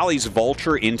just rallies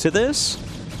Vulture into this,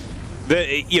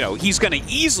 you know, he's going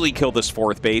to easily kill this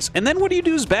 4th base. And then what do you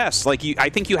do is Best? Like, I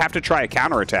think you have to try a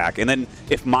counterattack. And then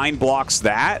if Mind blocks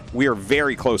that, we are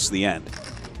very close to the end.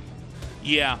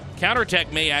 Yeah,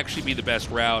 counterattack may actually be the best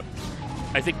route.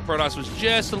 I think Protoss was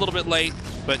just a little bit late,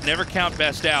 but never count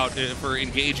Best out for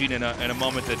engaging in a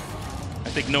moment that I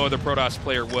think no other Protoss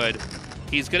player would.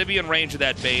 He's going to be in range of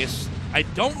that base. I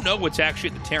don't know what's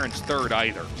actually at the Terran's 3rd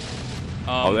either.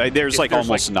 There's like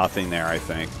almost nothing there, I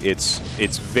think. It's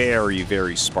very,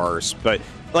 very sparse. But,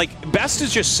 like, Best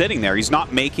is just sitting there. He's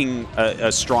not making a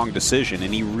strong decision,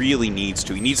 and he really needs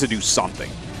to. He needs to do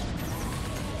something.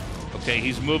 Okay,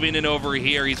 he's moving in over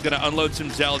here. He's going to unload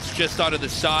some Zealots just onto the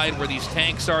side where these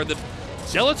tanks are. The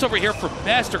Zealots over here for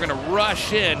Best are going to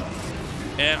rush in.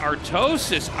 And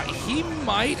Tastosis, he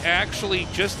might actually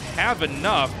just have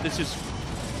enough. This is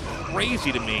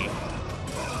crazy to me.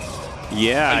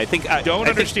 Yeah, I think I don't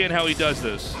understand how he does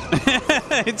this.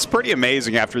 It's pretty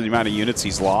amazing after the amount of units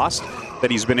he's lost that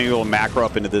he's been able to macro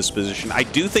up into this position. I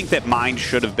do think that Mind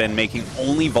should have been making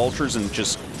only vultures and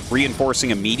just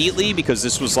reinforcing immediately because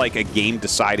this was like a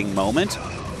game-deciding moment.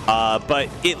 But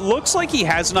it looks like he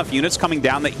has enough units coming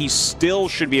down that he still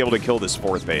should be able to kill this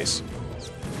 4th base.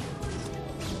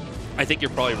 I think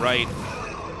you're probably right.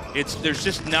 There's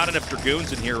just not enough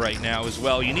Dragoons in here right now as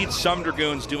well. You need some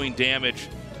Dragoons doing damage.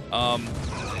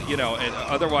 You know, and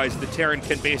otherwise the Terran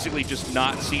can basically just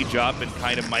not siege up and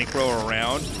kind of micro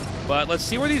around. But let's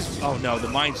see where these... Oh, no, the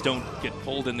mines don't get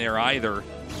pulled in there either.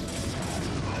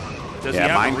 Does he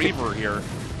have a Reaver here?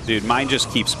 Dude, mine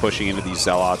just keeps pushing into these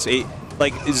Zealots.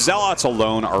 Like, Zealots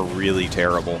alone are really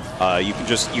terrible. You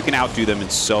can outdo them in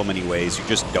so many ways. You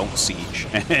just don't siege,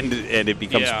 and it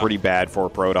becomes pretty bad for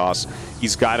Protoss.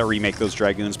 He's got to remake those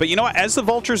Dragoons. But you know what? As the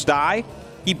Vultures die,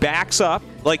 he backs up.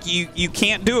 Like, you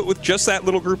can't do it with just that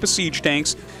little group of siege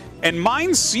tanks. And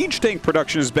mine's siege tank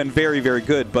production has been very, very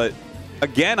good. But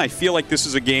again, I feel like this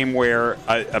is a game where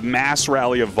a mass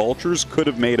rally of Vultures could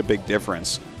have made a big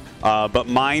difference. But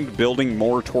Mind building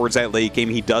more towards that late game.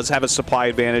 He does have a supply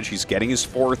advantage. He's getting his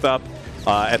 4th up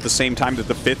at the same time that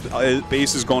the 5th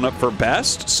base is going up for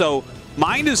best. So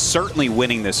Mind is certainly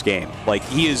winning this game. Like,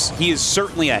 he is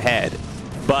certainly ahead.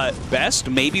 But best,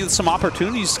 maybe with some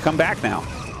opportunities to come back now.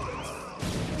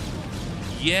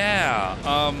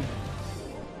 Yeah.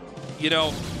 You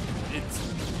know,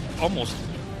 it's almost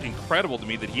incredible to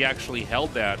me that he actually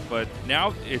held that. But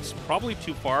now it's probably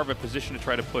too far of a position to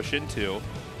try to push into.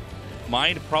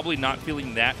 Mind probably not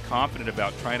feeling that confident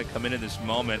about trying to come in this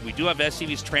moment. We do have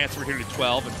SCVs transferred here to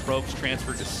 12 and probes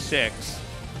transferred to 6.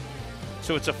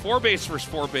 So it's a 4-base versus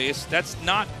 4-base. That's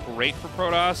not great for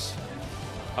Protoss.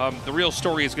 The real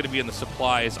story is going to be in the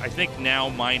supplies. I think now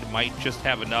Mind might just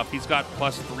have enough. He's got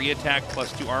 +3 attack,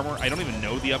 +2 armor. I don't even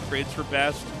know the upgrades for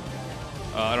best.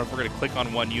 I don't know if we're going to click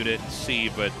on one unit and see,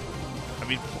 but I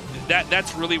mean,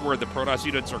 that's really where the Protoss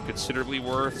units are considerably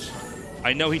worth.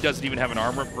 I know he doesn't even have an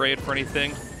armor upgrade for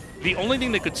anything. The only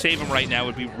thing that could save him right now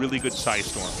would be really good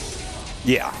Psystorm.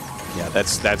 Yeah,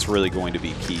 that's really going to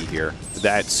be key here.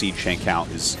 That siege tank count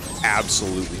is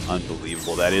absolutely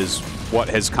unbelievable. That is what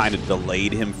has kind of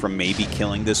delayed him from maybe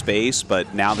killing this base,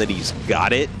 but now that he's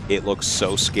got it, it looks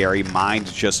so scary.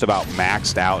 Mind's just about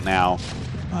maxed out now.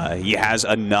 He has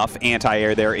enough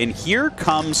anti-air there, and here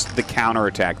comes the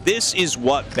counterattack. This is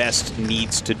what Best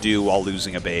needs to do while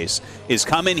losing a base, is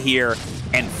come in here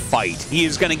and fight. He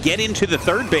is going to get into the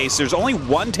 3rd base. There's only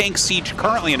 1 tank siege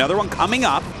currently, another one coming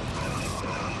up.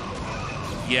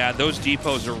 Yeah, those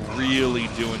depots are really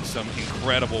doing some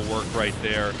incredible work right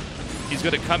there. He's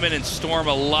going to come in and storm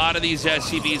a lot of these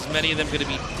SCVs, many of them going to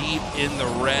be deep in the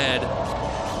red.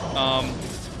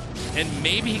 And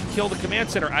maybe he can kill the command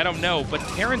center, I don't know. But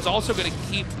Terran's also going to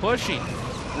keep pushing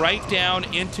right down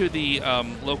into the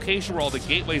location where all the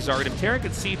gateways are. And if Terran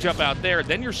can siege up out there,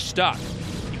 then you're stuck.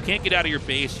 You can't get out of your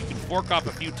base. You can fork off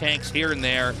a few tanks here and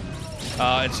there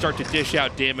and start to dish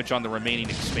out damage on the remaining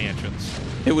expansions.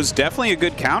 It was definitely a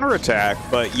good counterattack,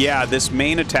 but yeah, this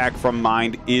main attack from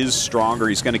Mind is stronger.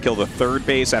 He's going to kill the 3rd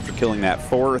base after killing that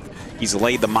 4th. He's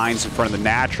laid the mines in front of the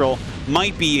natural.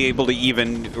 Might be able to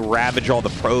even ravage all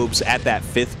the probes at that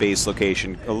 5th base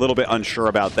location. A little bit unsure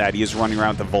about that. He is running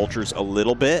around with the vultures a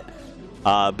little bit.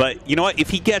 But you know what? If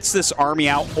he gets this army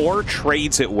out or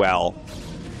trades it well,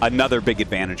 another big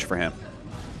advantage for him.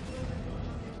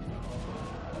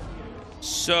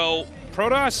 So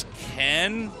Protoss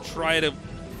can try to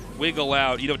wiggle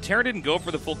out. You know, Terran didn't go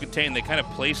for the full contain. They kind of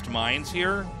placed mines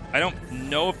here. I don't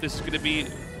know if this is going to be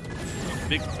a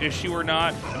big issue or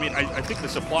not. I mean, I think the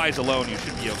supplies alone, you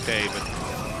should be okay.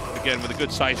 But again, with a good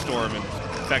Psystorm and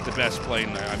in fact the best plane,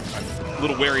 I'm a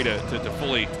little wary to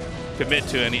fully commit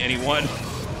to any one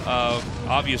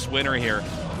obvious winner here.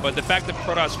 But the fact that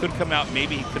Protoss could come out,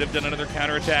 maybe he could have done another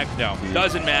counterattack. No,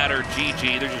 doesn't matter.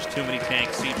 GG. There's just too many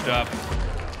tanks sieged up.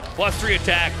 +3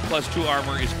 attack, +2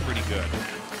 armor is pretty good.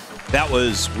 That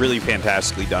was really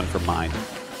fantastically done from Mind.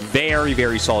 Very,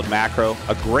 very solid macro.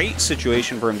 A great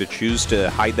situation for him to choose to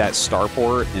hide that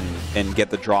starport and get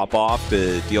the drop off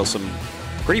to deal some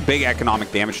pretty big economic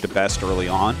damage to Best early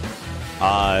on.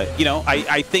 You know,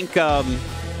 I think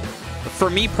for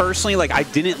me personally, like, I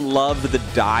didn't love the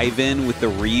dive in with the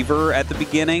Reaver at the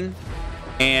beginning.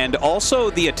 And also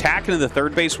the attack into the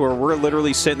 3rd base where we're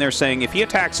literally sitting there saying, if he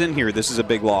attacks in here, this is a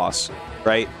big loss,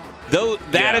 right? Though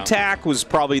that attack was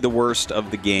probably the worst of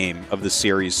the game, of the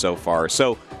series so far.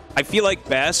 So I feel like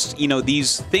Best, you know,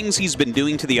 these things he's been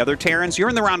doing to the other Terrans, you're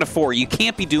in the round of 4. You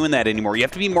can't be doing that anymore. You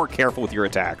have to be more careful with your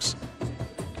attacks.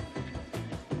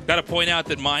 Got to point out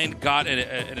that Mind got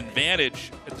an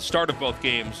advantage at the start of both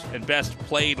games, and Best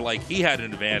played like he had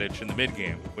an advantage in the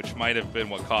mid-game, which might have been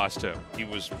what cost him. He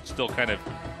was still kind of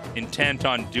intent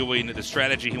on doing the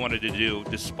strategy he wanted to do,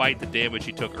 despite the damage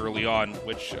he took early on,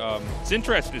 which it's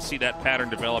interesting to see that pattern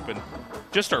develop in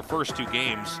just our first 2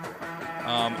 games.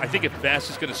 I think if Best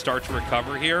is going to start to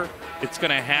recover here, it's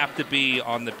going to have to be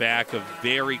on the back of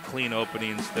very clean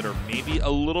openings that are maybe a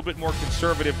little bit more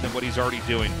conservative than what he's already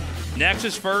doing.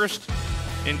 Nexus first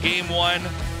in Game 1,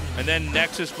 and then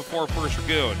Nexus before First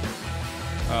Dragoon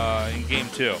in Game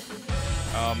 2.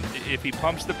 If he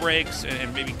pumps the brakes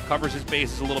and maybe covers his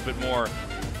bases a little bit more,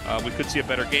 we could see a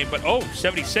better game. But,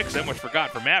 76, I almost forgot,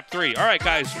 for Map 3. All right,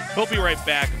 guys, we'll be right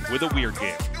back with a weird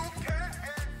game.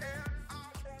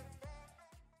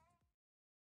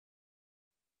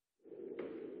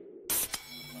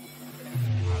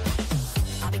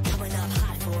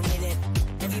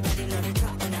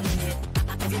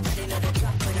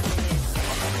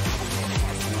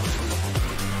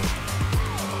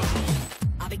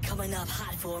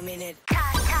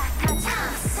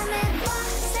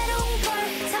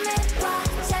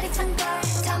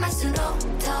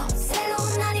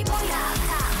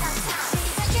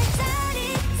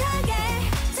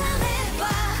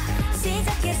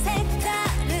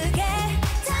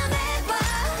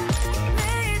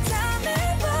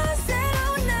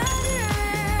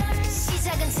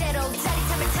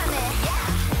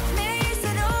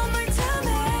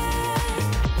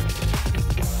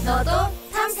 너도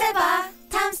탐색봐,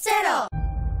 탐세러.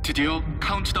 드디어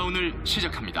카운트다운을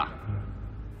시작합니다.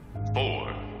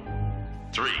 4,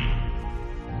 3,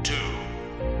 2,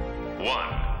 1.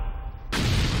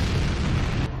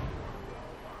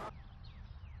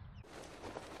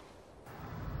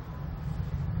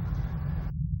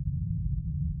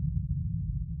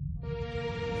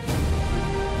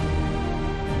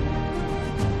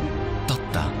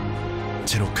 떴다.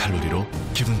 제로 칼로리로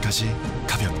기분까지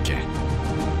가볍게.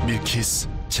 밀키스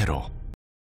제로.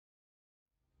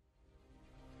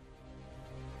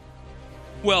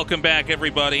 Welcome back,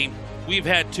 everybody. We've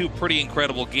had 2 pretty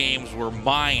incredible games where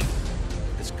Mind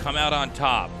has come out on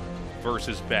top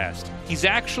versus Best. He's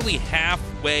actually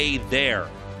halfway there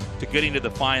to getting to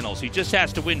the finals. He just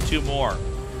has to win 2 more.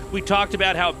 We talked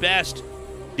about how Best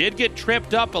did get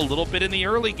tripped up a little bit in the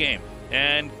early game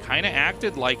and kind of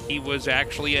acted like he was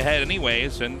actually ahead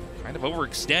anyways and kind of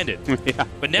overextended. Yeah.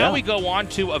 But now we go on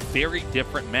to a very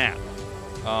different map.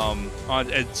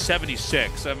 At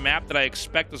 76, a map that I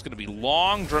expect is going to be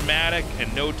long, dramatic,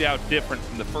 and no doubt different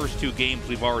from the first 2 games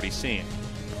we've already seen.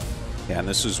 Yeah, and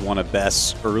this is one of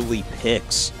Best's early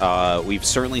picks. We've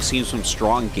certainly seen some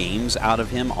strong games out of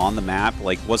him on the map.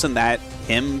 Like, wasn't that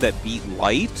him that beat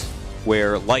Light,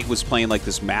 where Light was playing like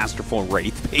this masterful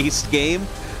Wraith-based game?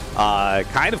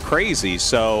 Kind of crazy.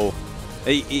 So,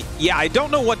 yeah, I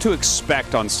don't know what to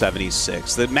expect on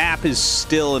 76. The map is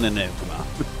still an enigma.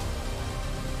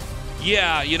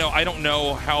 Yeah, you know, I don't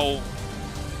know how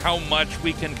much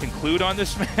we can conclude on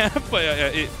this map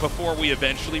before we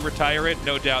eventually retire it.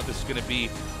 No doubt this is going to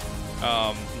be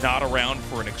not around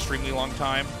for an extremely long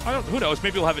time. Who knows?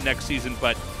 Maybe we'll have it next season.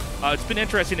 But it's been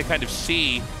interesting to kind of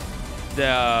see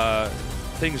the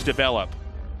things develop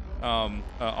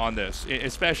on this,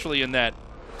 especially in that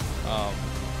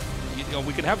you know,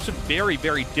 we can have some very,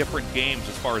 very different games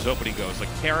as far as opening goes. Like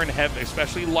Karen,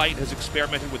 especially Light, has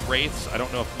experimented with Wraiths. I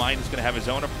don't know if Mind is going to have his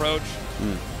own approach.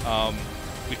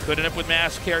 We could end up with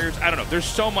mass carriers. I don't know. There's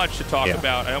so much to talk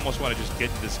about. I almost want to just get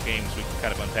to this game so we can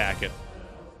kind of unpack it.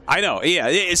 I know, yeah,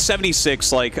 it's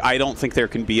 76. Like, I don't think there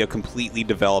can be a completely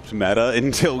developed meta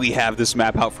until we have this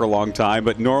map out for a long time.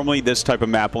 But normally, this type of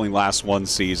map only lasts 1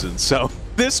 season. So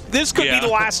this could be the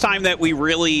last time that we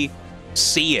really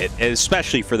see it,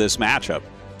 especially for this matchup.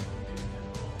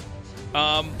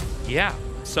 Yeah.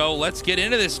 So let's get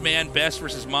into this, man. Best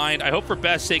versus Mind. I hope for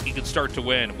Best's sake he can start to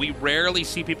win. We rarely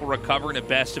see people recover in a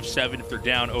best of 7 if they're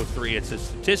down 0-3. It's a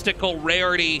statistical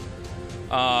rarity.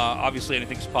 Obviously,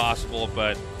 anything's possible,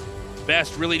 but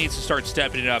Best really needs to start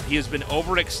stepping it up. He has been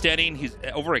overextending.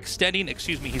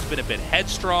 He's been a bit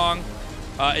headstrong.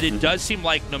 And it does seem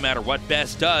like no matter what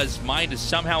Best does, Mind is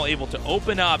somehow able to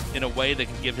open up in a way that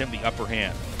can give him the upper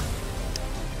hand.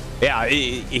 Yeah,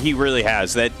 he really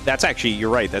has. That's actually,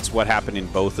 you're right, that's what happened in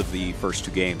both of the first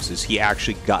 2 games, is he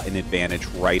actually got an advantage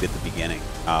right at the beginning.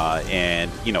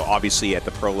 And, you know, obviously at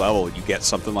the pro level, you get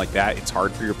something like that, it's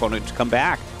hard for your opponent to come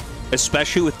back.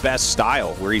 Especially with Best's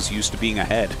style, where he's used to being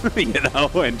ahead, you know,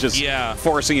 and just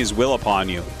forcing his will upon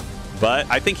you. But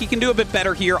I think he can do a bit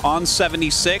better here on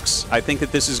 76. I think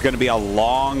that this is going to be a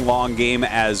long, long game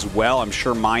as well. I'm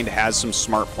sure Mind has some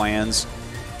smart plans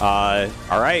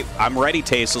All right, I'm ready,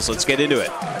 Tastosis. Let's get into it.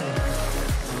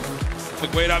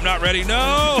 Like, wait, I'm not ready.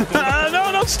 No! No,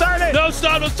 don't start it! No,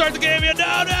 stop! Don't start the game yet!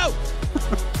 No, no!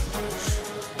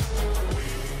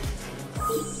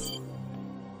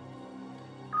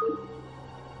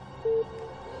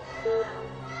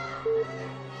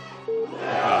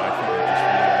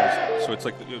 So it's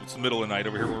like it's the middle of the night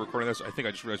over here. We're recording this. I think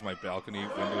I just realized my balcony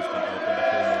window's been open the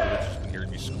whole night. It's just been hearing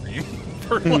me scream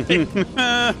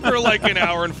for like an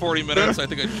hour and 40 minutes. I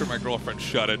think I sure my girlfriend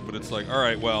shut it, but it's like, all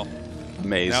right, well,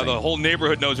 amazing. Now the whole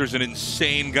neighborhood knows there's an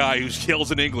insane guy who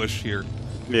yells in English here.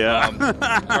 Yeah.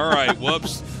 All right.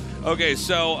 Whoops. Okay,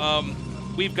 so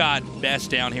we've got Best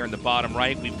down here in the bottom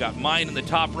right. We've got mine in the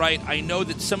top right. I know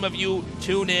that some of you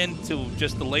tune in to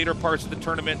just the later parts of the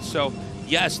tournament, so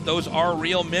yes, those are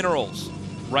real minerals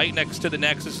right next to the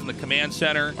Nexus in the command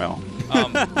center. Well,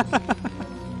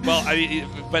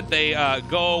 but they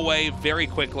go away very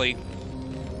quickly.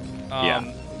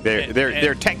 Yeah,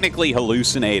 they're technically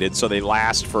hallucinated, so they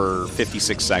last for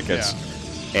 56 seconds.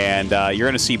 Yeah. And you're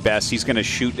going to see Best. He's going to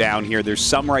shoot down here. There's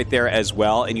some right there as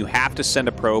well, and you have to send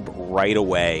a probe right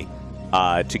away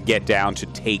to get down to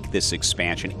take this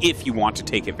expansion if you want to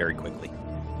take it very quickly.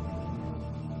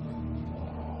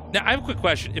 Now, I have a quick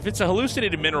question. If it's a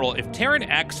hallucinated mineral, if Terran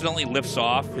accidentally lifts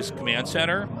off his command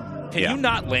center, can you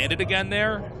not land it again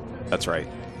there? That's right.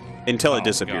 Until it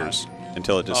disappears. God.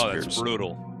 Until it disappears. Oh, that's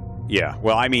brutal. Yeah.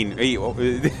 Well, I mean,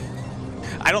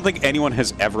 I don't think anyone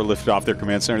has ever lifted off their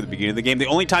command center at the beginning of the game. The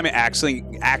only time it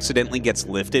accidentally gets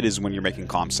lifted is when you're making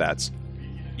comsats.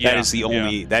 Yeah, that is the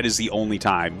only. That is the only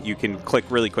time you can click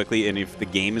really quickly, and if the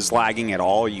game is lagging at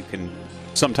all, you can.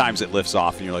 Sometimes it lifts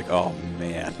off, and you're like, "Oh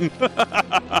man."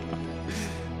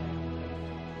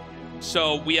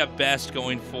 So we have Best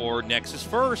going for Nexus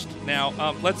first.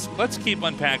 Now let's keep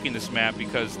unpacking this map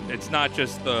because it's not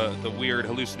just the weird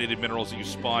hallucinated minerals that you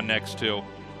spawn next to.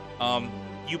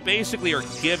 You basically are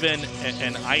given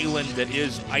an island that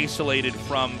is isolated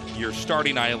from your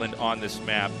starting island on this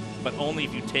map, but only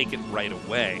if you take it right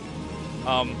away.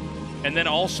 And then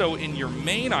also in your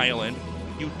main island,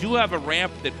 you do have a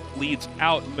ramp that leads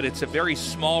out, but it's a very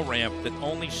small ramp that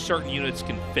only certain units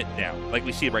can fit down, like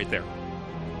we see right there.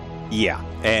 Yeah,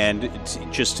 and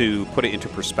just to put it into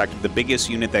perspective, the biggest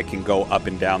unit that can go up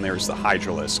and down there is the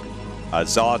Hydralisk.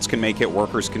 Zealots can make it,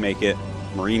 Workers can make it,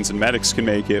 Marines and Medics can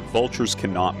make it, Vultures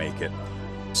cannot make it.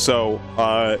 So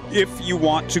if you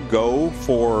want to go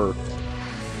for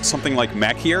something like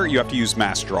mech here, you have to use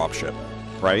mass dropship,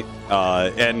 right?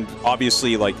 And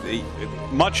obviously, like,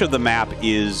 much of the map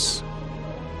is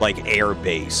like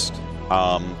air-based.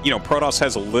 You know, Protoss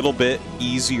has a little bit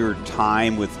easier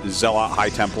time with Zealot, High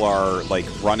Templar, like,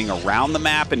 running around the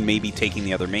map and maybe taking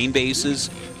the other main bases.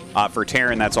 For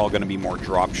Terran, that's all going to be more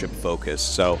dropship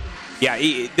focused. So,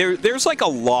 yeah, there's like a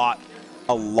lot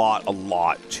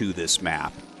to this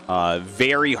map.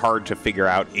 Very hard to figure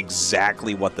out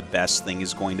exactly what the best thing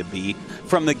is going to be.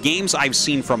 From the games I've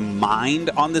seen from Mind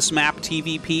on this map,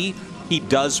 TVP, he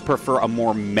does prefer a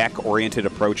more mech-oriented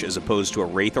approach as opposed to a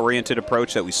Wraith-oriented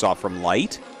approach that we saw from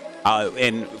Light.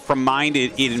 And from Mind,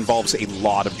 it involves a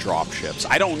lot of dropships.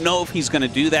 I don't know if he's going to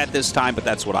do that this time, but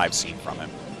that's what I've seen from him.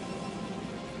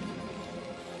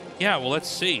 Yeah, well, let's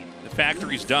see. The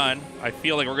factory's done. I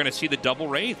feel like we're going to see the double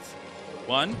Wraith.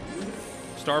 One.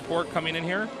 Starport coming in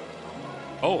here.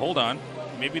 Oh, hold on.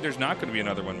 Maybe there's not going to be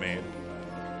another one made.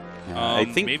 I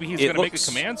think maybe he's going to make a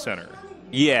command center.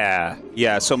 Yeah.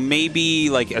 So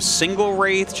maybe like a single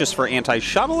Wraith just for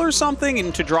anti-shuttle or something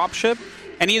into dropship.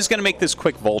 And he is going to make this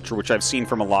quick Vulture, which I've seen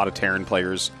from a lot of Terran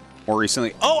players more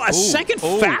recently. Oh, a second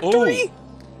factory?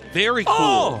 Very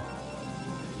cool.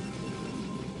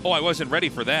 Oh, I wasn't ready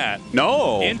for that.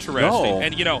 No. Interesting. No.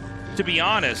 And, you know, to be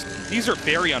honest, these are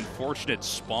very unfortunate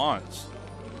spawns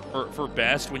for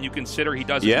Best when you consider he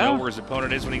doesn't know where his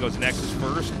opponent is when he goes Nexus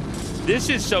first. This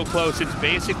is so close, it's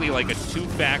basically like a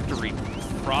two-factory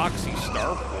proxy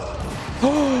Starport.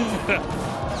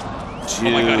 Oh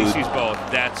my god, he sees both.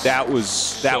 That was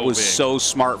so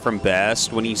smart from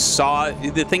Best. When he saw,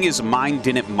 the thing is, Mine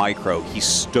didn't micro, he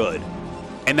stood.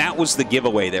 And that was the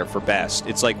giveaway there for Best.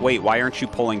 It's like, wait, why aren't you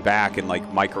pulling back and like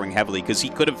microing heavily? Because he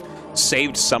could have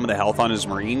saved some of the health on his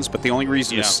Marines, but the only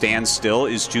reason to stand still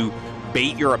is to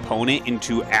bait your opponent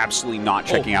into absolutely not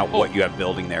checking out what you have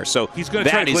building there. So he's going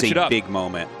to try to glitch it up. Big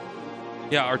moment.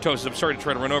 Yeah, Artosis, I'm sorry to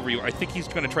try to run over you. I think he's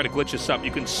going to try to glitch this up.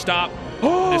 You can stop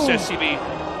this SCV.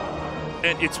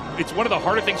 And it's one of the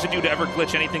harder things to do to ever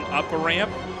glitch anything up a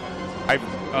ramp.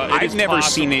 I've never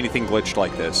seen anything glitched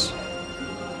like this.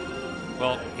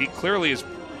 Well, he clearly has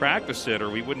practiced it, or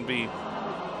we wouldn't be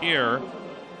here.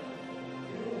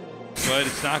 But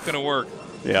it's not going to work.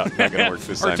 Yeah, not gonna work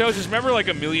this time. Tastosis, remember like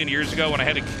a million years ago when I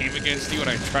had a game against you and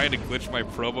I tried to glitch my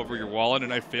probe over your wallet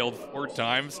and I failed 4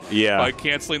 times by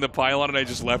canceling the pylon and I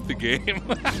just left the game?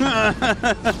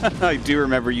 I do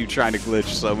remember you trying to glitch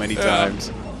so many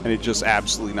times and it just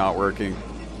absolutely not working.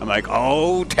 I'm like,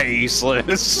 oh,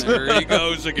 tasteless. There he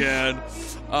goes again.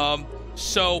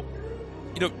 So,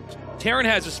 Terran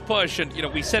has his push, and,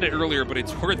 we said it earlier, but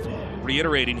it's worth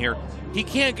reiterating here. He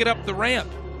can't get up the ramp.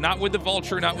 Not with the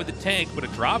Vulture, not with the tank, but a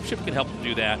dropship can help him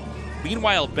do that.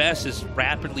 Meanwhile, Bess is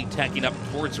rapidly teching up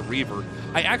towards a Reaver.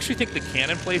 I actually think the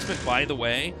cannon placement, by the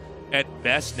way, at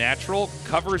Bess Natural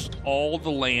covers all the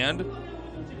land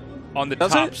on the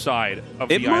top side of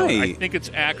the island. I think it's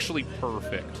actually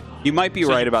perfect. You might be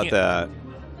right about that.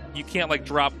 You can't, like,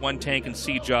 drop one tank and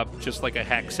siege up just like a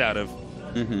hex out of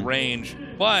range.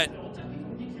 But,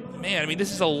 man, I mean,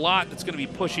 this is a lot that's going to be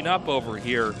pushing up over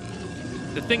here.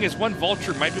 The thing is, one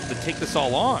Vulture might be able to take this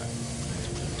all on.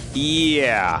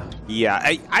 Yeah.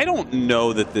 I don't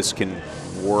know that this can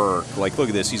work. Like, look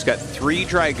at this. He's got 3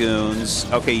 Dragoons.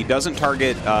 Okay, he doesn't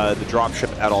target the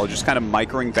dropship at all, just kind of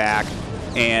microing back.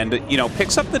 And,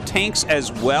 picks up the tanks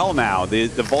as well now. The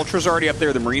Vulture's already up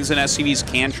there. The Marines and SCVs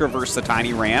can traverse the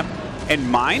tiny ramp. And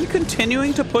Mind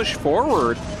continuing to push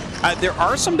forward. There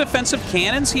are some defensive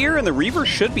cannons here, and the Reaver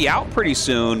should be out pretty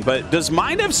soon. But does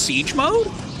Mind have siege mode?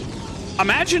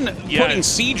 Imagine putting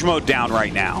siege mode down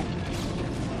right now.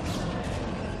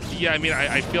 Yeah, I mean,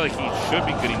 I feel like he should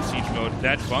be getting siege mode.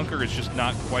 That bunker is just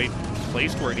not quite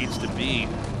placed where it needs to be.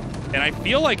 And I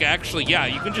feel like, actually,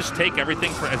 you can just take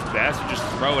everything as Best and just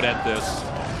throw it at this,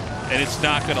 and it's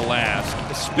not going to last,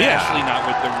 especially not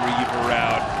with the Reaver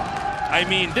out. I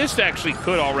mean, this actually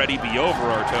could already be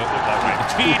over,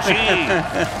 GG!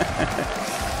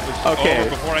 Over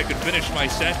before I could finish my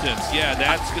sentence. Yeah,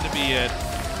 that's going to be it.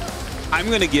 I'm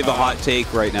going to give a hot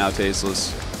take right now,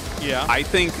 Tasteless. Yeah. I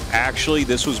think, actually,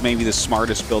 this was maybe the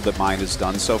smartest build that Mind has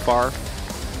done so far,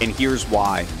 and here's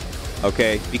why.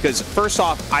 Okay, because first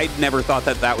off, I never thought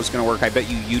that was going to work. I bet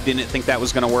you didn't think that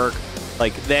was going to work.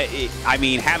 Like that, I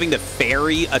mean, having to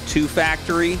ferry a 2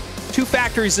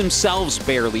 factories themselves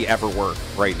barely ever work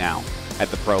right now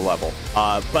at the pro level.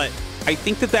 But I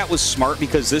think that was smart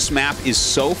because this map is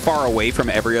so far away from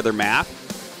every other map.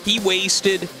 He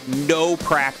wasted no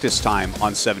practice time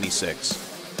on 76.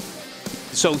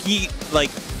 So he,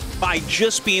 like, by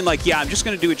just being like, I'm just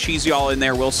going to do a cheesy all in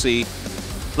there, we'll see.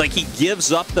 Like, he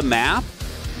gives up the map,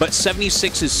 but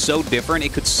 76 is so different,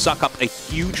 it could suck up a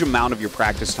huge amount of your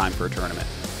practice time for a tournament.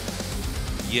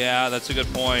 Yeah, that's a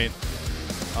good point.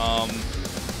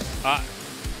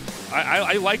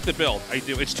 I like the build. I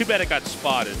do. It's too bad it got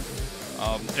spotted.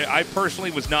 I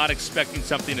personally was not expecting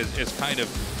something as kind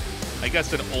of, I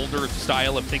guess, an older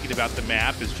style of thinking about the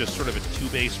map is just sort of a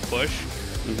 2-base push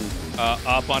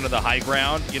up onto the high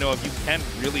ground. If you can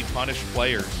really punish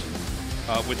players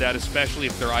with that, especially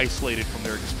if they're isolated from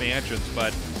their expansions.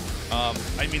 But,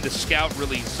 I mean, the Scout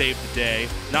really saved the day.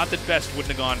 Not that Best wouldn't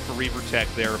have gone for Reaver Tech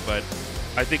there, but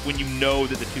I think when you know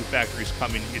that the 2 factories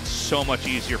coming, it's so much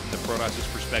easier from the Protoss's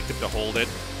perspective to hold it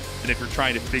than if you're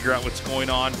trying to figure out what's going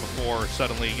on before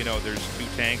suddenly, there's 2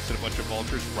 tanks and a bunch of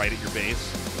Vultures right at your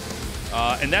base.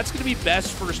 And that's going to be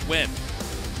Best's first win.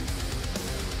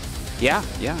 Yeah.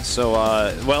 So,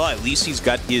 well, at least he's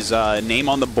got his name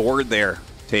on the board there.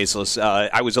 Tasteless.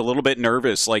 I was a little bit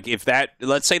nervous. Like, if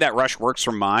let's say that rush works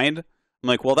from Mind, I'm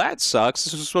like, well, that sucks.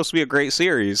 This was supposed to be a great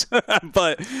series.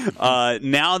 But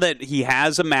now that he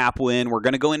has a map win, we're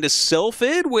going to go into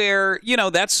Sylphid, where,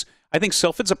 I think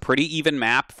Sylphid's a pretty even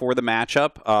map for the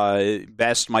matchup.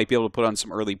 Best might be able to put on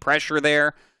some early pressure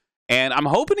there. And I'm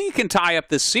hoping he can tie up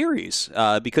this series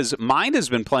because Mind has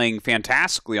been playing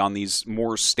fantastically on these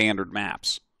more standard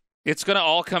maps. It's going to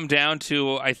all come down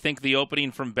to, I think, the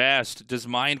opening from Best. Does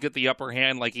Mind get the upper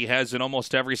hand like he has in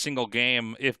almost every single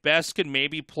game? If Best can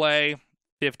maybe play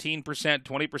 15%,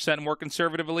 20% more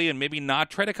conservatively and maybe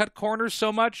not try to cut corners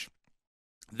so much,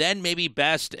 then maybe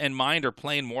Best and Mind are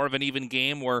playing more of an even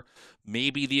game where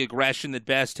maybe the aggression that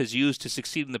Best has used to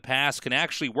succeed in the past can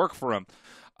actually work for him.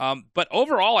 But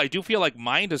overall, I do feel like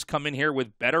Mind has come in here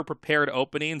with better prepared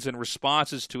openings and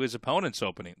responses to his opponent's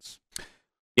openings.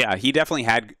 Yeah, he definitely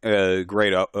had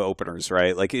great openers,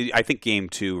 right? Like, I think Game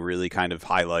 2 really kind of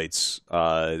highlights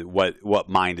what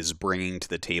Mind is bringing to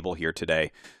the table here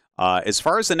today. As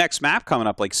far as the next map coming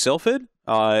up, like Sylphid,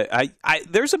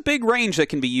 there's a big range that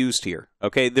can be used here,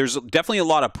 okay? There's definitely a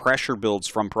lot of pressure builds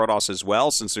from Protoss as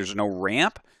well, since there's no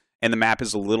ramp, and the map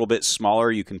is a little bit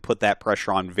smaller. You can put that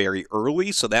pressure on very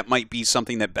early, so that might be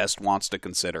something that Best wants to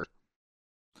consider.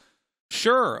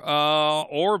 Sure,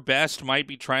 or Best might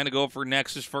be trying to go for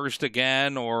Nexus first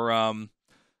again, or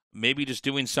maybe just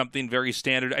doing something very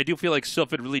standard. I do feel like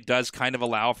Sylphid really does kind of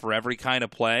allow for every kind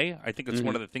of play. I think it's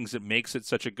one of the things that makes it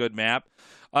such a good map.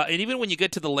 And even when you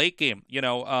get to the late game,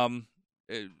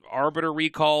 Arbiter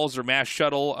recalls or mass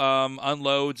shuttle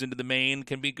unloads into the main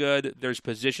can be good. There's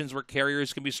positions where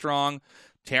carriers can be strong.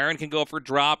 Terran can go for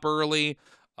drop early,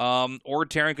 or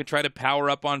Terran can try to power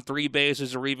up on 3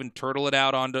 bases or even turtle it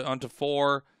out onto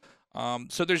 4.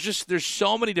 So there's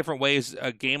so many different ways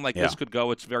a game like this could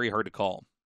go. It's very hard to call.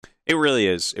 It really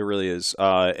is. It really is.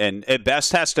 And at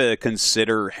best has to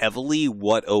consider heavily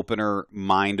what opener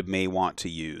Mind may want to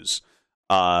use.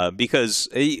 Because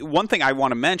one thing I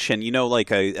want to mention, like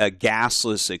a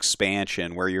gasless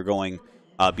expansion where you're going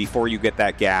before you get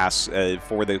that gas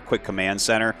for the quick command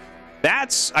center,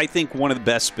 that's, I think, one of the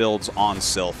best builds on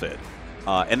Sylphid.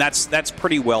 And that's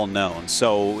pretty well known.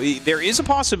 So there is a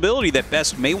possibility that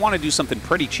Best may want to do something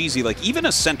pretty cheesy, like even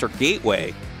a center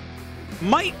gateway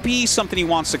might be something he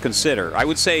wants to consider. I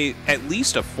would say at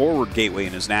least a forward gateway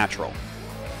in his natural.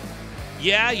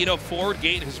 Yeah, forward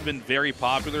gate has been very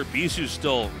popular. Bisu's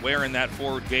still wearing that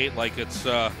forward gate like it's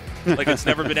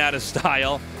never been out of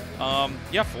style.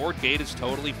 Yeah, forward gate is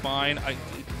totally fine.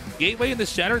 Gateway in the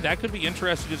center, that could be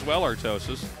interesting as well,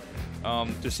 Artosis,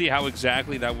 to see how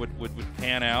exactly that would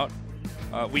pan out.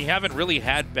 We haven't really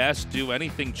had Best do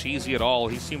anything cheesy at all.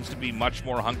 He seems to be much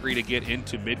more hungry to get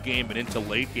into mid-game and into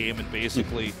late game and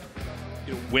basically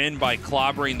win by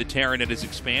clobbering the Terran at his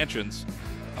expansions.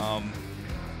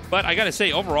 But I got to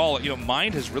say, overall,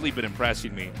 Mind has really been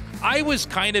impressing me. I was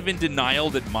kind of in denial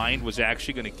that Mind was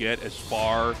actually going to get as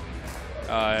far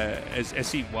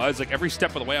as he was. Like, every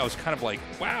step of the way, I was kind of like,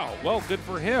 wow, well, good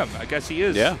for him. I guess he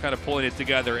is kind of pulling it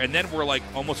together. And then we're, like,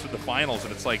 almost at the finals,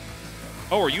 and it's like,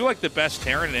 oh, are you, like, the best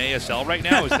Terran in ASL right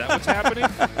now? Is that what's happening?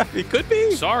 It could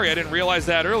be. Sorry, I didn't realize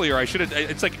that earlier. I should have.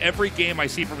 It's like every game I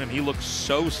see from him, he looks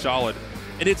so solid.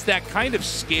 And it's that kind of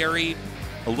scary,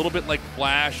 a little bit like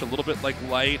Flash, a little bit like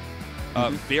Light,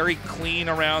 very clean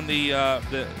around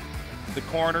the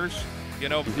corners.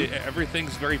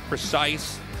 Everything's very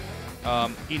precise.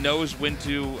 He knows when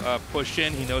to push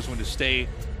in. He knows when to stay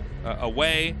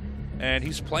away, and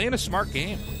he's playing a smart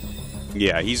game.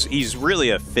 Yeah, he's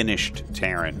really a finished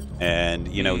Terran, and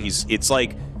it's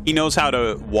like he knows how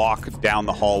to walk down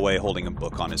the hallway holding a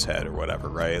book on his head or whatever,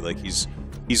 right? Like he's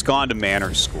gone to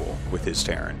manners school with his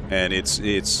Terran, and it's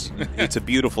a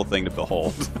beautiful thing to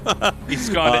behold. He's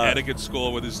gone to etiquette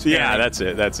school with his Terran.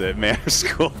 Yeah, that's it, manners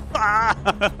school.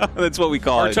 That's what we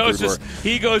call Artosis, it.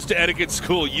 He goes to etiquette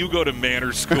school, you go to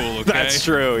manners school, okay? That's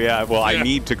true, yeah. Well, I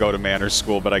need to go to manners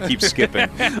school, but I keep skipping.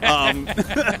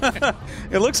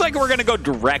 It looks like we're going to go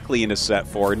directly into set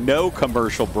 4. No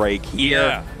commercial break here.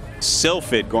 Yeah.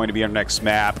 Sylphid going to be our next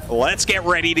map. Let's get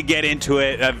ready to get into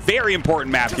it. A very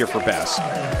important map here for Best.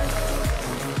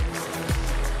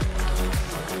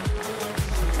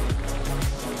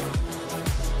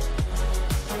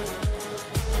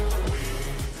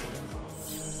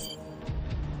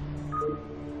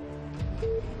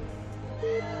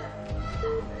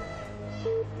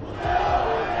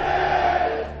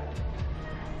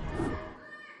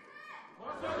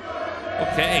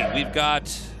 Okay, we've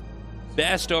got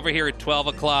Best over here at 12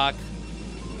 o'clock.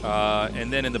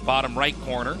 And then in the bottom right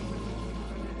corner,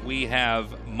 we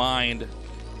have Mind.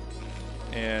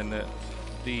 And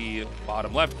the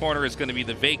bottom left corner is going to be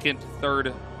the vacant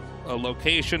third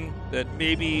location that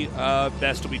maybe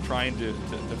Best will be trying to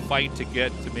fight to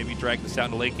get to maybe drag this out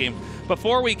in the late game.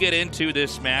 Before we get into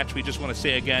this match, we just want to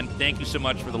say again, thank you so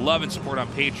much for the love and support on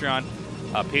Patreon.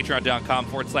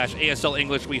 Patreon.com/ASL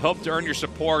English. We hope to earn your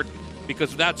support,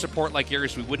 because without support like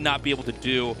yours, we would not be able to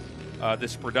do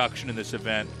this production and this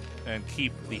event and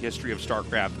keep the history of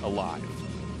StarCraft alive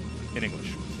in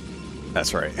English.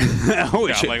 That's right.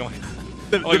 We're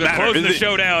closing the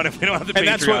show down if we don't have the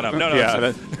Patreon up.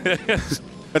 No,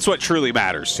 that's what truly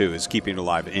matters, too, is keeping it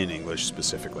alive in English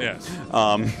specifically. Yes.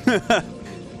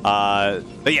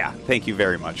 But yeah, thank you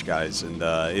very much, guys. And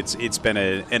it's been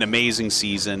an amazing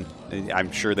season.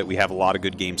 I'm sure that we have a lot of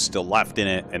good games still left in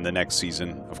it. And the next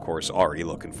season, of course, already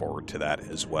looking forward to that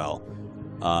as well.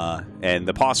 And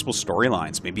the possible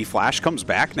storylines. Maybe Flash comes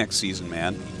back next season,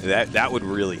 man. That would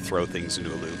really throw things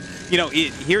into a loop.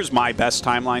 Here's my best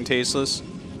timeline, Tasteless,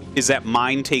 is that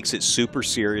Mind takes it super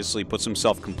seriously, puts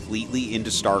himself completely into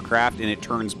StarCraft, and it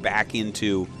turns back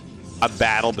into a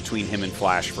battle between him and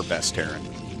Flash for best Terran.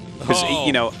 Because,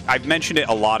 I've mentioned it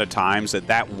a lot of times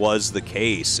that was the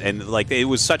case. And, it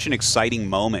was such an exciting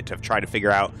moment to try to figure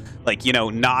out,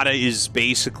 Nada is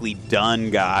basically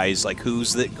done, guys.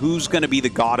 Who's going to be the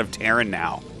god of Terran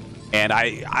now? And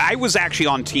I was actually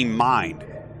on Team Mind.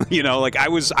 I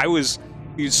was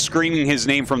screaming his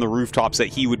name from the rooftops that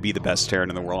he would be the best Terran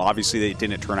in the world. Obviously, it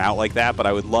didn't turn out like that, but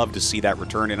I would love to see that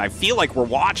return, and I feel like we're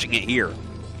watching it here.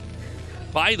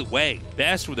 By the way,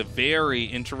 Best with a very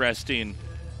interesting,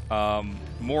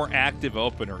 more active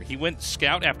opener. He went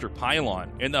scout after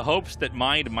Pylon in the hopes that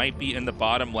Mind might be in the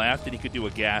bottom left and he could do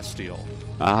a gas steal.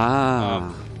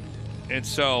 And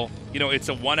so, you know, it's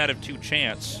a 1 out of 2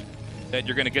 chance that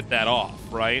you're going to get that off,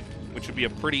 right? Which would be a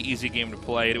pretty easy game to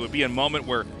play. And it would be a moment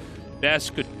where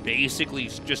Best could basically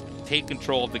just take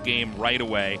control of the game right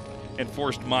away and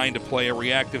forced Mind to play a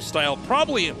reactive style,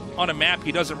 probably on a map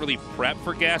he doesn't really prep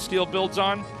for gas steal builds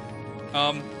on.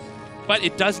 But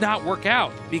it does not work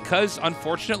out because,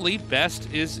 unfortunately,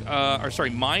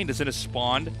 Mind is in a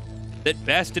spawn that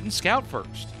Best didn't scout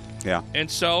first. Yeah. And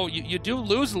so you do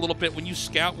lose a little bit when you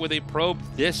scout with a probe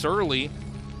this early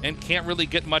and can't really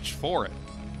get much for it.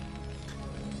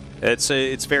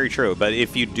 It's very true, but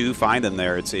if you do find them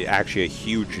there, it's actually a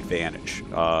huge advantage.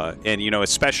 And, you know,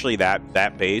 especially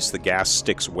that base, the gas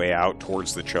sticks way out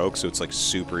towards the choke, so it's, like,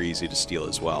 super easy to steal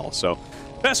as well. So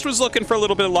Best was looking for a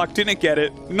little bit of luck, didn't get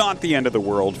it. Not the end of the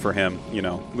world for him, you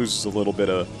know. Loses a little bit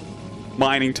of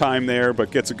mining time there, but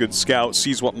gets a good scout,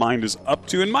 sees what Mind is up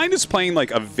to, and Mind is playing,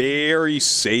 like, a very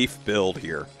safe build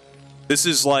here. This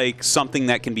is like something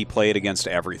that can be played against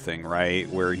everything, right?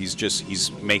 Where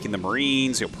he's making the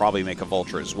Marines. He'll probably make a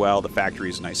Vulture as well. The factory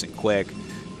is nice and quick.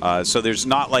 So there's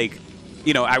not like,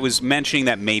 you know, I was mentioning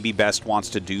that maybe Best wants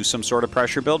to do some sort of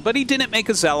pressure build, but he didn't make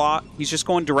a Zealot. He's just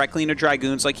going directly into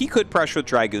Dragoons. Like, he could pressure with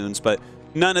Dragoons, but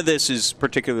none of this is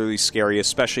particularly scary,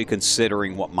 especially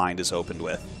considering what Mind is opened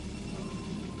with.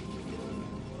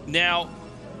 Now,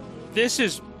 this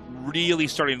is really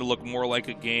starting to look more like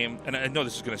a game, and I know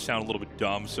this is going to sound a little bit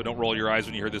dumb, so don't roll your eyes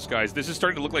when you hear this, guys. This is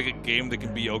starting to look like a game that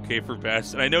can be okay for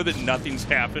Best, and I know that nothing's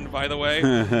happened, by the way,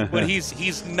 but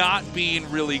he's not being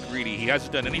really greedy. He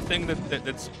hasn't done anything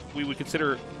that's we would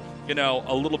consider, you know,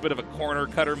 a little bit of a corner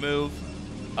cutter move.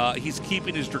 He's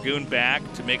keeping his Dragoon back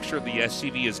to make sure the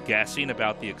SCV is guessing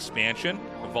about the expansion.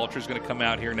 The Vulture's going to come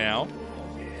out here now.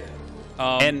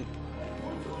 And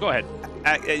go ahead.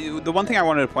 The one thing I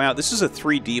wanted to point out, this is a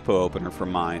 3 depot opener for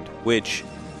Mind, which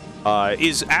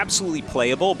is absolutely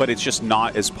playable, but it's just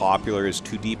not as popular as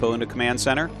 2 depot into Command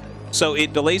Center. So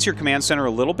it delays your Command Center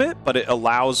a little bit, but it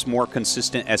allows more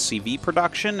consistent SCV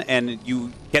production, and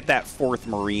you get that 4th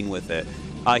Marine with it.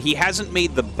 He hasn't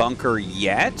made the bunker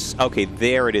yet. Okay,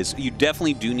 there it is. You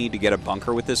definitely do need to get a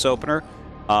bunker with this opener,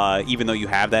 even though you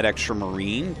have that extra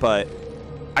Marine, but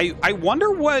I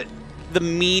wonder what the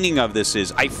meaning of this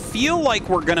is. I feel like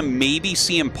we're going to maybe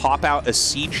see him pop out a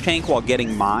siege tank while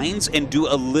getting mines and do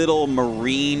a little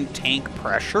Marine tank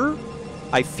pressure.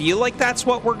 I feel like that's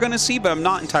what we're going to see, but I'm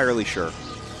not entirely sure.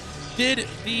 Did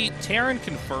the Terran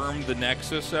confirm the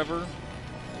Nexus ever?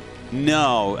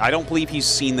 No, I don't believe he's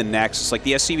seen the Nexus. Like,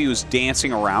 the SCV was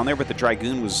dancing around there, but the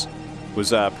Dragoon was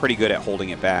pretty good at holding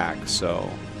it back, so...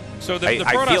 So the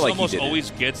Protoss almost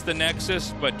always gets the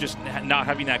Nexus, but just not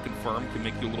having that confirmed can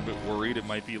make you a little bit worried. It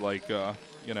might be like,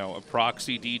 you know, a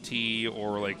proxy DT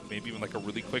or like maybe even like a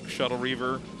really quick shuttle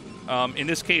reaver. In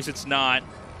this case, it's not.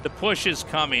 The push is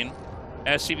coming.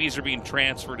 SCVs are being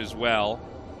transferred as well.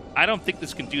 I don't think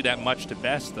this can do that much to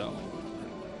Best, though.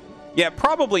 Yeah,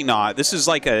 probably not. This is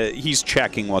like he's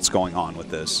checking what's going on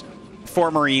with this. 4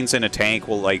 Marines and a tank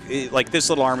will like this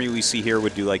little army we see here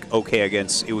would do like okay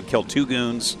against. It would kill 2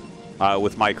 goons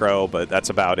with micro, but that's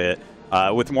about it.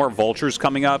 With more Vultures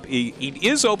coming up, he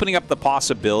is opening up the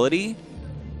possibility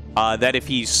that if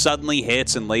he suddenly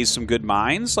hits and lays some good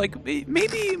mines, like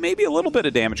maybe a little bit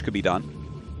of damage could be done.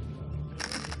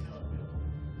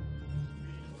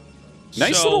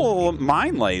 Nice little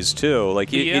mine lays too.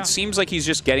 Like it seems like he's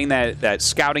just getting that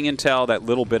scouting intel, that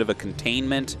little bit of a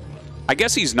containment. I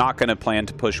guess he's not going to plan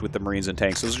to push with the Marines and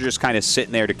tanks. Those are just kind of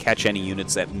sitting there to catch any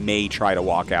units that may try to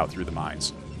walk out through the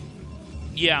mines.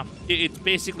 Yeah, it's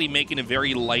basically making a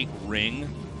very light ring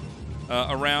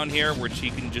around here, which he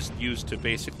can just use to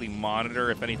basically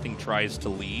monitor if anything tries to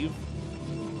leave.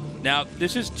 Now,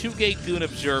 this is 2-gate Goon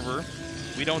Observer.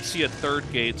 We don't see a 3rd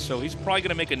gate, so he's probably going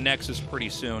to make a Nexus pretty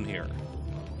soon here.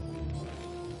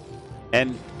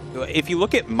 And if you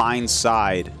look at Mind's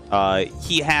side,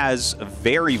 he has a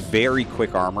very, very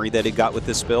quick armory that he got with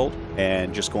this build,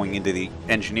 and just going into the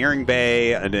engineering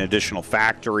bay, an additional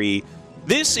factory.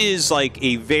 This is like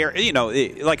a very, you know,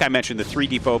 like I mentioned, the 3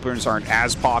 depot openers aren't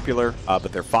as popular,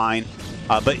 but they're fine.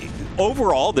 But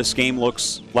overall, this game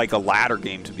looks like a ladder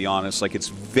game, to be honest. Like, it's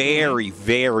very,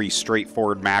 very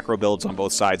straightforward macro builds on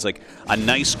both sides. Like, a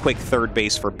nice, quick 3rd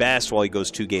base for Best while he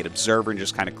goes 2-gate Observer and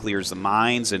just kind of clears the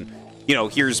mines. And, you know,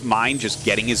 here's Mind just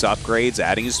getting his upgrades,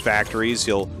 adding his factories.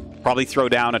 He'll Probably throw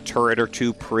down a turret or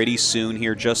two pretty soon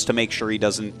here just to make sure he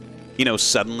doesn't, you know,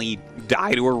 suddenly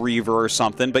die to a Reaver or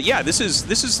something. But yeah, this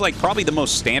is like probably the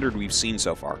most standard we've seen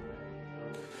so far.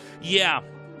 Yeah,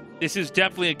 this is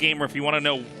definitely a game where if you want to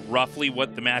know roughly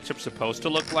what the matchup's supposed to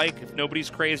look like, if nobody's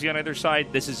crazy on either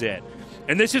side, this is it.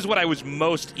 And this is what I was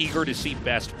most eager to see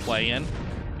Best play in,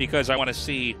 because I want to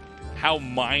see how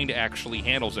Mind actually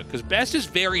handles it. Because Best is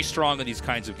very strong in these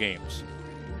kinds of games.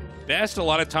 Best, a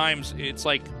lot of times, it's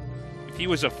like, if he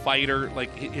was a fighter,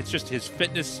 like, it's just his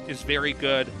fitness is very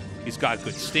good. He's got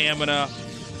good stamina.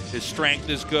 His strength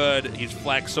is good. He's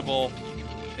flexible.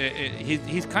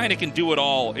 He kind of can do it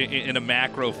all in a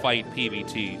macro fight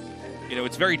PvT. You know,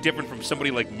 it's very different from somebody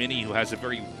like Mini, who has a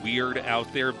very weird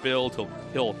out there build.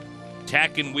 He'll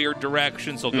attack in weird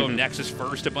directions. He'll go Nexus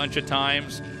first a bunch of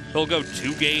times. He'll go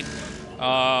 2-gate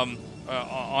on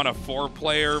a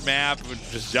 4-player map,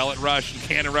 just Zealot Rush and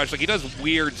Cannon Rush. Like, he does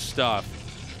weird stuff.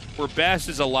 Where Best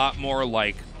is a lot more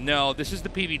like, no, this is the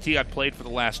PvT I've played for the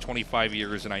last 25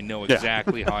 years, and I know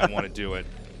exactly how I want to do it.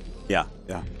 Yeah,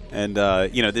 yeah. And,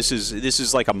 you know, this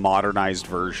is like a modernized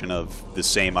version of the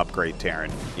same upgrade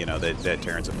Terran, you know, that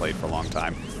Terrans have played for a long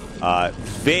time.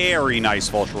 Very nice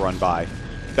Vulture run by.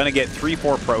 Gonna get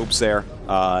 3-4 probes there,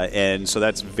 and so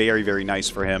that's very, very nice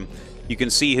for him. You can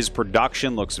see his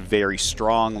production looks very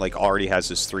strong, like already has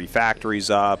his 3 factories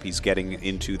up. He's getting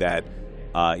into that,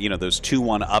 you know, those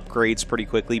 2-1 upgrades pretty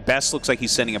quickly. Best looks like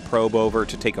he's sending a probe over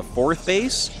to take a 4th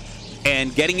base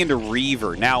and getting into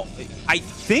Reaver. Now, I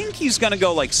think he's going to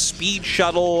go like speed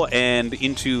shuttle and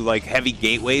into like heavy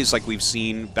gateways like we've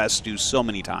seen Best do so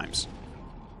many times.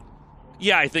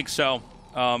 Yeah, I think so.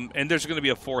 And there's going to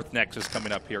be a 4th Nexus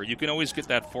coming up here. You can always get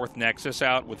that 4th Nexus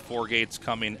out with 4 gates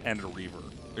coming and a Reaver.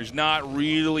 There's not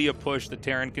really a push that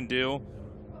Terran can do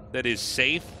that is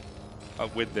safe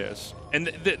with this. And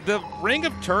the ring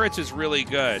of turrets is really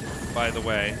good, by the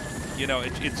way. You know,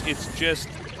 it's just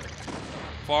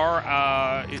far.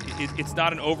 It's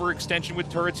not an overextension with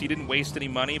turrets. He didn't waste any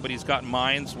money, but he's got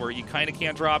mines where you kind of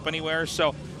can't drop anywhere.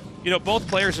 So, you know, both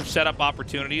players have set up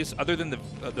opportunities. Other than the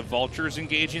vultures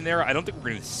engaging there, I don't think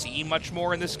we're going to see much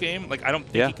more in this game. Like, I don't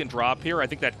think he can drop here. I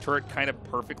think that turret kind of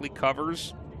perfectly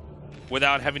covers,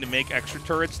 without having to make extra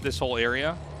turrets, this whole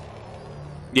area.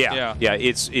 Yeah.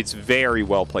 It's very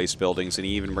well placed buildings, and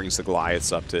he even brings the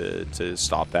Goliaths up to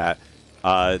stop that.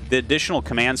 The additional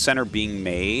command center being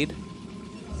made.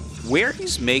 Where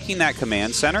he's making that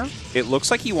command center, it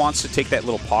looks like he wants to take that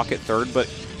little pocket third,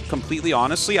 but completely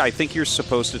honestly, I think you're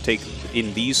supposed to take,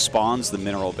 in these spawns, the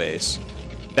mineral base.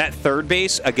 That 3rd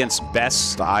base against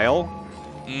Best style,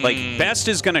 like, Best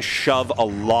is going to shove a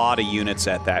lot of units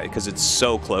at that because it's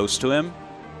so close to him.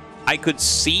 I could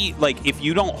see, like, if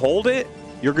you don't hold it,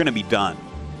 you're going to be done.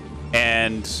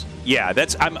 And, yeah,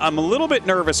 I'm a little bit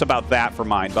nervous about that for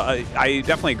mine, but I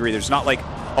definitely agree. There's not, like,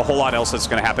 a whole lot else that's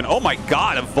going to happen. Oh, my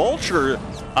God, a Vulture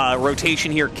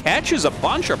rotation here catches a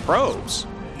bunch of probes.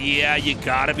 Yeah, you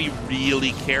got to be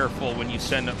really careful when you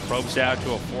send probes out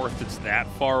to a 4th that's that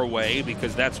far away,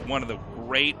 because that's one of the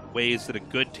great ways that a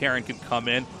good Terran can come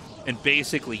in and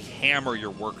basically hammer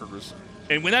your workers.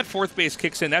 And when that 4th base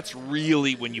kicks in, that's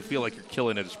really when you feel like you're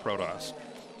killing it as Protoss.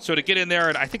 So to get in there,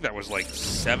 and I think that was like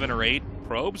 7 or 8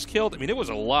 probes killed. I mean, it was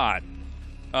a lot.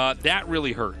 That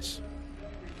really hurts.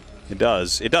 It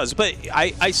does. It does. But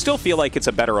I still feel like it's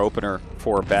a better opener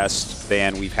for Best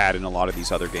than we've had in a lot of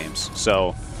these other games.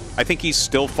 So I think he's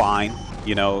still fine.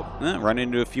 You know, run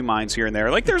into a few mines here and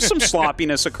there. Like, there's some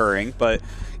sloppiness occurring, but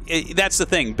that's the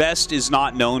thing. Best is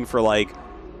not known for, like,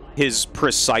 his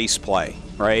precise play,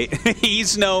 right?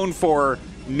 He's known for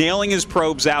nailing his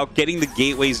probes out, getting the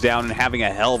gateways down, and having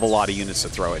a hell of a lot of units to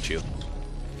throw at you.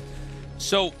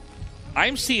 So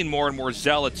I'm seeing more and more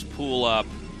Zealots pool up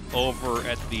over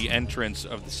at the entrance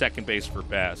of the 2nd base for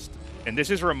Best. And this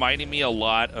is reminding me a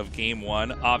lot of Game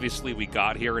 1. Obviously, we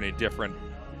got here in a different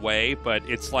way, but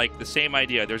it's like the same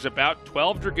idea. There's about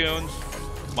 12 Dragoons,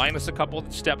 minus a couple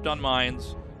that stepped on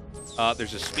mines.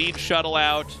 There's a speed shuttle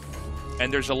out,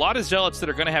 and there's a lot of Zealots that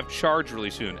are going to have charge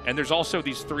really soon. And there's also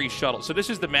these 3 shuttles. So this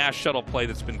is the mass shuttle play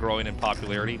that's been growing in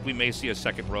popularity. We may see a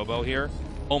 2nd Robo here.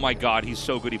 Oh my God, he's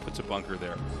so good he puts a bunker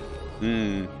there.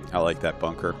 I like that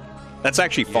bunker. That's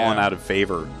actually fallen out of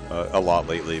favor a lot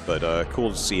lately, but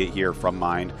cool to see it here from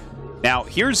Mind. Now,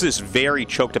 here's this very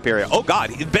choked up area. Oh,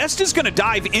 God. Best is going to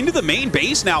dive into the main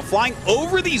base now, flying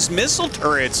over these missile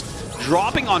turrets,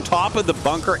 dropping on top of the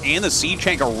bunker and the siege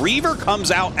tank. A Reaver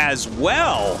comes out as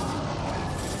well.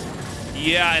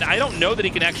 Yeah, and I don't know that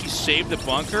he can actually save the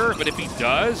bunker, but if he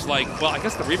does, like, well, I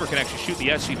guess the Reaver can actually shoot the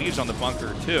SCVs on the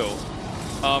bunker, too.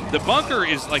 The bunker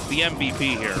is, like, the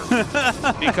MVP here.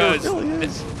 Because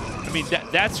I mean,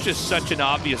 that's just such an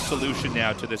obvious solution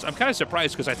now to this. I'm kind of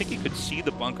surprised because I think he could see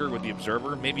the bunker with the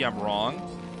observer. Maybe I'm wrong.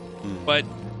 But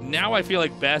now I feel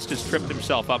like Best has tripped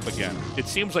himself up again. It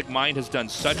seems like Mind has done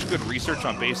such good research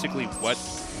on basically what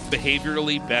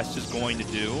behaviorally Best is going to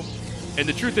do. And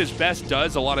the truth is, Best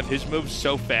does a lot of his moves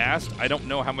so fast, I don't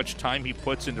know how much time he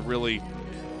puts into really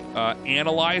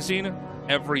analyzing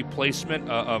every placement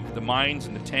of the mines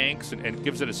and the tanks and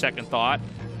gives it a second thought.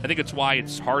 I think it's why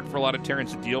it's hard for a lot of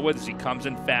Terrans to deal with, is he comes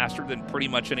in faster than pretty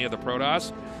much any other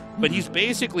Protoss. But he's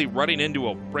basically running into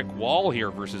a brick wall here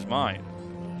versus Mind.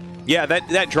 Yeah,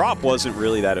 that drop wasn't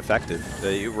really that effective.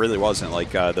 It really wasn't.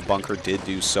 Like, the bunker did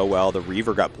do so well. The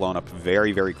Reaver got blown up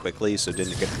very, very quickly, so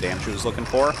didn't get the damage he was looking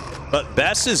for. But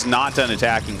Best is not done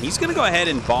attacking. He's going to go ahead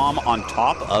and bomb on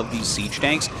top of these siege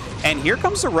tanks. And here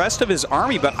comes the rest of his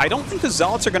army, but I don't think the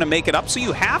Zealots are going to make it up, so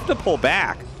you have to pull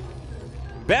back.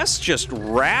 Best just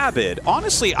rabid.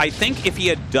 Honestly, I think if he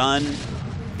had done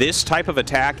this type of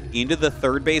attack into the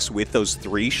third base with those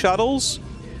 3 shuttles,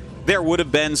 there would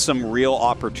have been some real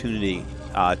opportunity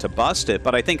to bust it.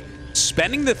 But I think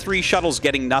spending the 3 shuttles,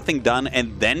 getting nothing done,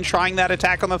 and then trying that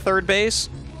attack on the third base,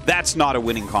 that's not a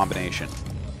winning combination.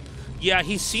 Yeah,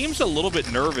 he seems a little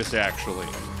bit nervous, actually.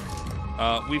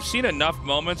 We've seen enough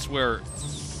moments where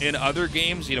in other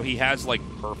games, you know, he has, like,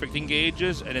 perfect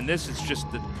engages, and in this, it's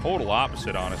just the total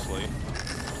opposite, honestly.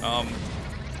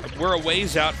 We're a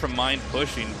ways out from Mind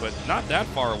pushing, but not that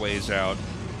far a ways out.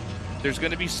 There's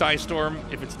going to be Psystorm.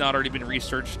 If it's not already been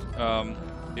researched,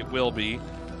 it will be.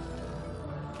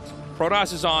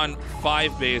 Protoss is on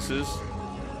 5 bases.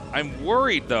 I'm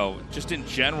worried, though, just in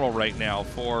general right now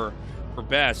for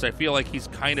Best. I feel like he's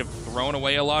kind of thrown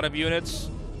away a lot of units.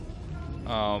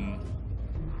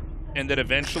 And that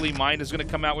eventually Mind is going to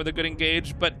come out with a good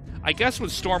engage. But I guess with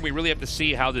Storm, we really have to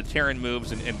see how the Terran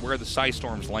moves and where the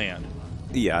Psystorms land.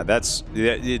 Yeah,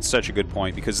 it's such a good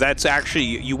point, because that's actually,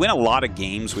 you win a lot of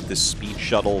games with this speed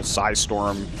shuttle,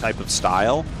 Psystorm type of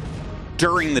style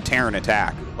during the Terran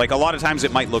attack. Like, a lot of times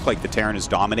it might look like the Terran is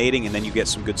dominating, and then you get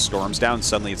some good storms down, and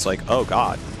suddenly it's like, oh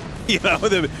god. You know,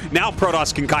 now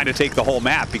Protoss can kind of take the whole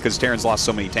map because Terran's lost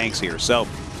so many tanks here. So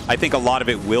I think a lot of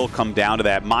it will come down to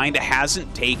that. Mind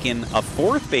hasn't taken a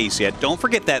 4th base yet. Don't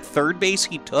forget that 3rd base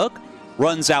he took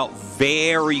runs out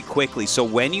very quickly. So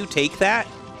when you take that,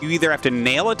 you either have to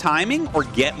nail a timing or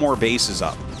get more bases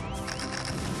up.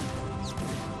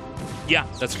 Yeah,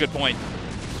 that's a good point.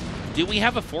 Do we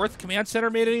have a 4th command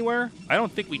center made anywhere? I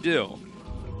don't think we do.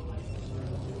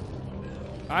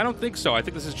 I don't think so. I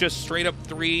think this is just straight up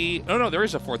 3. Oh, no, there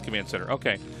is a 4th command center.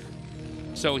 Okay.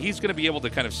 So he's going to be able to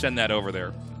kind of send that over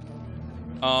there.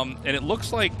 And it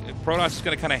looks like Protoss is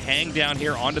going to kind of hang down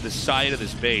here onto the side of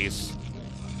this base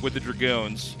with the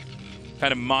Dragoons,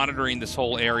 kind of monitoring this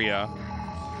whole area.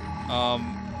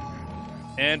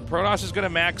 And Protoss is going to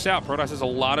max out. Protoss has a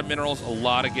lot of minerals, a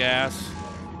lot of gas.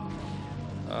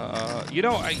 You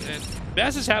know,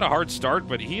 Best has had a hard start,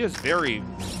 but he is very,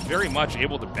 very much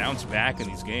able to bounce back in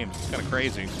these games. It's kind of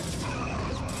crazy.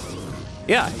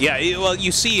 Yeah. Well,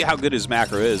 you see how good his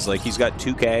macro is. Like, he's got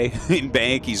 2K in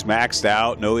bank. He's maxed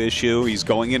out, no issue. He's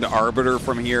going into Arbiter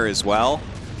from here as well.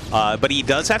 But he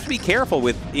does have to be careful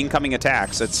with incoming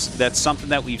attacks. That's something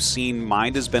that we've seen.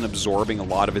 Mind has been absorbing a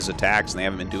lot of his attacks, and they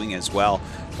haven't been doing it as well.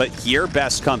 But here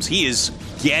Best comes. He is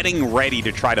getting ready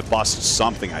to try to bust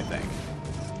something, I think.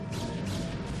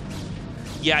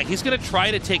 Yeah, he's going to try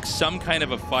to take some kind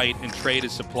of a fight and trade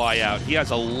his supply out. He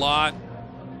has a lot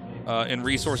in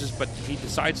resources, but he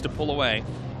decides to pull away.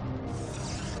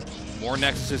 More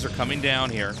Nexuses are coming down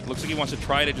here. Looks like he wants to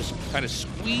try to just kind of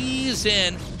squeeze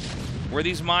in where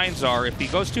these mines are. If he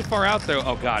goes too far out, though,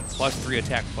 oh god, +3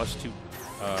 attack, +2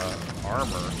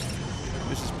 armor.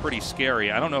 This is pretty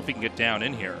scary. I don't know if he can get down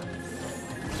in here.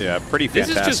 Yeah, pretty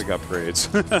fantastic upgrades.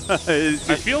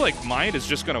 I feel like Mind is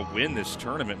just going to win this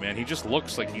tournament, man. He just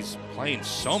looks like he's playing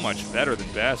so much better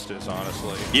than Best is,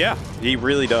 honestly. Yeah, he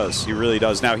really does. He really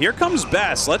does. Now, here comes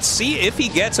Best. Let's see if he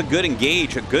gets a good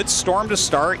engage, a good storm to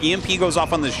start. EMP goes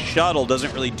off on the shuttle,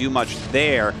 doesn't really do much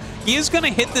there. He is going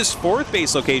to hit this 4th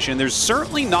base location. There's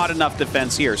certainly not enough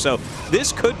defense here, so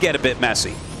this could get a bit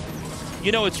messy.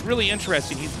 You know, it's really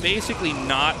interesting. He's basically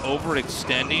not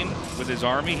overextending with his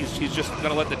army. He's just going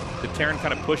to let the Terran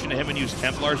kind of push into him and use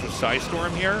Templars with Psystorm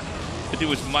here to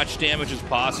do as much damage as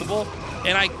possible.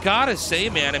 And I gotta say,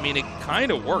 man, I mean, it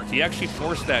kind of worked. He actually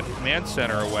forced that command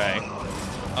center away.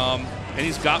 And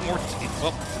he's got more,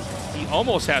 well, he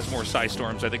almost has more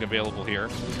Psystorms, I think, available here.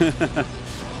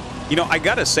 You know, I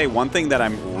gotta say, one thing that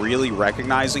I'm really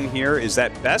recognizing here is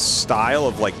that Best style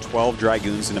of like 12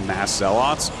 Dragoons into mass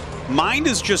Zealots. Mind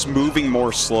is just moving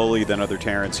more slowly than other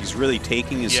Terrans. He's really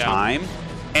taking his time.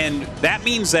 And that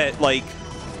means that, like,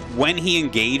 when he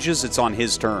engages, it's on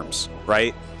his terms,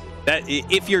 right? That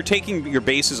if you're taking your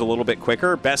bases a little bit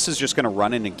quicker, Best is just going to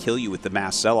run in and kill you with the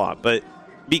mass sell-out. But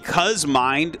because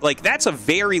Mind, like, that's a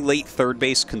very late third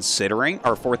base considering,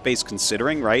 or fourth base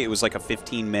considering, right? It was like a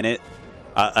 15-minute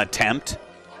attempt,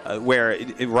 where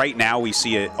right now we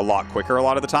see it a lot quicker a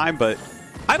lot of the time. But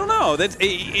I don't know.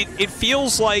 It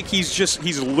feels like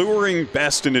he's luring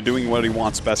Best into doing what he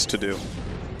wants Best to do.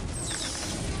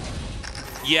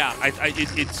 Yeah,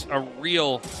 it's a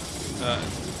real.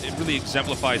 It really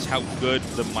exemplifies how good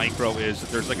the micro is. That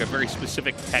there's like a very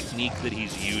specific technique that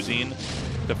he's using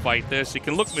to fight this. It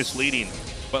can look misleading,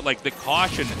 but like the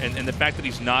caution and the fact that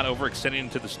he's not overextending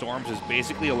into the storms is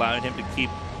basically allowing him to keep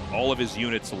all of his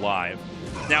units alive.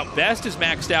 Now, Best is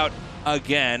maxed out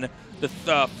again.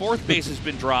 The fourth base has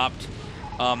been dropped,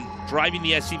 driving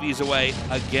the SCVs away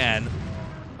again.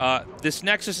 This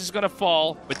Nexus is going to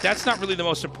fall, but that's not really the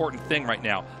most important thing right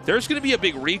now. There's going to be a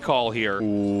big recall here.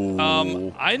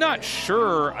 I'm not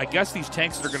sure. I guess these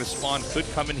tanks that are going to spawn could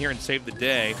come in here and save the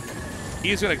day.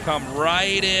 He's going to come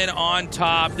right in on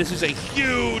top. This is a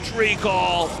huge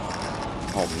recall.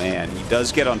 Oh, man. He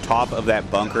does get on top of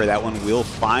that bunker. That one will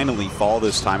finally fall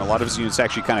this time. A lot of his units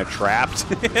actually kind of trapped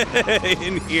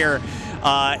in here.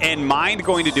 And Mind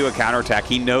going to do a counterattack.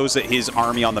 He knows that his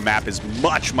army on the map is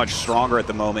much, much stronger at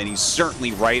the moment. He's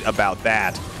certainly right about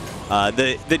that.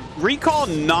 The recall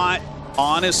not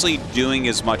honestly doing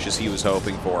as much as he was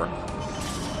hoping for.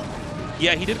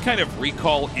 Yeah, he did kind of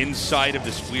recall inside of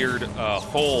this weird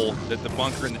hole that the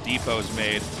bunker in the depot has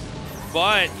made.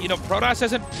 But, you know, Protoss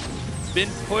hasn't been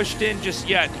pushed in just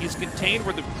yet. He's contained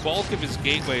where the bulk of his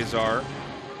gateways are.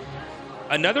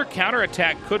 Another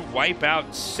counterattack could wipe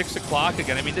out 6 o'clock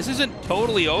again. I mean, this isn't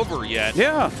totally over yet.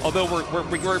 Yeah. Although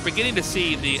we're beginning to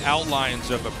see the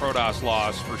outlines of a Protoss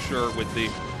loss for sure, with the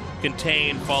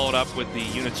contain followed up with the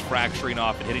units fracturing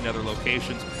off and hitting other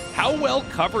locations. How well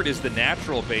covered is the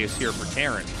natural base here for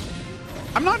Terran?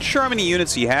 I'm not sure how many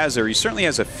units he has there. He certainly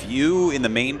has a few in the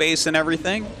main base and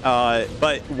everything.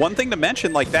 But one thing to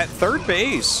mention, like, that third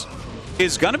base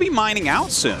is going to be mining out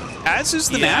soon, as is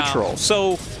the natural.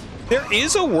 So there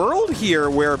is a world here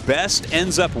where Best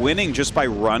ends up winning just by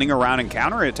running around and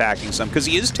counterattacking some, because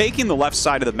he is taking the left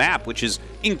side of the map, which is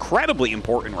incredibly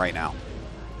important right now.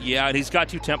 Yeah, and he's got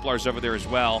 2 Templars over there as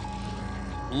well.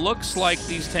 Looks like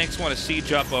these tanks want to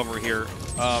siege up over here.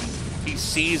 He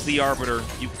sees the Arbiter.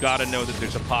 You've got to know that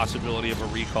there's a possibility of a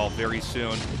recall very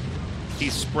soon.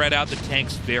 He's spread out the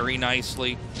tanks very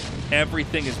nicely.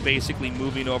 Everything is basically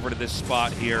moving over to this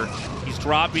spot here. He's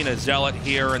dropping a Zealot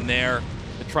here and there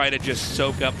to try to just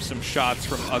soak up some shots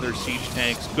from other siege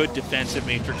tanks. Good defensive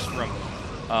matrix from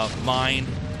Mind.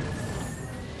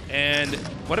 And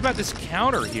what about this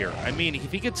counter here? I mean,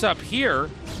 if he gets up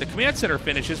here, the command center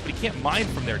finishes, but he can't mine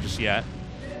from there just yet.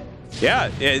 Yeah,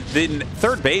 the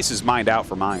third base is mined out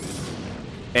for Mind.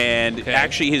 And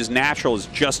actually his natural is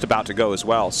just about to go as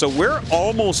well. So we're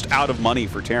almost out of money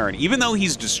for Terran. Even though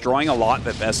he's destroying a lot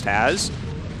that Best has,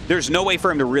 there's no way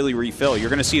for him to really refill. You're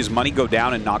going to see his money go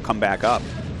down and not come back up.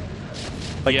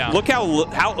 Like, look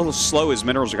how slow his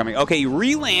minerals are coming. Okay, he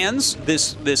re-lands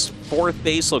this fourth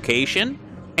base location,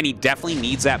 and he definitely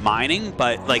needs that mining,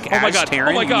 but, like,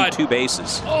 Terran, you need 2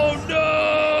 bases. Oh,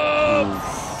 no!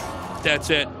 That's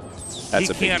it.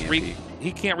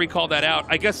 He can't recall that out.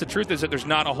 I guess the truth is that there's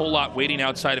not a whole lot waiting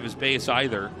outside of his base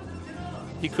either.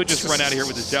 He could just run out of here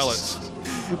with his Zealots.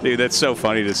 Dude, that's so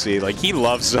funny to see. Like, he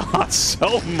loves Zealots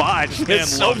so much. There's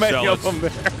so many of them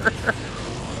there.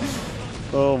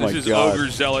 Oh my God. This is Ogre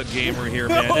Zealot Gamer here,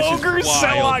 man. This Ogre is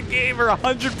Zealot Gamer,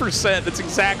 100%. That's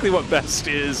exactly what Best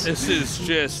is. This is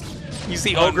just He's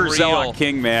the Ogre Zealot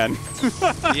King, man.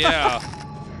 Yeah.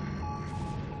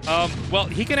 Well,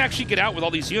 he can actually get out with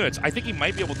all these units. I think he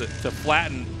might be able to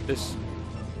flatten this.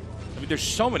 I mean, there's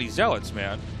so many Zealots,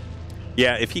 man.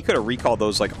 Yeah, if he could have recalled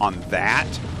those like on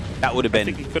that would have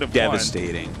been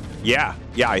devastating. Yeah,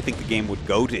 I think the game would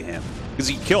go to him. Because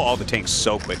he'd kill all the tanks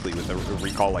so quickly with a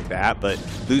recall like that, but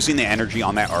losing the energy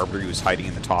on that Arbiter who was hiding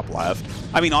in the top left.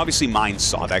 I mean, obviously Mind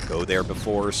saw that go there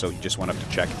before, so he just went up to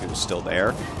check if it was still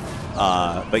there.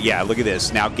 But yeah, look at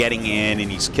this. Now getting in,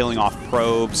 and he's killing off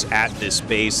probes at this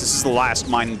base. This is the last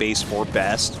mining base for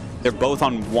Best. They're both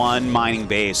on 1 mining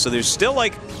base, so there's still,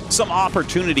 like, some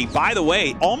opportunity. By the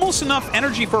way, almost enough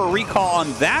energy for a recall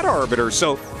on that Arbiter,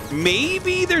 so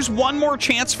maybe there's one more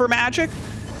chance for Magic?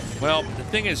 Well, the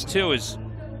thing is, too, is,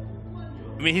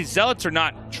 I mean, his Zealots are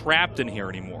not trapped in here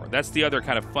anymore. That's the other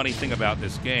kind of funny thing about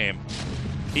this game.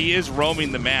 He is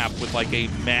roaming the map with, like, a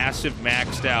massive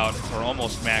maxed out, or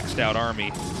almost maxed out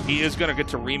army. He is going to get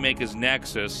to remake his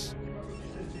Nexus.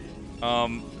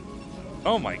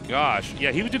 Oh my gosh.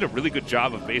 Yeah, he did a really good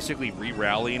job of basically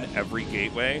re-rallying every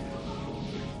gateway.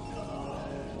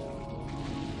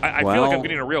 I feel like I'm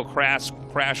getting a real crash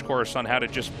course on how to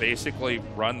just basically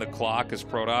run the clock as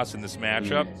Protoss in this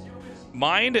matchup.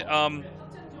 Mind,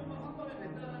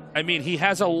 I mean, he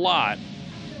has a lot,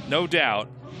 no doubt.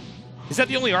 Is that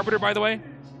the only Arbiter, by the way?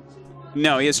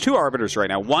 No, he has 2 Arbiters right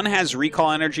now. One has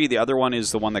recall energy. The other one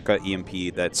is the one that got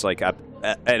EMP that's like up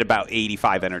at about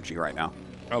 85 energy right now.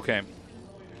 Okay.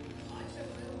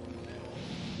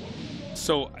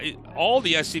 So all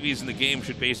the SCVs in the game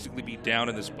should basically be down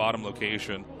in this bottom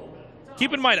location.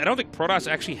 Keep in mind, I don't think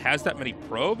Protoss actually has that many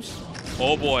probes.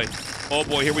 Oh boy,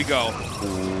 here we go.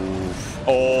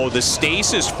 Oh, the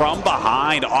stasis from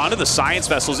behind onto the science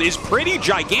vessels is pretty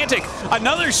gigantic.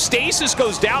 Another stasis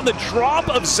goes down. The drop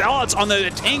of Zealots on the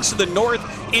tanks to the north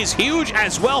is huge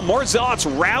as well. More Zealots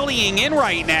rallying in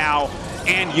right now.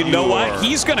 And you know what?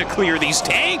 He's going to clear these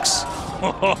tanks.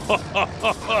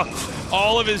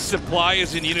 All of his supply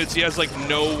is in units. He has like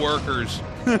no workers.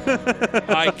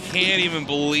 I can't even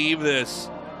believe this.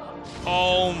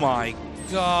 Oh my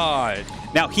God.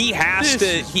 Now he has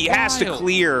to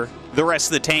clear the rest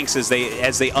of the tanks as they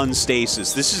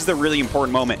unstasis. This is the really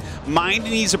important moment. Mind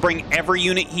needs to bring every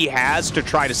unit he has to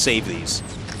try to save these.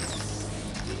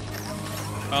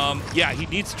 Yeah, he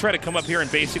needs to try to come up here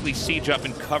and basically siege up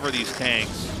and cover these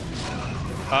tanks.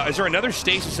 Is there another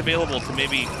stasis available to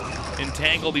maybe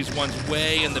entangle these ones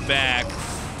way in the back?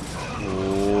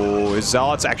 Oh, his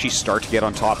Zealots actually start to get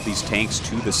on top of these tanks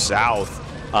to the south.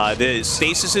 The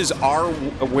stasises are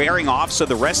wearing off, so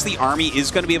the rest of the army is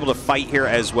going to be able to fight here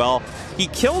as well. He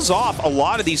kills off a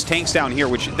lot of these tanks down here,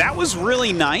 which that was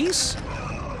really nice.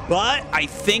 But I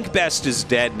think Best is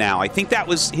dead now. I think that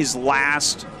was his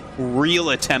last real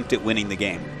attempt at winning the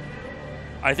game.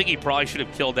 I think he probably should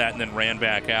have killed that and then ran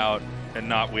back out and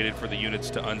not waited for the units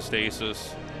to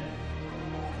unstasis.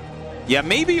 Yeah,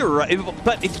 maybe you're right.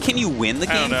 But can you win the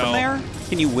game from there?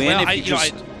 Can you win if you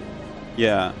just...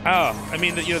 Yeah. Oh, I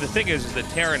mean, the thing is that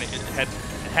Terran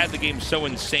had the game so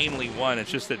insanely won.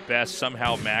 It's just that Best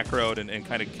somehow macroed and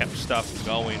kind of kept stuff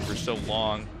going for so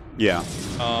long. Yeah.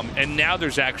 And now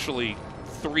there's actually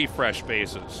 3 fresh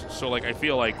bases. So, like, I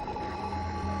feel like,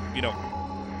 you know,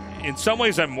 in some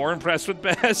ways I'm more impressed with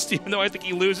Best, even though I think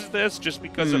he loses this just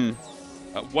because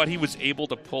of what he was able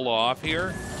to pull off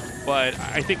here. But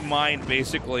I think Mind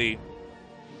basically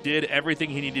did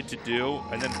everything he needed to do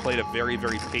and then played a very,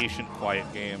 very patient,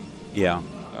 quiet game. Yeah.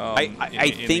 In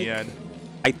the end.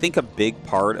 I think a big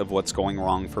part of what's going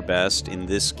wrong for Best in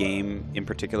this game in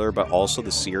particular, but also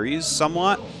the series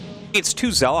somewhat, it's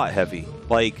too Zealot heavy.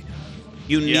 Like,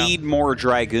 you need more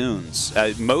Dragoons.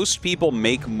 Most people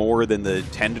make more than the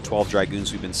 10 to 12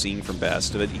 Dragoons we've been seeing from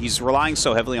Best. But he's relying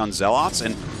so heavily on Zealots,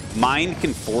 and Mind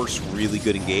can force really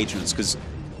good engagements because,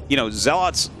 you know,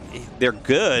 Zealots, they're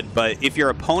good, but if your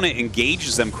opponent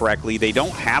engages them correctly, they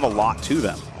don't have a lot to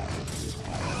them.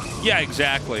 Yeah,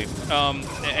 exactly.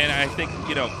 And I think,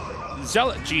 you know,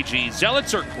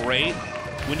 Zealots are great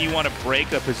when you want to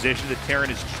break a position that Terran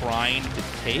is trying to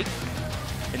take.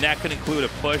 And that can include a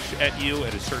push at you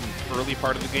at a certain early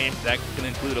part of the game. That can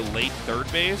include a late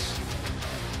third base.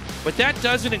 But that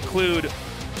doesn't include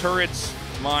turrets,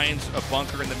 mines, a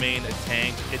bunker in the main, a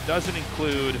tank. It doesn't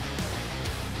include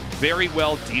very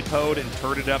well depoted and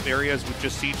turreted up areas with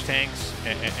just siege tanks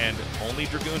and only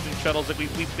Dragoons and shuttles. That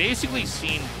we've basically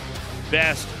seen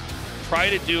Best try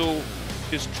to do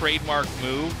his trademark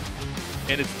move,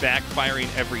 and it's backfiring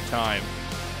every time.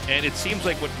 And it seems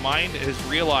like what Mind has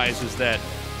realized is that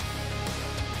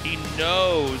he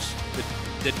knows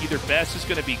that either Best is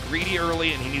going to be greedy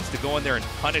early and he needs to go in there and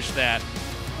punish that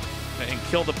and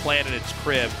kill the plant in its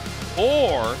crib,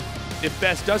 or if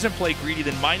Best doesn't play greedy,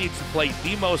 then Mind needs to play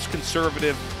the most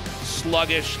conservative,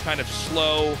 sluggish, kind of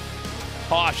slow,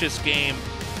 cautious game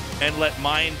and let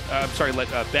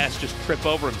Best just trip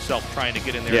over himself trying to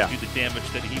get in there and do the damage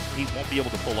that he won't be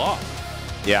able to pull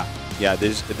off. Yeah. Yeah,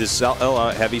 this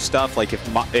heavy stuff, like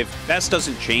if Best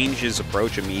doesn't change his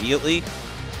approach immediately,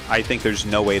 I think there's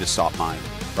no way to stop Mind,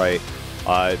 right?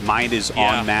 Mind is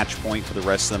on match point for the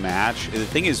rest of the match. The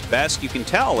thing is, Best, you can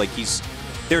tell, like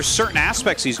there's certain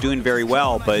aspects he's doing very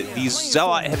well, but these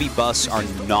Zealot heavy busts are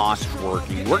not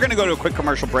working. We're going to go to a quick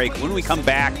commercial break. When we come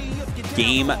back,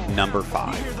 game number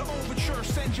 5.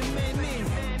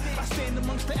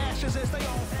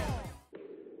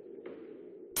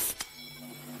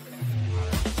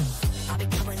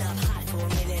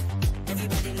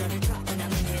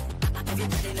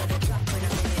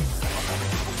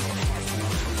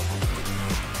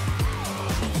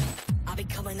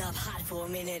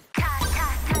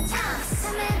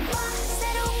 참해봐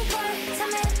새로운 걸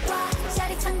참해봐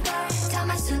짜릿한 걸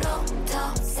참할수록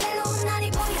더 새로운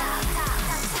날이 보인다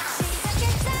시작해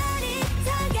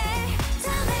짜릿하게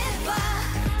참해봐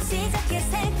시작해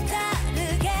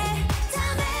색다르게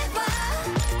참해봐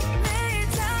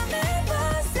매일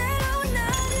참해봐 새로운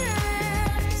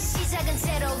날을 시작은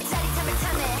새로 짜릿함을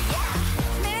탐해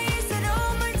매일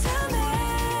새로움을 탐해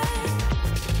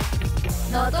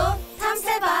너도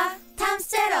탐세봐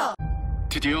탐세로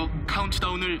드디어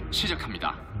카운트다운을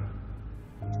시작합니다.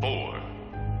 4,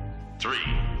 3,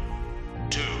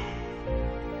 2,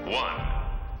 1.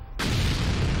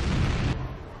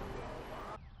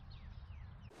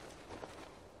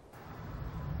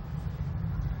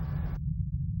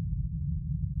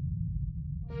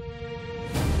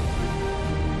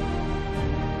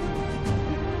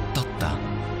 떴다.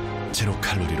 제로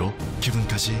칼로리로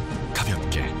기분까지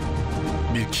가볍게.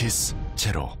 밀키스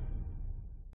제로.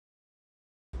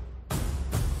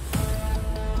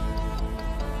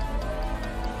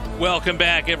 Welcome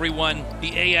back, everyone.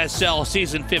 The ASL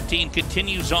Season 15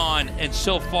 continues on, and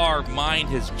so far, Mind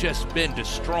has just been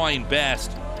destroying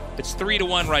Best. It's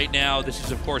 3-1 right now. This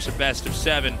is, of course, a best of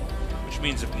 7, which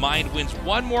means if Mind wins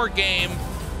one more game,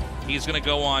 he's going to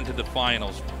go on to the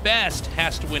finals. Best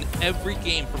has to win every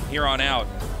game from here on out,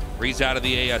 or he's out of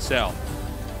the ASL.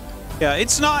 Yeah,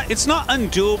 it's not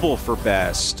undoable for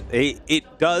Best.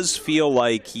 It does feel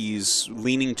like he's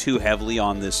leaning too heavily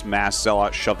on this mass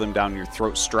sellout, shove them down your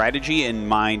throat strategy, and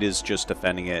Mind is just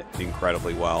defending it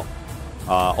incredibly well.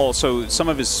 Also, some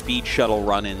of his speed shuttle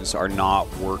run-ins are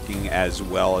not working as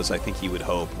well as I think he would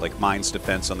hope. Like, Mind's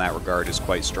defense on that regard is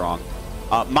quite strong.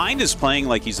 Mind is playing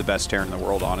like he's the best Terran in the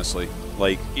world, honestly.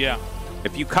 Like, yeah,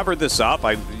 if you cover this up,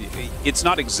 it's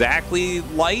not exactly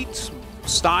light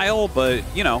style, but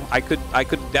you know, I could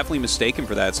definitely mistake him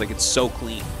for that. It's like it's so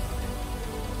clean.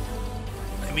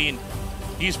 I mean,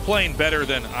 he's playing better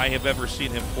than I have ever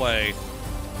seen him play.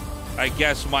 I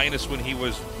guess minus when he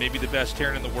was maybe the best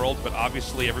Terran in the world, but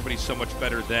obviously everybody's so much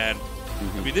better than.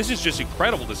 I mean, this is just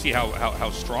incredible to see how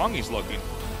strong he's looking.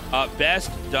 Best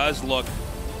does look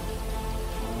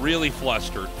really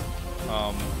flustered.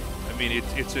 I mean,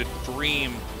 it's a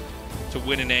dream to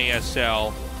win an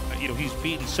ASL. You know, he's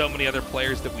beaten so many other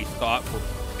players that we thought were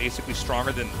basically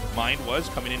stronger than Mind was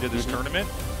coming into this tournament,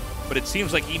 but it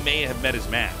seems like he may have met his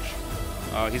match.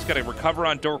 He's got to recover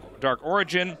on Dark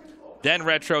Origin, then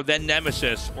Retro, then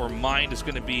Nemesis, or Mind is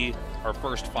going to be our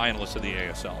first finalist of the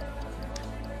ASL.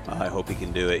 I hope he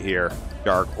can do it here.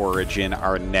 Dark Origin,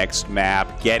 our next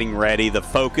map. Getting ready. The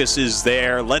focus is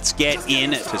there. Let's get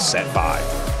into set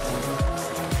 5.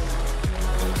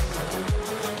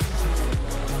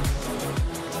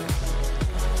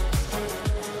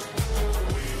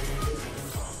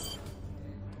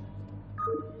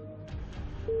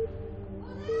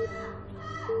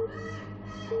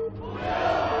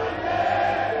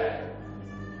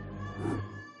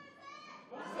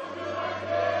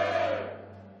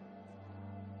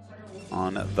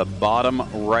 On the bottom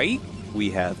right,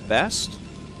 we have Best.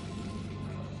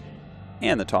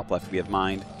 And the top left, we have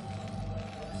Mind.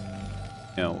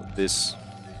 You know, this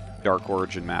Dark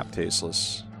Origin map,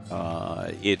 Tasteless,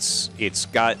 it's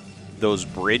got those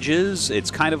bridges.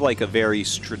 It's kind of like a very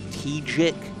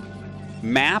strategic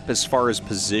map as far as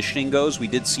positioning goes. We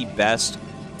did see Best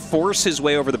force his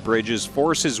way over the bridges,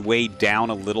 force his way down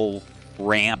a little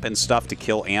ramp and stuff to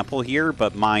kill Ample here,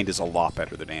 but Mind is a lot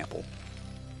better than Ample.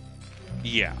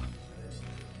 Yeah.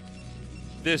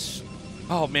 This,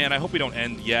 oh man, I hope we don't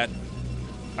end yet.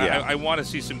 Yeah. I want to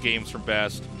see some games from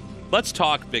Best. Let's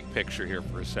talk big picture here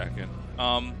for a second.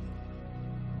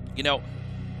 You know,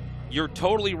 you're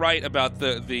totally right about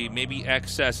the maybe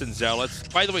excess and Zealots.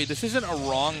 By the way, this isn't a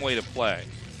wrong way to play.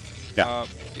 Yeah.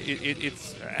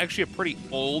 It's actually a pretty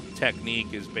old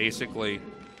technique. Is basically,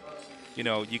 you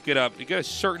know, you get a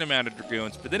certain amount of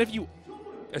Dragoons, but then if you,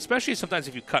 especially sometimes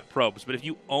if you cut probes, but if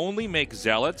you only make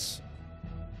Zealots,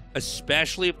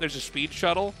 especially if there's a speed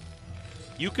shuttle,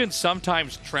 you can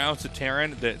sometimes trounce a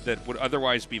Terran that would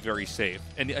otherwise be very safe,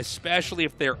 and especially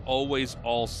if they're always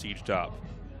all sieged up,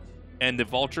 and the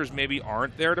Vultures maybe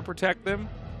aren't there to protect them.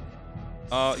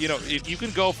 You know, if you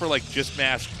can go for like just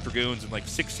masked Dragoons and like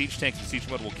 6 siege tanks in siege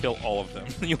mode will kill all of them.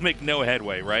 You'll make no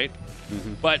headway, right?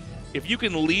 But if you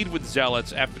can lead with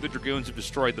Zealots after the Dragoons have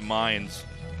destroyed the mines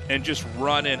and just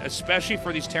run in, especially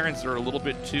for these Terrans that are a little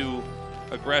bit too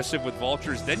aggressive with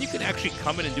Vultures, then you can actually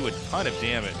come in and do a ton of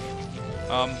damage.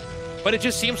 But it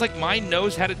just seems like Mind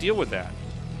knows how to deal with that.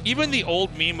 Even the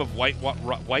old meme of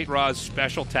White Raw's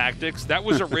special tactics, that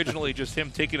was originally just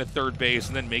him taking a third base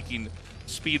and then making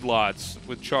speed lots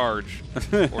with charge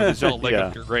or the Zealot leg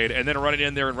upgrade, and then running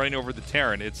in there and running over the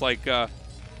Terran. It's like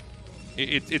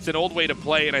it's an old way to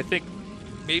play, and I think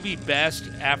maybe best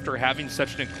after having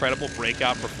such an incredible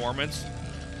breakout performance,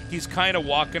 he's kind of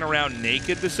walking around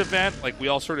naked this event. Like, we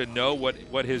all sort of know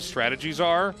what his strategies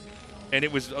are, and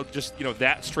it was just, you know,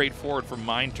 that straightforward for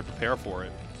Mind to prepare for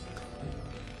it.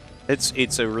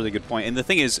 It's a really good point. And the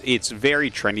thing is, it's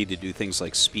very trendy to do things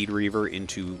like Speed Reaver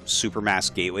into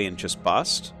Supermass Gateway and just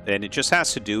bust. And it just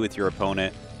has to do with your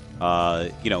opponent,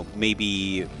 you know,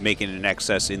 maybe making an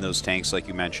excess in those tanks like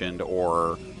you mentioned,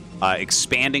 or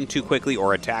expanding too quickly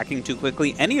or attacking too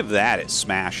quickly. Any of that, it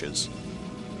smashes.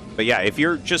 But yeah, if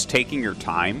you're just taking your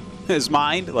time as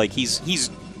Mind, like he's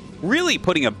really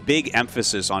putting a big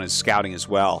emphasis on his scouting as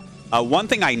well. One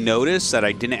thing I noticed that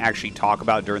I didn't actually talk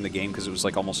about during the game because it was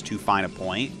like almost too fine a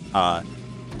point.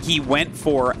 He went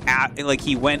for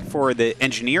the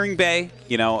engineering bay,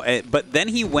 you know, but then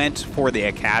he went for the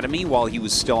academy while he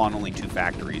was still on only 2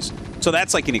 factories. So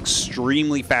that's like an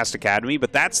extremely fast academy,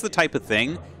 but that's the type of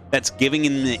thing that's giving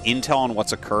him the intel on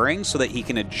what's occurring so that he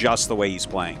can adjust the way he's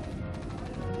playing.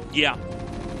 Yeah.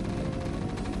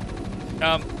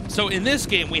 So in this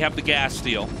game, we have the gas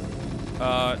steal.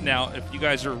 Now, if you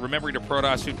guys are remembering to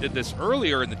Protoss who did this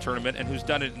earlier in the tournament and who's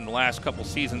done it in the last couple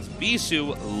seasons,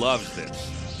 Bisu loves this.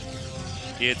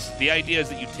 The idea is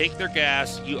that you take their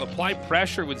gas, you apply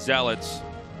pressure with Zealots,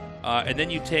 and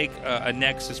then you take a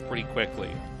Nexus pretty quickly.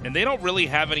 And they don't really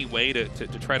have any way to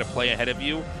try to play ahead of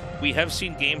you. We have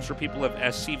seen games where people have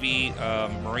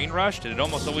SCV Marine rushed, and it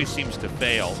almost always seems to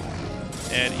fail.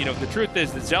 And, you know, the truth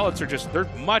is the Zealots they're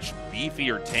much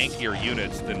beefier, tankier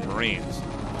units than Marines.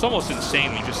 It's almost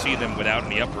insane when you just see them without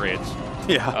any upgrades.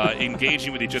 Yeah.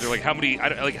 Engaging with each other. Like, how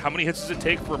many hits does it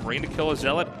take for a Marine to kill a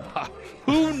Zealot?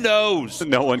 Who knows?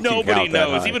 Nobody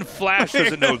knows. Even Flash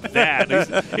doesn't know that.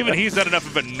 Even he's not enough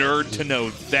of a nerd to know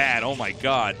that. Oh, my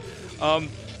God.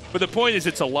 But the point is,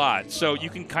 it's a lot. So you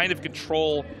can kind of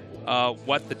control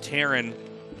what the Terran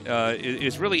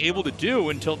is really able to do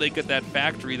until they get that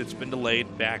factory that's been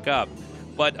delayed back up.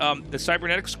 But the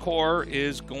Cybernetics Core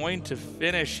is going to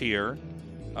finish here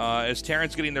as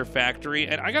Terran's getting their factory.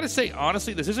 And I got to say,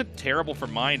 honestly, this isn't terrible for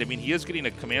Mind. I mean, he is getting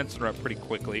a command center up pretty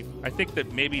quickly. I think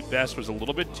that maybe Best was a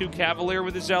little bit too cavalier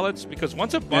with his Zealots, because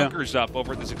once a bunker's up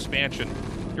over this expansion,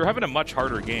 you're having a much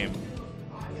harder game.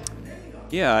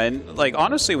 Yeah, and, like,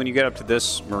 honestly, when you get up to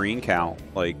this Marine count,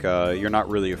 like, you're not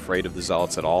really afraid of the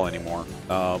Zealots at all anymore.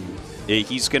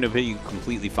 He's going to be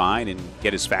completely fine and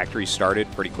get his factory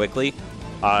started pretty quickly.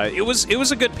 It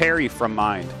was a good parry from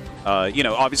Mind. You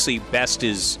know, obviously, Best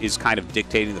is kind of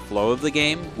dictating the flow of the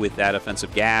game with that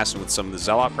offensive gas and with some of the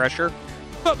Zealot pressure.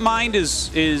 But Mind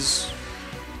he's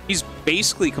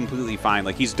basically completely fine.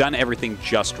 Like, he's done everything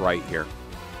just right here.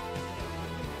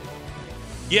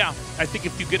 Yeah, I think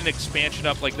if you get an expansion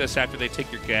up like this after they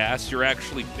take your gas, you're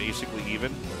actually basically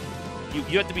even.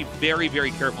 You have to be very,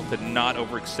 very careful to not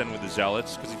overextend with the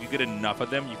Zealots, because if you get enough of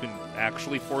them, you can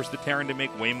actually force the Terran to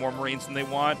make way more Marines than they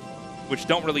want, which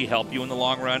don't really help you in the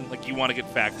long run. Like, you want to get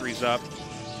factories up.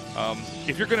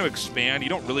 If you're going to expand, you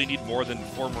don't really need more than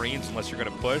 4 Marines unless you're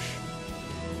going to push.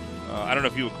 I don't know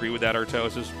if you agree with that,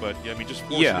 Tastosis, but yeah, I mean, just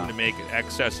forcing them to make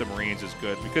excess of Marines is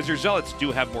good, because your Zealots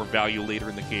do have more value later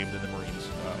in the game than the Marines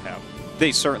have.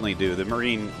 They certainly do. The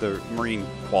Marine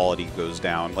quality goes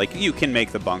down. Like, you can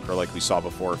make the bunker like we saw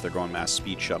before if they're going mass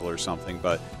speed shuttle or something,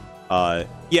 but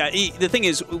yeah, the thing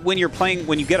is, when you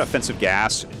get offensive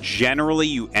gas, generally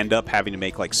you end up having to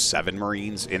make like 7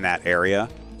 Marines in that area,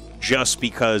 just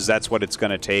because that's what it's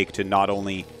going to take to not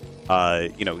only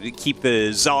you know, keep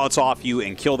the Zealots off you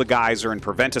and kill the geyser and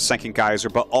prevent a second geyser,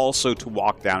 but also to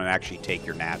walk down and actually take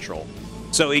your natural.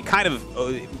 So it kind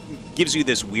of gives you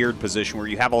this weird position where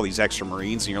you have all these extra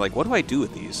Marines and you're like, what do I do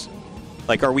with these?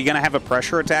 Like, are we going to have a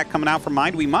pressure attack coming out from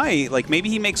Mind? We might. Like, maybe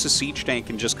he makes a siege tank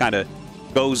and just kind of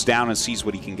goes down and sees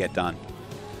what he can get done.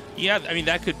 Yeah, I mean,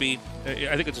 that could be.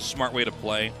 I think it's a smart way to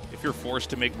play. If you're forced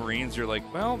to make Marines, you're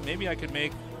like, well, maybe I could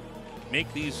make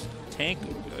these tank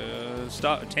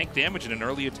damage in an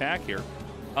early attack here.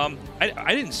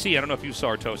 I didn't see. I don't know if you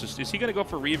saw Tastosis. Is he going to go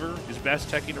for Reaver? Is Best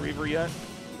teching a Reaver yet?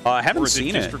 I haven't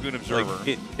seen it. Dragoon Observer?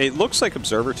 Like, it looks like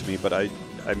Observer to me, but I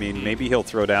mean, maybe he'll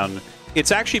throw down.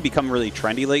 It's actually become really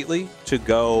trendy lately to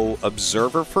go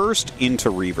Observer first into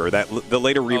Reaver. The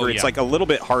later Reaver, it's like a little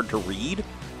bit hard to read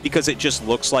because it just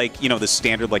looks like, you know, the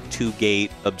standard like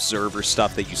 2-gate Observer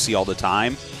stuff that you see all the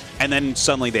time. And then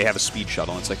suddenly they have a speed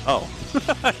shuttle, and it's like, oh.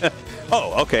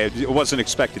 Oh, okay, I wasn't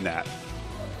expecting that.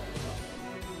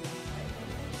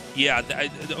 Yeah,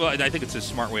 I think it's a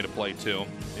smart way to play, too.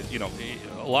 You know,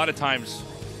 a lot of times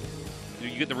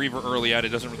you get the Reaver early out, it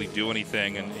doesn't really do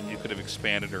anything, and you could have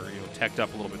expanded or teched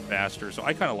up a little bit faster. So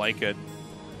I kind of like it.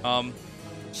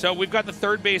 So we've got the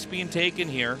third base being taken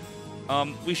here.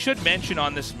 We should mention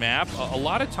on this map, a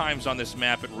lot of times on this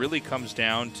map, it really comes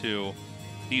down to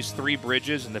these 3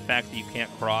 bridges and the fact that you can't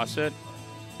cross it.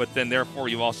 But then, therefore,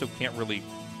 you also can't really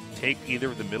take either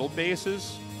of the middle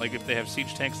bases. Like, if they have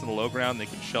siege tanks in the low ground, they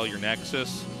can shell your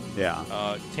Nexus.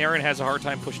 Yeah. Terran has a hard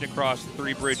time pushing across the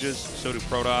 3 bridges, so do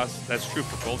Protoss. That's true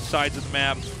for both sides of the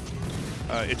map.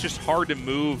 It's just hard to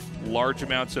move large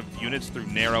amounts of units through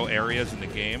narrow areas in the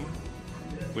game,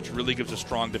 which really gives a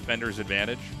strong defender's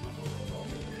advantage.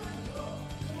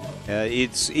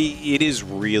 It is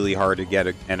really hard to get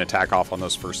an attack off on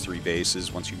those first 3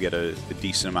 bases once you get a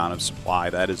decent amount of supply.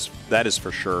 That is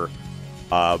for sure.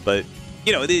 But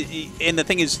you know, and the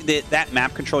thing is that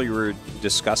map control you were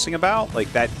discussing about,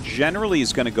 like, that generally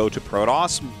is going to go to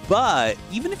Protoss. But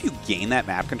even if you gain that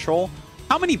map control,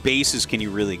 how many bases can you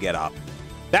really get up?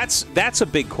 That's a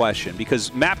big question,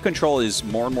 because map control is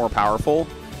more and more powerful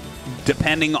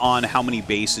depending on how many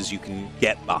bases you can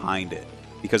get behind it.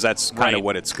 Because that's kind of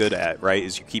what it's good at, right?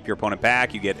 Is you keep your opponent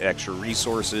back, you get extra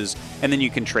resources, and then you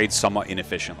can trade somewhat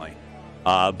inefficiently.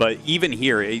 But even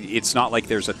here, it's not like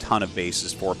there's a ton of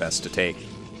bases for best to take.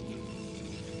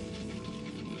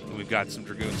 We've got some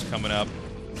Dragoons coming up.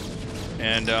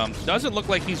 And doesn't look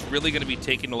like he's really going to be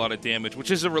taking a lot of damage, which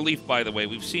is a relief, by the way.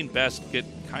 We've seen Best get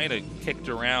kind of kicked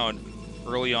around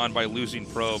early on by losing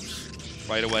probes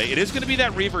right away. It is going to be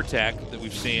that Reaver tech that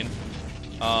we've seen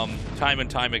time and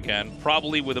time again,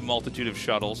 probably with a multitude of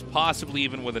shuttles, possibly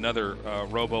even with another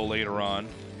Robo later on,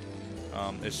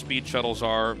 as speed shuttles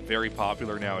are very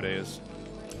popular nowadays.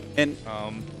 And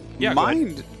yeah,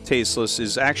 Mind Tasteless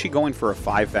is actually going for a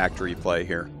 5-factory play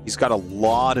here. He's got a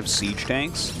lot of siege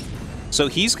tanks, so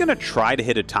he's going to try to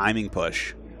hit a timing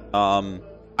push.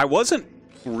 I wasn't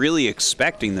really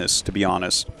expecting this, to be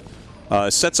honest.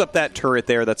 Sets up that turret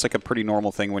there. That's like a pretty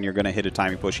normal thing when you're going to hit a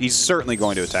timing push. He's certainly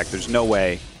going to attack. There's no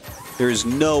way. There's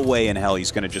no way in hell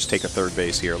he's going to just take a third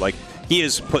base here. Like, he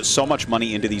has put so much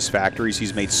money into these factories.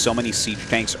 He's made so many siege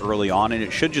tanks early on, and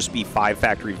it should just be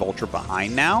 5-factory Vulture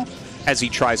behind now as he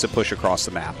tries to push across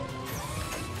the map.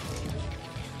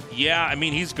 Yeah, I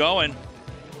mean, he's going.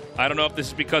 I don't know if this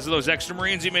is because of those extra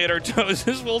Marines he made, or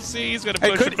Tastosis. We'll see. He's going to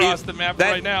push across the map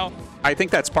right now. I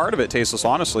think that's part of it, Tasteless,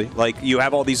 honestly. Like, you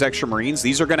have all these extra Marines.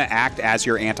 These are going to act as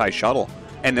your anti-shuttle.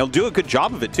 And they'll do a good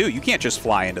job of it, too. You can't just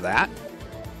fly into that.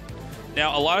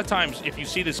 Now, a lot of times, if you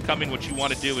see this coming, what you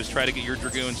want to do is try to get your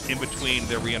Dragoons in between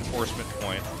their reinforcement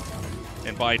point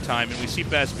and buy time. And we see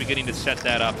Best beginning to set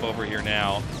that up over here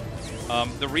now.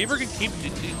 The Reaver can keep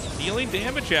dealing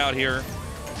damage out here.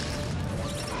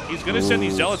 He's going to send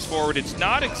these Zealots forward. It's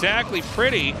not exactly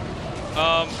pretty.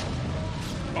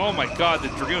 Oh my God, the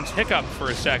Dragoons hiccuped for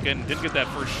a second. Didn't get that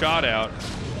first shot out.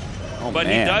 Oh, but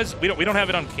man. he does. We don't have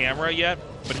it on camera yet,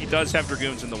 but he does have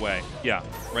Dragoons in the way. Yeah,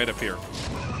 right up here.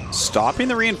 Stopping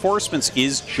the reinforcements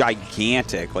is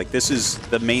gigantic. Like, this is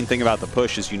the main thing about the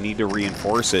push, is you need to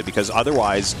reinforce it, because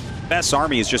otherwise Best's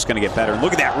army is just going to get better.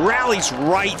 Look at that. Rallies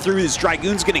right through this.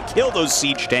 Dragoon's going to kill those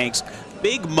siege tanks.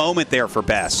 Big moment there for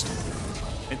Best.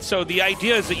 And so the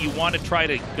idea is that you want to try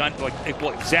to gun,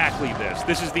 well, exactly this.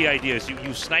 This is the idea, is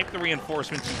you snipe the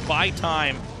reinforcements, you buy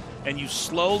time, and you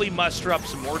slowly muster up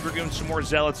some more Dragoons, some more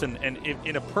Zealots, and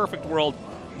in a perfect world,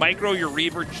 micro your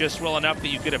Reaver just well enough that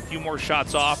you get a few more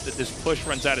shots off, that this push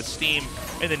runs out of steam,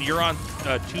 and then you're on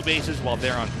 2 bases while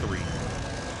they're on 3.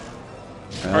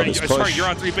 Sorry, you're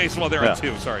on 3 bases while they're on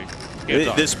 2, sorry.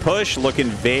 This push looking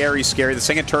very scary. The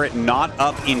second turret not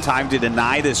up in time to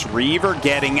deny this Reaver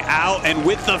getting out, and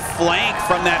with the flank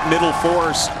from that middle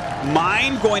force,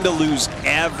 Mind going to lose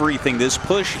everything. This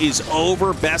push is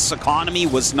over. Best's economy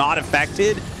was not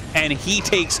affected, and he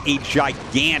takes a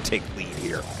gigantic lead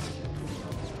here.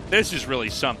 This is really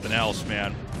something else,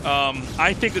 man.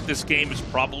 I think that this game is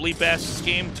probably Best's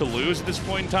game to lose at this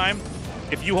point in time.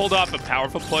 If you hold off a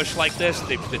powerful push like this,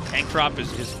 the tank drop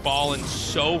has fallen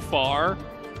so far.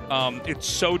 It's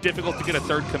so difficult to get a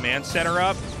third command center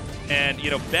up. And, you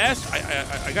know, Best,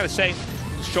 I got to say,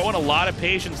 showing a lot of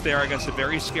patience there against a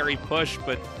very scary push.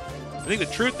 But I think the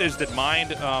truth is that Mind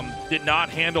did not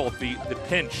handle the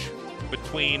pinch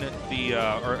between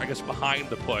or I guess behind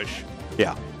the push.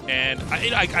 Yeah. And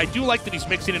I do like that he's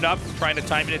mixing it up, trying to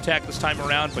time an attack this time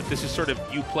around, but this is sort of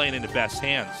you playing into Best's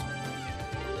hands.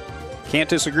 Can't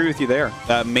disagree with you there.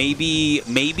 Maybe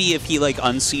if he like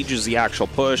unsieges the actual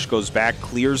push, goes back,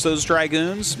 clears those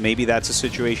Dragoons, maybe that's a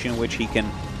situation in which he can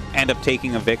end up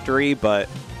taking a victory. But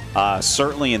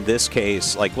certainly in this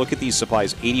case, like, look at these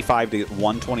supplies, 85 to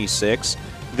 126.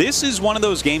 This is one of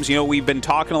those games, you know, we've been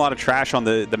talking a lot of trash on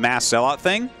the mass sellout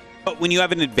thing, but when you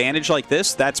have an advantage like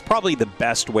this, that's probably the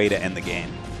best way to end the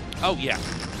game. Oh, yeah.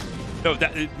 No,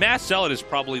 mass sellout is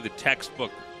probably the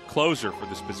textbook closer for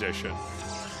this position.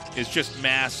 Is just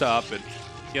mass up, and,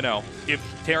 you know, if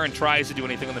Terran tries to do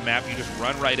anything on the map, you just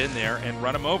run right in there and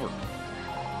run him over.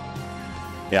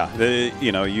 Yeah,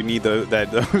 you know, you need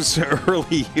those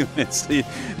early units.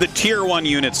 The tier 1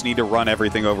 units need to run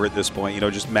everything over at this point. You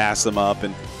know, just mass them up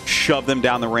and shove them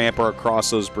down the ramp or across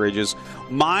those bridges.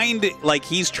 Mind, like,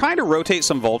 he's trying to rotate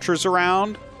some vultures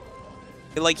around.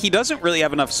 Like, he doesn't really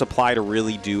have enough supply to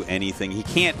really do anything. He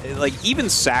can't, like, even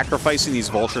sacrificing these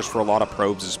vultures for a lot of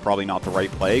probes is probably not the right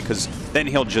play, because then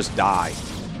he'll just die.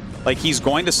 Like, he's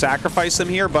going to sacrifice them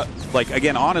here, but, like,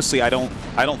 again, honestly, I don't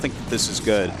think that this is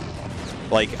good.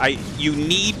 Like, you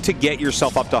need to get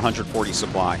yourself up to 140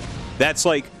 supply. That's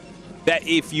like, that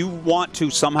if you want to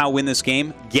somehow win this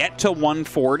game, get to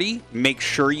 140, make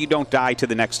sure you don't die to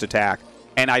the next attack.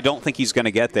 And I don't think he's going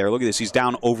to get there. Look at this, he's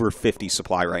down over 50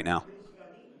 supply right now.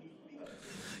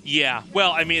 Yeah,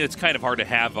 well, I mean, it's kind of hard to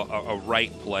have a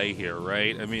right play here,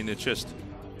 right? I mean, it's just,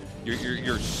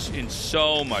 you're in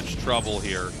so much trouble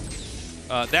here.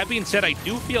 That being said, I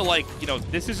do feel like, you know,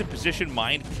 this is a position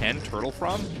Mind can turtle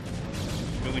from.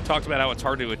 I mean, we talked about how it's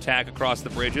hard to attack across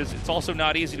the bridges. It's also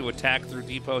not easy to attack through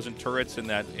depots and turrets in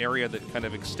that area that kind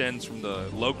of extends from the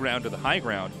low ground to the high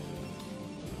ground.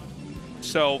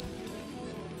 So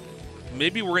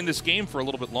maybe we're in this game for a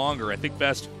little bit longer. I think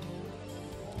best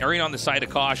erring on the side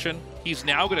of caution. He's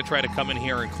now going to try to come in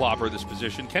here and clobber this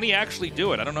position. Can he actually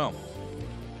do it? I don't know.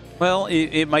 Well,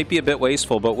 it might be a bit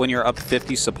wasteful, but when you're up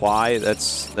 50 supply,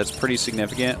 that's pretty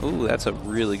significant. Ooh, that's a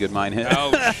really good mine hit.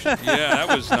 Ouch. Yeah,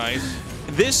 that was nice.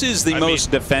 This is the most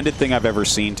defended thing I've ever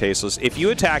seen, Tasteless. If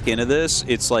you attack into this,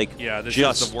 it's like this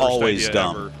just is the worst always idea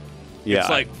dumb. Ever. Yeah. It's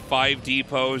like 5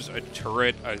 depots, a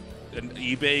turret, an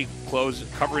eBay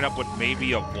covering up what may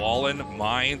be a Wallen,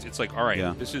 mines. It's like, all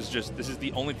right, this is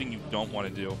the only thing you don't want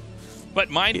to do. But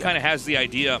Mind kind of has the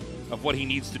idea of what he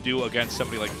needs to do against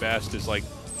somebody like Best is like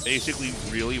basically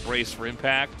really brace for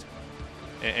impact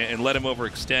and let him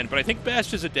overextend. But I think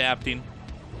Best is adapting.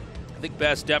 I think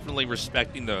Best definitely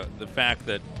respecting the fact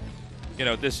that, you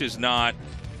know, this is not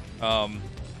going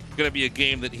to be a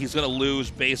game that he's going to lose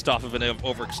based off of an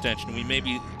overextension. We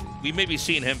may be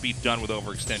seeing him be done with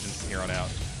overextensions from here on out.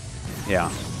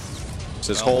 Yeah. It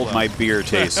says, hold my beer,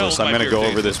 Tasteless. I'm going to go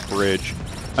over this bridge.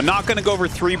 I'm not going to go over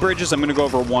 3 bridges. I'm going to go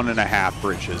over 1.5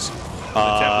 bridges.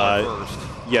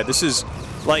 Yeah, this is,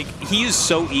 like, he is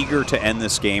so eager to end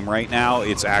this game right now.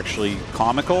 It's actually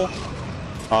comical.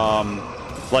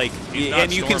 Like,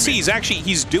 and you can see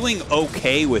he's doing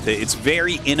okay with it. It's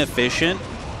very inefficient,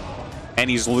 and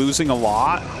he's losing a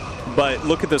lot. But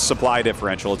look at the supply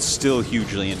differential. It's still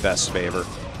hugely in Best's favor.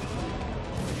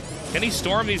 Can he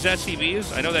storm these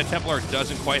SCVs? I know that Templar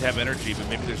doesn't quite have energy, but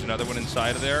maybe there's another one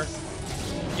inside of there.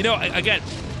 You know, again,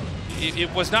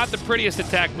 it was not the prettiest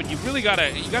attack, but you really gotta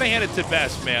hand it to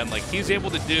Best, man. Like, he's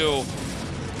able to do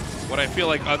what I feel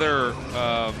like other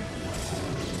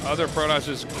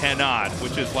Protosses cannot,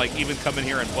 which is like even come in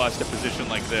here and bust a position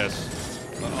like this.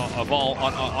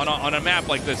 On a map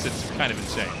like this, it's kind of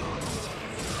insane.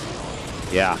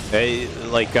 Yeah,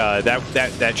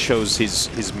 that shows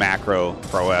his macro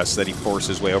prowess, that he forces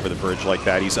his way over the bridge like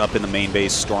that. He's up in the main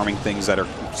base, storming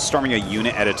a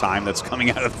unit at a time that's coming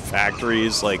out of the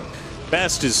factories. Like,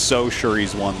 Best is so sure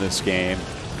he's won this game.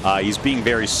 He's being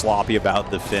very sloppy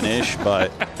about the finish, but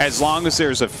as long as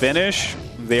there's a finish,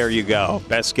 there you go.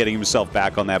 Best getting himself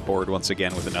back on that board once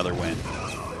again with another win.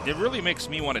 It really makes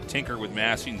me want to tinker with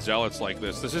massing Zealots like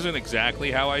this. This isn't exactly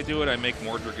how I do it. I make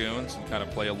more Dragoons and kind of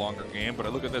play a longer game, but I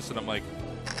look at this and I'm like,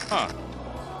 huh,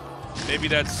 maybe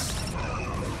that's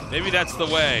the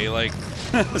way. Like,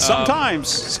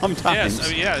 sometimes. Yes,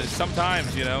 I mean, yeah,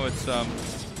 sometimes, you know, it's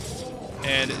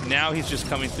and now he's just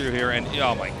coming through here, and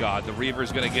oh my God, the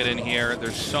Reaver's going to get in here.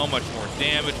 There's so much more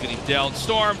damage getting dealt.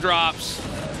 Storm drops.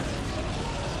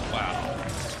 Wow.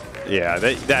 Yeah,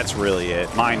 that's really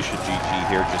it. Mine should GG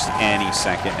here just any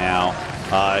second now.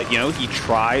 You know, he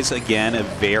tries again a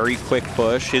very quick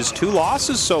push. His 2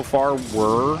 losses so far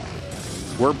were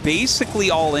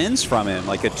basically all-ins from him,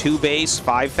 like a 2 base,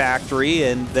 5 factory,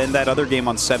 and then that other game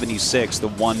on 76, the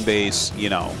 1 base, you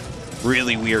know,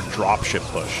 really weird dropship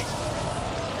push.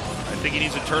 I think he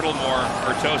needs a turtle more.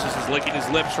 Tastosis is licking his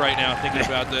lips right now thinking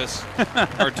about this.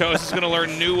 Tastosis is going to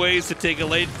learn new ways to take a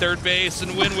late third base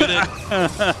and win with it.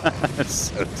 That's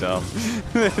so dumb.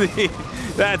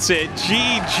 That's it.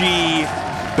 GG.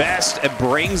 Best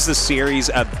brings the series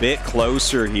a bit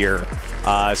closer here.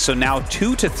 So now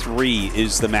 2-3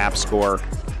 is the map score.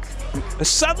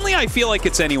 Suddenly, I feel like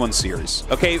it's anyone's series.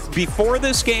 Okay, before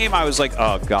this game, I was like,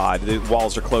 oh, God, the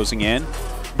walls are closing in.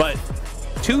 But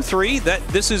 2-3,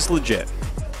 this is legit.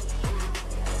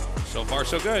 So far,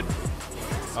 so good.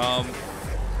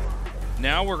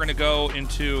 Now we're going to go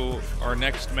into our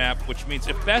next map, which means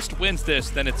if Best wins this,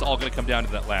 then it's all going to come down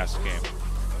to that last game.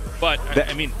 But,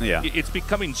 I mean, it's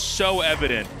becoming so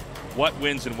evident what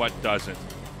wins and what doesn't.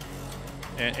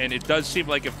 And it does seem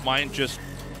like if Mind just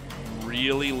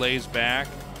really lays back,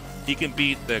 he can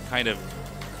beat the kind of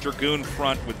Dragoon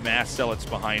front with mass zealots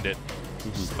behind it.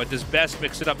 But does Best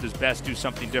mix it up? Does Best do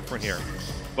something different here?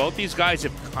 Both these guys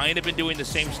have kind of been doing the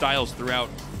same styles throughout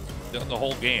the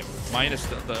whole game, minus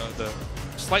the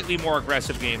slightly more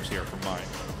aggressive games here from Mind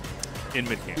in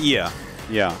mid-game. Yeah.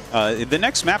 The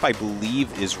next map, I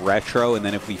believe, is Retro, and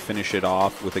then if we finish it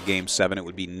off with a Game 7, it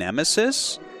would be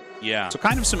Nemesis. Yeah. So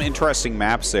kind of some interesting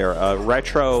maps there.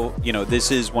 Retro, you know,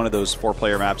 this is one of those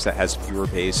 4-player maps that has fewer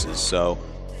bases, so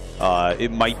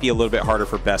it might be a little bit harder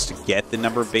for Best to get the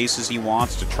number of bases he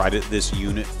wants to try this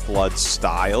unit flood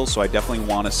style, so I definitely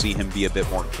want to see him be a bit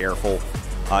more careful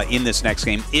in this next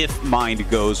game if Mind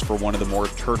goes for one of the more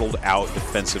turtled-out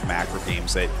defensive macro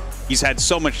games that he's had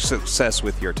so much success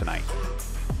with here tonight.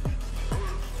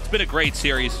 It's been a great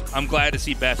series. I'm glad to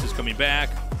see Best is coming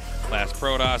back. Last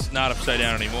Protoss, not upside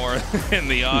down anymore in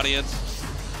the audience.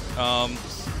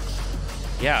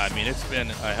 Yeah, I mean, it's been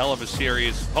a hell of a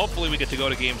series. Hopefully we get to go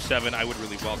to Game 7. I would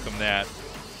really welcome that.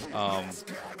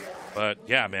 But,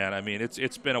 yeah, man, I mean,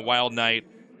 it's been a wild night.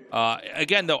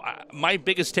 Again, though, my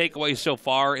biggest takeaway so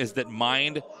far is that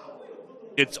Mind,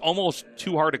 it's almost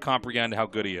too hard to comprehend how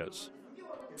good he is.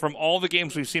 From all the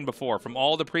games we've seen before, from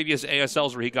all the previous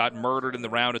ASLs where he got murdered in the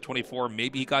round of 24,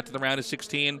 maybe he got to the round of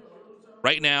 16,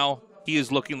 right now, he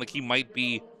is looking like he might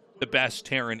be the best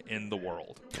Terran in the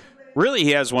world. Really,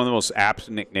 he has one of the most apt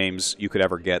nicknames you could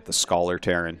ever get, the Scholar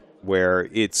Terran, where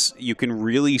you can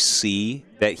really see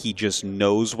that he just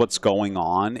knows what's going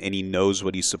on and he knows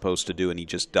what he's supposed to do and he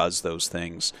just does those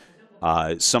things.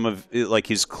 Some of like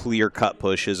his clear-cut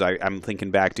pushes, I'm thinking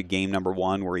back to game number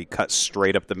 1 where he cut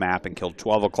straight up the map and killed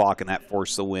 12 o'clock and that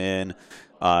forced the win.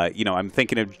 You know, I'm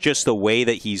thinking of just the way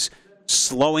that he's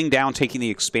slowing down, taking the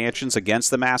expansions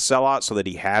against the mass sellout so that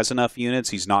he has enough units.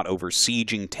 He's not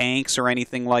over-sieging tanks or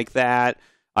anything like that.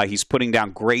 He's putting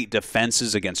down great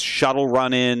defenses against shuttle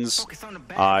run-ins.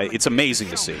 It's amazing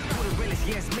to see.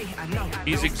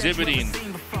 He's exhibiting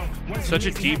such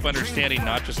a deep understanding,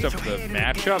 not just of the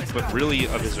matchup, but really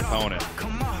of his opponent.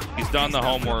 He's done the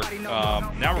homework.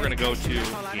 Now we're going to go to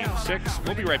Game 6.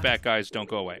 We'll be right back, guys. Don't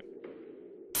go away.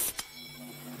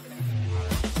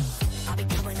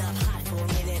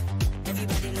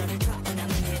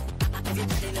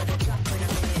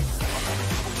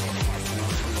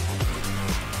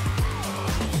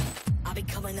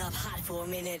 Up hot for a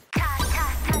minute.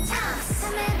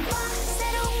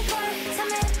 새로운 걸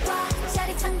참해봐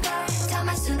짜릿한 걸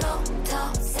담을수록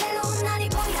더 새로운 날이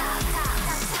보여.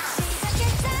 시작해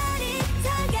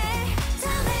짜릿하게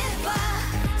참해봐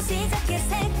시작해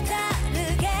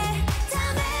색다르게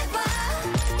참해봐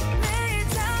매일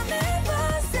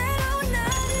참해봐 새로운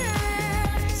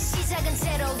날을 시작은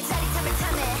새로 짜릿함을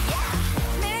참해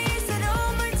매일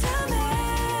새로움을 참해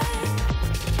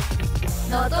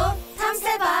너도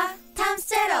탐세봐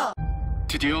탐세로.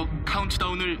 드디어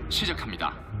카운트다운을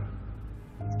시작합니다.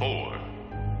 4,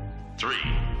 3,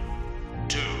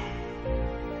 2,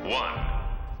 1.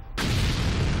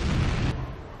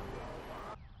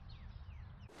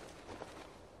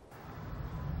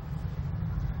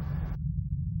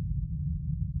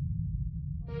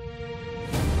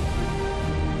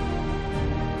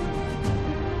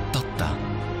 떴다.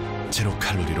 제로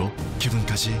칼로리로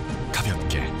기분까지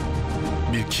가볍게.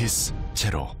 밀키스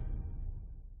제로.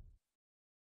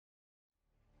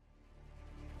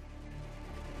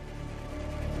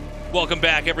 Welcome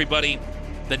back, everybody.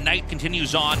 The night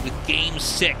continues on with Game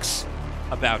 6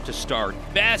 about to start.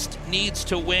 Best needs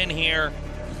to win here,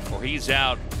 or he's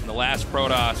out in the last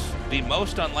Protoss. The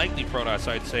most unlikely Protoss,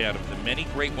 I'd say, out of the many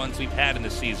great ones we've had in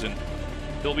this season.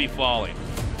 He'll be falling.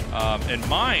 And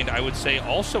Mind, I would say,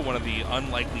 also one of the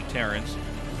unlikely Terrans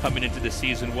coming into the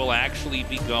season will actually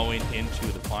be going into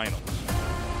the finals.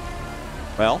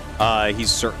 Well, he's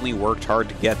certainly worked hard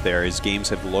to get there. His games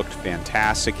have looked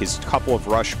fantastic. His couple of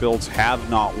rush builds have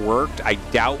not worked. I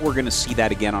doubt we're going to see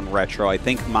that again on Retro. I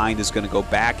think Mind is going to go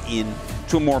back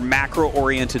into a more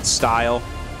macro-oriented style.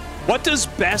 What does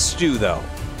Best do, though?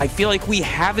 I feel like we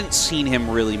haven't seen him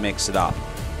really mix it up.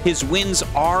 His wins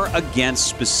are against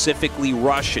specifically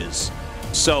rushes.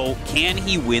 So can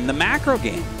he win the macro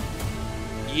game?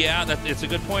 Yeah, it's a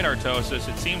good point, Artosis.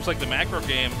 It seems like the macro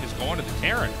game is going to the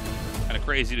Terran. kind of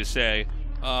crazy to say.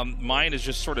 Mine is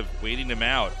just sort of waiting him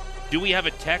out. Do we have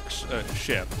a tech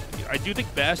shift? I do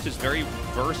think Best is very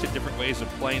versed in different ways of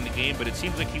playing the game, but it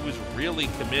seems like he was really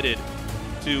committed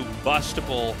to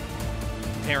bustable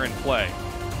Terran play.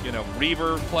 You know,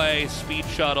 Reaver play, speed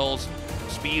shuttles,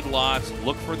 speed lots,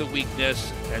 look for the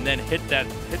weakness, and then hit that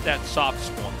soft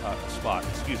spot.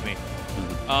 Excuse me.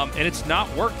 And it's not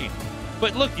working.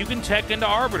 But look, you can tech into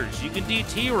Arbiters, you can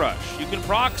DT rush, you can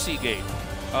proxy gate,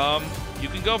 you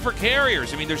can go for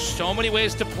carriers. I mean, there's so many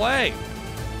ways to play.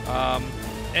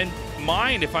 And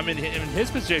mine, if I'm in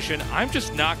his position, I'm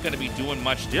just not going to be doing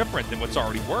much different than what's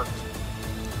already worked.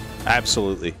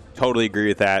 Absolutely. Totally agree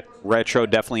with that. Retro,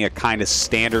 definitely a kind of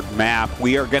standard map.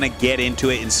 We are going to get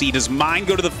into it and see, does mine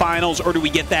go to the finals, or do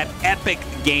we get that epic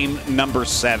game number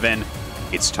 7?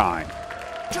 It's time.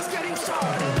 Just getting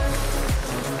started.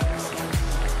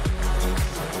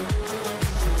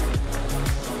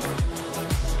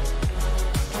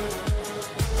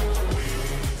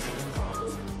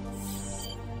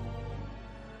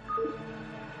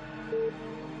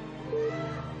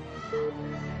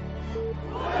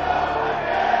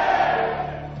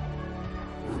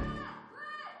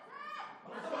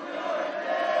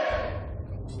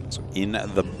 In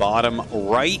the bottom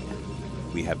right,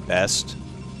 we have Best.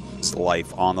 It's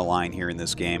life on the line here in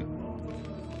this game.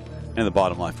 In the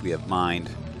bottom left, we have Mind,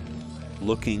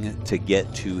 looking to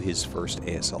get to his first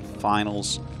ASL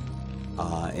Finals.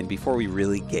 And before we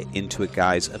really get into it,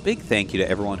 guys, a big thank you to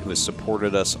everyone who has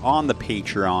supported us on the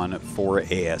Patreon for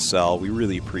ASL. We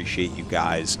really appreciate you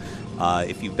guys.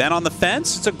 If you've been on the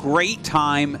fence, it's a great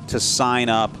time to sign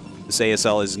up. This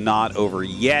ASL is not over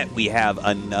yet. We have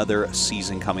another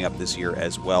season coming up this year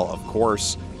as well, of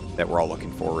course, that we're all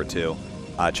looking forward to.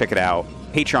 Check it out,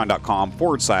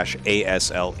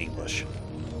 patreon.com/ASL English.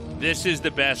 This is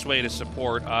the best way to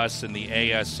support us in the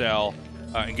ASL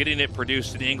and getting it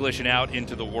produced in English and out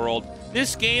into the world.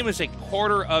 This game is a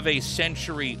quarter of a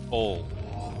century old,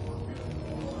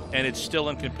 and it's still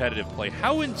in competitive play.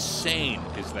 How insane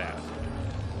is that?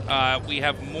 We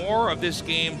have more of this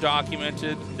game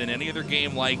documented than any other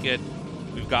game like it.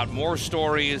 We've got more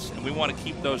stories, and we want to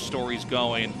keep those stories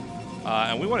going.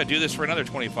 And we want to do this for another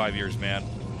 25 years, man.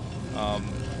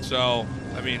 So,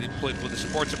 I mean, the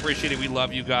support's appreciated. We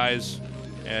love you guys.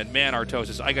 And, man,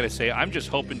 Artosis, I got to say, I'm just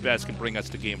hoping Best can bring us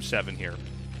to Game 7 here.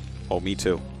 Oh, me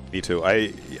too. Me too.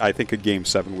 I think a Game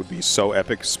 7 would be so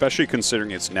epic, especially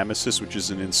considering it's Nemesis, which is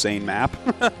an insane map.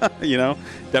 You know,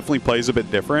 definitely plays a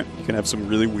bit different. You can have some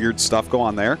really weird stuff go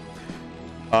on there.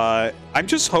 I'm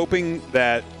just hoping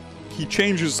that he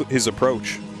changes his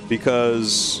approach,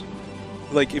 because,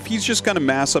 like, if he's just going to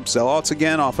mass up Zealots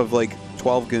again off of, like,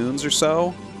 12 goons or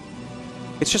so,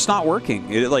 it's just not working.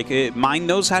 Mine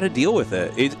knows how to deal with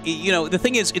it. You know, the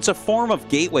thing is, it's a form of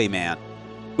Gateway Man.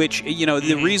 Which, you know,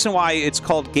 the reason why it's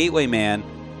called Gateway Man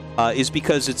is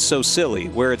because it's so silly,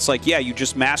 where it's like, yeah, you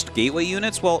just masked gateway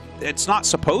units. Well, it's not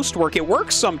supposed to work. It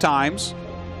works sometimes.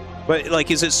 But,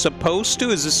 like, is it supposed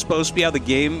to? Is this supposed to be how the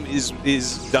game is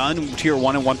done? Tier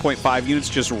 1 and 1.5 units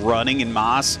just running in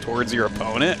mass towards your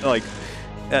opponent? Like,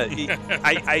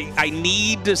 I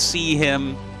need to see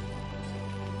him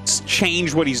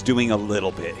change what he's doing a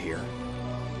little bit here.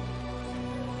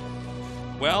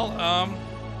 Well,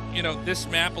 you know, this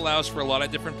map allows for a lot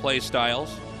of different play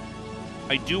styles.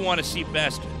 I do want to see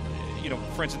Best, you know,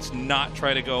 for instance, not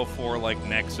try to go for, like,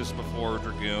 Nexus before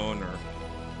Dragoon, or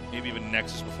maybe even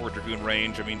Nexus before Dragoon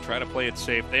range. I mean, try to play it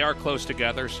safe. They are close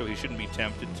together, so he shouldn't be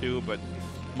tempted to, but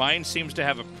mine seems to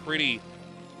have a pretty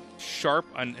sharp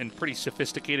and pretty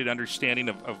sophisticated understanding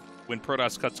of when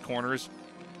Protoss cuts corners,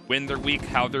 when they're weak,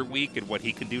 how they're weak, and what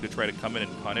he can do to try to come in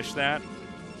and punish that.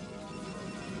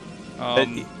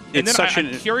 And then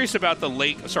I'm curious about the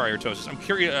late. Sorry, Artosis. I'm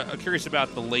curious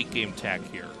about the late game tech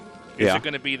here. Is it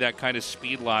going to be that kind of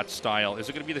speed lot style? Is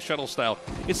it going to be the shuttle style?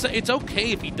 It's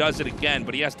okay if he does it again,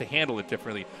 but he has to handle it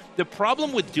differently. The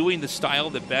problem with doing the style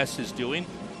that Best is doing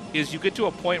is you get to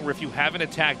a point where if you haven't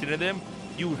attacked into them,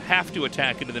 you have to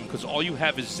attack into them because all you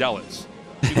have is Zealots.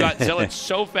 You got Zealots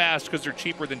so fast because they're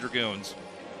cheaper than Dragoons,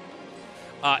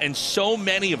 and so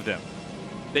many of them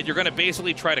that you're going to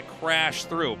basically try to crash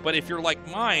through. But if you're like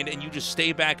mine and you just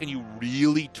stay back and you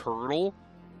really turtle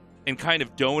and kind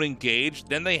of don't engage,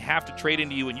 then they have to trade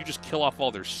into you and you just kill off all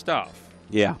their stuff.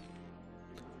 Yeah.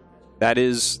 That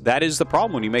is the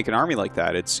problem when you make an army like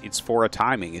that. It's for a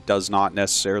timing. It does not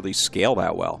necessarily scale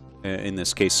that well. In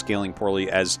this case, scaling poorly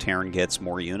as Terran gets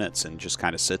more units and just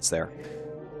kind of sits there.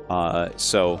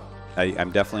 So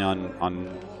I'm definitely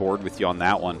on board with you on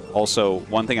that one. Also,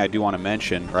 one thing I do want to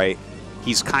mention, right?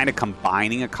 he's kind of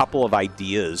combining a couple of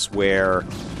ideas where,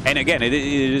 and again, it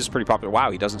is pretty popular.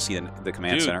 Wow, he doesn't see the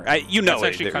command center. You know, it's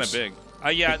actually kind of big.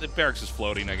 Yeah, the barracks is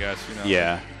floating, I guess. You know.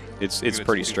 Yeah, it's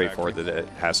pretty straightforward that it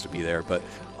has to be there. But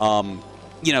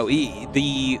you know,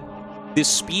 this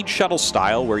speed shuttle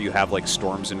style where you have like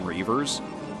Storms and Reavers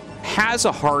has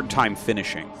a hard time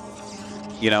finishing.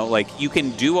 You know, like, you can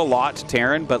do a lot to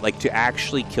Terran, but, like, to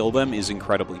actually kill them is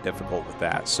incredibly difficult with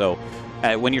that. So,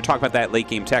 when you're talking about that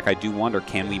late-game tech, I do wonder,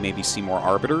 can we maybe see more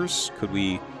Arbiters?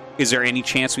 Is there any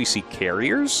chance we see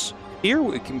Carriers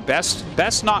here?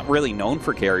 Best not really known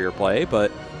for carrier play,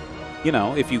 but, you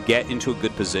know, if you get into a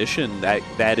good position,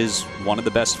 that is one of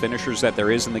the best finishers that there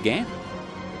is in the game.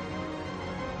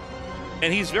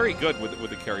 And he's very good with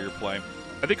the carrier play.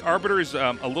 I think Arbiter is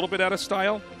a little bit out of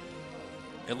style,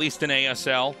 at least in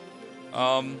ASL.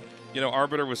 You know,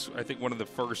 Arbiter was, I think, one of the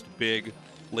first big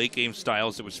late-game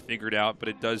styles that was figured out, but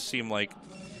it does seem like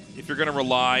if you're going to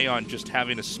rely on just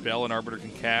having a spell an Arbiter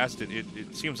can cast, it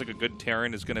seems like a good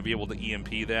Terran is going to be able to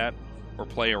EMP that or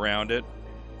play around it.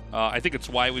 I think it's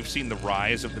why we've seen the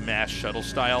rise of the mass shuttle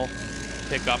style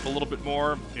pick up a little bit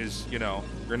more, is, you know,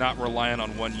 you're not relying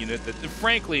on one unit that,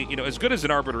 frankly, you know, as good as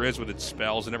an Arbiter is with its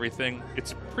spells and everything,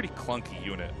 it's a pretty clunky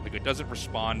unit. Like, it doesn't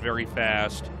respond very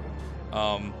fast.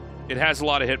 It has a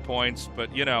lot of hit points,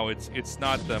 but, you know, it's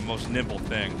not the most nimble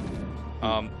thing.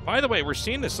 By the way, we're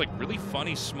seeing this, like, really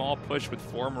funny small push with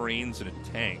 4 Marines and a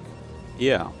tank.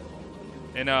 Yeah.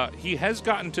 And he has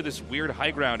gotten to this weird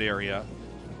high ground area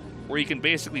where he can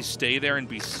basically stay there and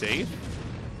be safe.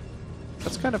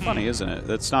 That's kind of funny, isn't it?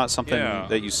 That's not something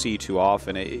that you see too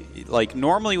often. Like,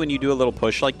 normally when you do a little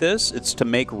push like this, it's to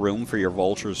make room for your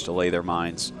vultures to lay their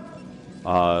mines.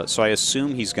 So I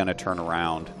assume he's going to turn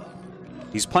around.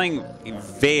 He's playing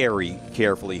very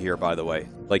carefully here, by the way.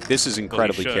 Like, this is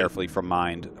incredibly carefully from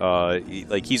Mind.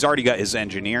 Like, he's already got his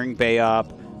engineering bay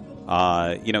up.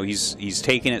 You know, he's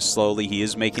taking it slowly. He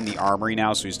is making the armory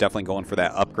now, so he's definitely going for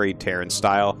that upgrade Terran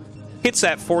style. Hits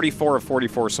that 44 of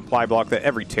 44 supply block that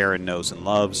every Terran knows and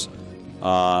loves.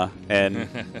 And,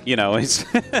 you know, it's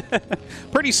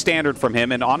pretty standard from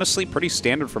him, and honestly, pretty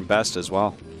standard from Best as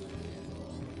well.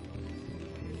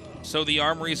 So the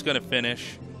armory's going to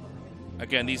finish.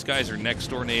 Again, these guys are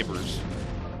next-door neighbors.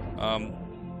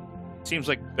 Seems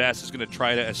like Best is going to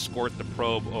try to escort the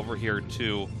probe over here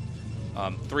to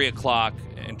 3 o'clock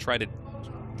and try to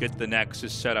get the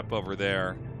Nexus set up over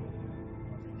there.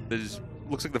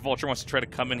 Looks like the Vulture wants to try to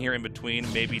come in here in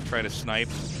between, maybe try to snipe,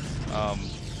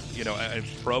 you know,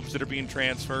 probes that are being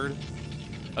transferred.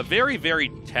 A very, very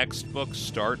textbook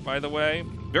start, by the way.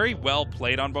 Very well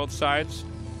played on both sides.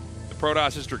 The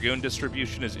Protoss' Dragoon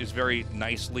distribution is very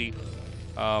nicely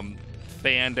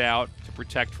fanned out to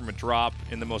protect from a drop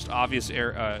in the most obvious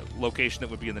location that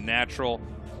would be in the natural.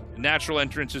 The natural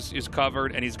entrance is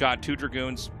covered, and he's got 2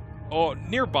 Dragoons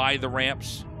nearby the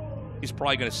ramps. He's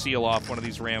probably going to seal off one of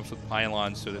these ramps with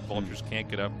pylons so that Vultures can't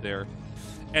get up there.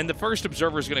 And the first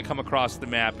observer is going to come across the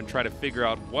map and try to figure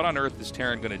out what on earth is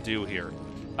Terran going to do here.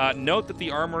 Note that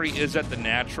the armory is at the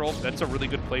natural. That's a really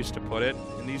good place to put it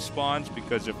in these spawns,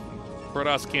 because if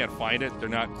Protoss can't find it, they're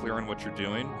not clearing what you're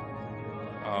doing.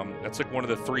 That's like one of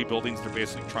the 3 buildings they're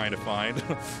basically trying to find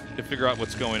to figure out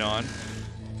what's going on.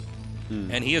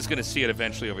 And he is going to see it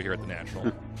eventually over here at the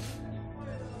natural.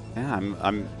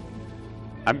 Yeah,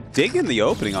 I'm digging the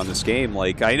opening on this game.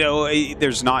 Like, I know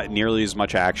there's not nearly as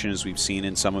much action as we've seen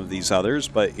in some of these others,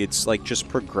 but it's like just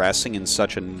progressing in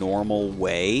such a normal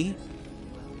way.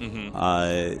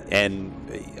 And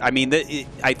I mean,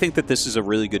 I think that this is a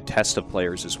really good test of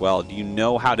players as well. Do you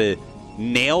know how to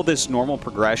nail this normal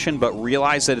progression, but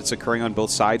realize that it's occurring on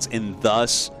both sides, and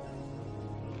thus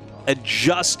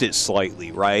adjust it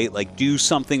slightly, right? Like, do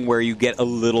something where you get a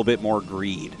little bit more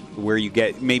greed, where you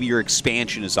get, maybe your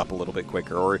expansion is up a little bit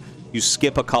quicker, or you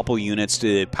skip a couple units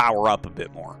to power up a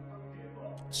bit more.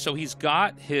 So he's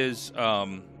got his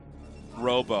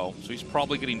Robo, so he's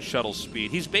probably getting shuttle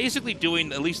speed. He's basically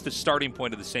doing at least the starting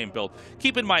point of the same build.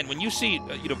 Keep in mind, when you see,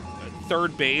 you know,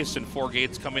 3rd base and 4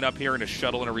 gates coming up here in a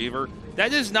shuttle and a Reaver, that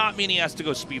does not mean he has to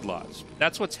go speed lots.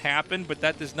 That's what's happened, but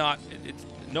that does not,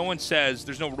 no one says,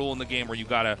 there's no rule in the game where you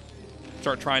gotta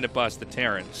start trying to bust the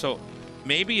Terran. So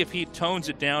maybe if he tones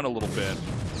it down a little bit,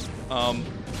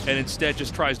 and instead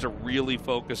just tries to really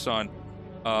focus on,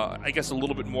 I guess, a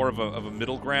little bit more of a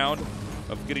middle ground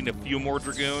of getting a few more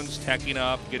Dragoons, teching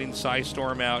up, getting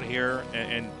Psystorm out here,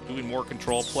 and doing more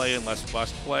control play and less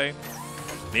bust play,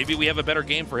 maybe we have a better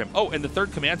game for him. Oh, and the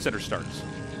 3rd command center starts.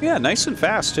 Yeah, nice and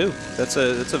fast, too. That's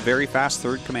a very fast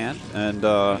 3rd command, and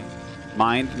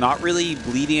Mind not really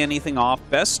bleeding anything off.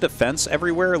 Best defense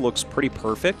everywhere looks pretty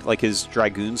perfect. Like his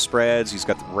Dragoon spreads, he's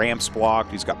got the ramps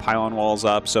blocked, he's got pylon walls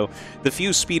up. So the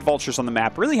few speed vultures on the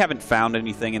map really haven't found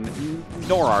anything, and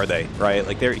nor are they, right?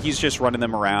 Like he's just running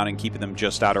them around and keeping them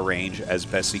just out of range as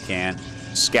best he can,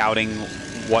 scouting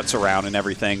what's around and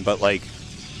everything. But like,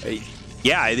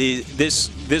 yeah,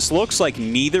 this looks like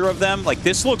neither of them. Like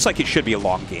this looks like it should be a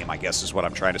long game, I guess is what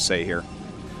I'm trying to say here.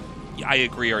 I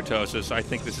agree, Artosis. I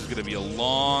think this is going to be a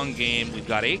long game. We've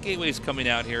got 8 gateways coming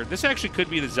out here. This actually could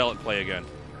be the Zealot play again.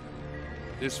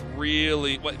 This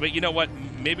really... But you know what?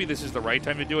 Maybe this is the right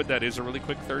time to do it. That is a really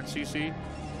quick third CC.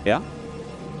 Yeah.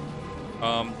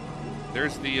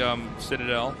 There's the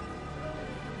Citadel.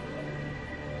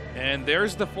 And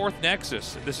there's the 4th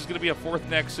Nexus. This is going to be a 4th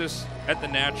Nexus at the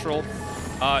natural.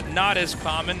 Not as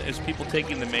common as people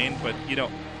taking the main, but, you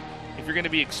know, if you're going to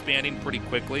be expanding pretty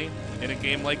quickly in a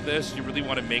game like this, you really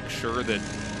want to make sure that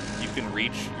you can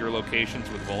reach your locations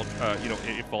with you know,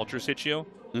 if vultures hit you.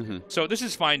 Mm-hmm. So this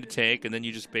is fine to take, and then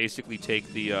you just basically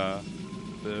take the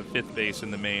 5th base in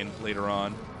the main later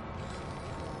on.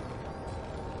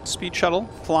 Speed shuttle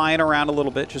flying around a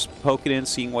little bit, just poking in,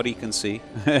 seeing what he can see.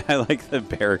 I like the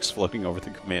barracks floating over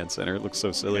the command center. It looks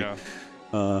so silly.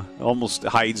 Yeah. Almost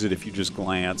hides it if you just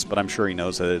glance, but I'm sure he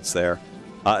knows that it's there.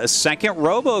 A second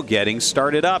robo getting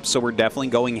started up, so we're definitely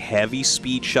going heavy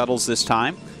speed shuttles this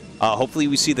time. Hopefully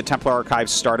we see the Templar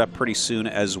Archives start up pretty soon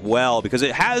as well, because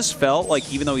it has felt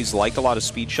like, even though he's liked a lot of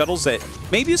speed shuttles, that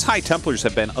maybe his High Templars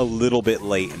have been a little bit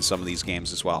late in some of these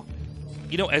games as well.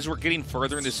 You know, as we're getting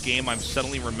further in this game, I'm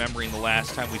suddenly remembering the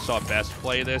last time we saw Best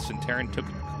play this, and Terran took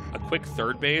a quick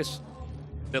third base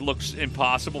that looks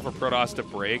impossible for Protoss to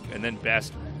break, and then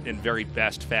Best, in very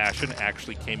Best fashion,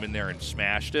 actually came in there and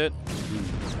smashed it.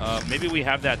 Maybe we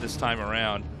have that this time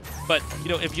around. But, you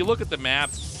know, if you look at the map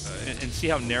and see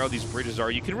how narrow these bridges are,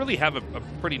 you can really have a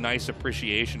pretty nice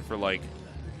appreciation for, like,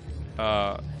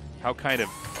 how kind of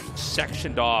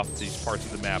sectioned off these parts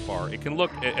of the map are. It can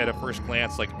look at a first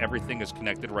glance like everything is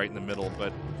connected right in the middle,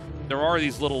 but there are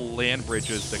these little land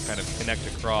bridges that kind of connect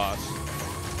across.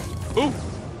 Ooh!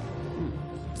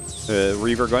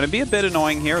 Reaver going to be a bit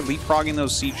annoying here, leapfrogging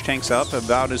those siege tanks up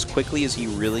about as quickly as he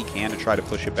really can to try to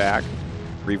push it back.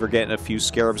 Reaver getting a few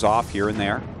scarabs off here and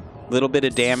there. Little bit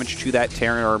of damage to that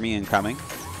Terran army incoming.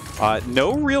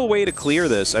 No real way to clear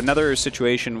this. Another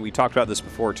situation, we talked about this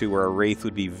before too, where a Wraith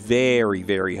would be very,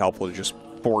 very helpful to just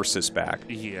force this back.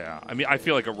 Yeah, I mean, I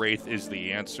feel like a Wraith is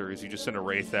the answer, is you just send a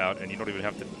Wraith out and you don't even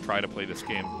have to try to play this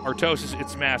game. Artosis,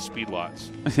 it's mass speed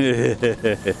lots.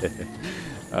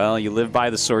 Well, you live by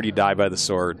the sword, you die by the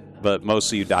sword. But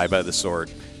mostly you die by the sword.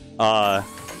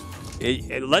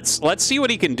 Let's see what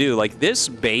he can do. Like, this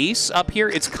base up here,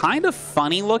 it's kind of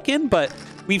funny looking, but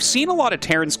we've seen a lot of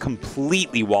Terrans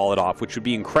completely wall it off, which would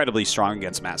be incredibly strong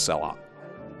against Mass Sellout.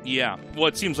 Yeah, well,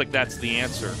 it seems like that's the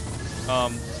answer.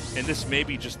 And this may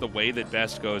be just the way that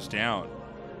Best goes down.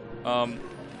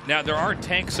 Now, there aren't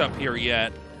tanks up here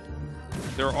yet.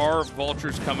 There are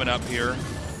vultures coming up here.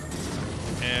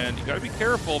 And you got to be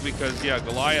careful because, yeah,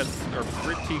 Goliaths are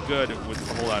pretty good with...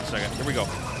 Hold on a second. Here we go.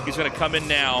 He's going to come in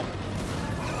now.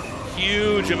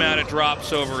 Huge amount of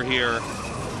drops over here.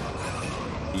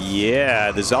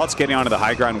 Yeah, the Zealots getting onto the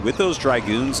high ground with those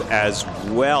Dragoons as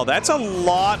well. That's a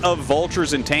lot of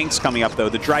vultures and tanks coming up, though.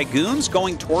 The Dragoons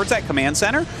going towards that command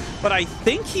center, but I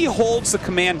think he holds the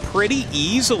command pretty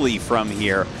easily from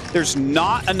here. There's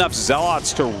not enough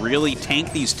Zealots to really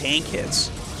tank these tank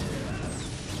hits.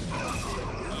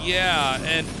 Yeah,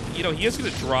 and, you know, he is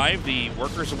going to drive the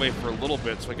workers away for a little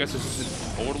bit, so I guess this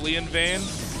isn't totally in vain.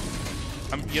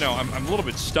 I'm a little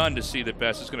bit stunned to see that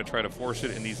Best is going to try to force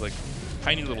it in these, like,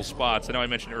 tiny little spots. I know I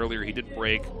mentioned earlier he did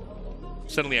break.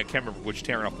 Suddenly I can't remember which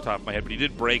Terran off the top of my head, but he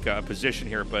did break a position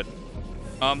here. But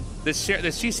the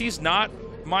CC's not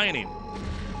mining.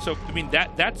 So, I mean,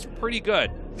 that's pretty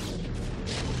good.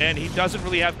 And he doesn't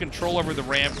really have control over the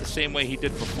ramp the same way he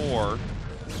did before.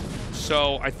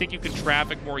 So I think you can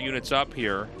traffic more units up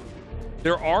here.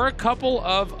 There are a couple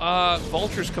of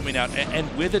vultures coming out,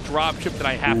 and with a dropship that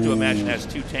I have to imagine has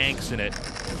 2 tanks in it.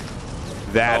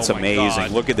 That's amazing.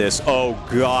 God. Look at this. Oh,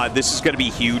 God. This is going to be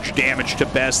huge damage to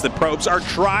Best. The probes are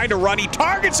trying to run. He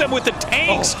targets them with the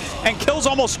tanks and kills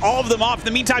almost all of them off. In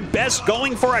the meantime, Best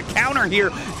going for a counter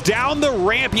here down the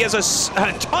ramp. He has a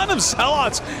ton of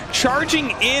Zealots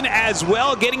charging in as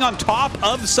well, getting on top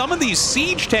of some of these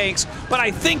siege tanks. But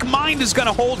I think Mind is going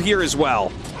to hold here as well.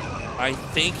 I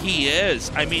think he is.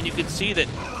 I mean, you can see that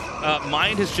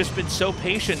Mind has just been so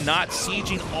patient not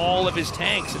sieging all of his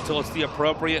tanks until it's the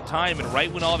appropriate time. And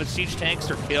right when all of his siege tanks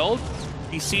are killed,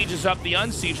 he sieges up the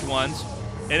unsieged ones,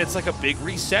 and it's like a big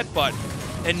reset button.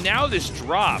 And now this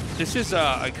drop. This is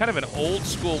a kind of an old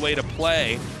school way to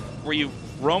play where you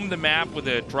roam the map with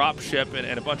a drop ship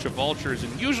and a bunch of vultures,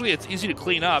 and usually it's easy to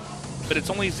clean up, but it's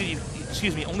only easy,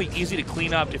 only easy to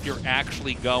clean up if you're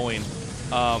actually going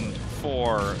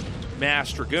for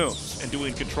mass dragoons and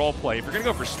doing control play. If you're going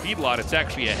to go for speed lot, it's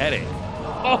actually a headache.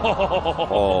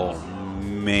 Oh,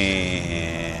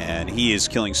 man. He is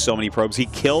killing so many probes. He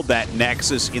killed that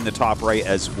Nexus in the top right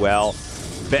as well.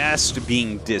 Best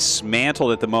being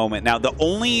dismantled at the moment. Now, the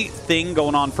only thing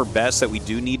going on for Best that we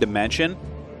do need to mention,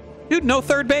 dude, no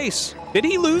third base. Did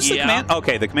he lose the command?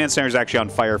 Okay, the command center is actually on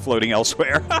fire, floating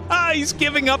elsewhere. He's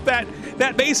giving up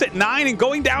that base at 9 and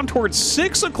going down towards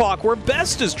 6 o'clock where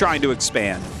Best is trying to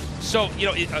expand. So, you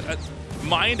know,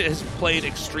 Mind has played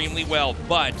extremely well,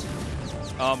 but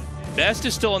Best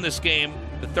is still in this game.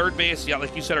 The third base, yeah,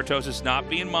 like you said, Tastosis, not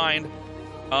being Mind.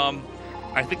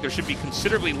 I think there should be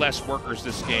considerably less workers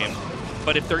this game.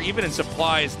 But if they're even in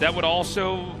supplies, that would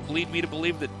also lead me to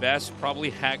believe that Best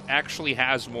probably actually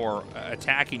has more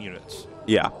attacking units.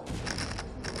 Yeah.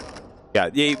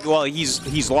 Yeah, well,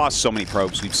 he's lost so many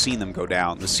probes. We've seen them go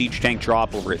down. The siege tank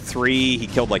drop over at 3. He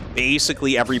killed like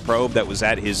basically every probe that was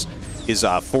at his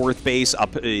fourth base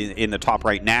up in the top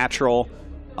right natural.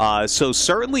 So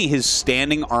certainly his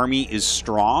standing army is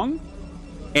strong,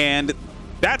 and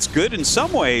that's good in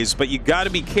some ways, but you got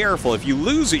to be careful. If you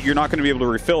lose it, you're not going to be able to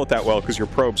refill it that well because your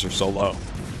probes are so low.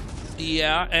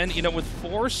 Yeah, and you know, with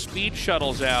 4 speed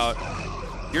shuttles out,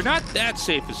 you're not that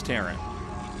safe as Terran.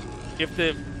 If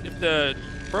the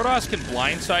Protoss can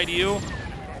blindside you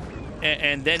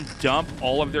and then dump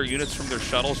all of their units from their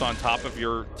shuttles on top of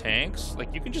your tanks,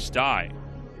 like, you can just die.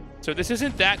 So this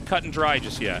isn't that cut and dry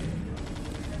just yet.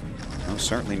 No,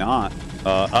 certainly not.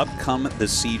 Up come the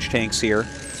siege tanks here.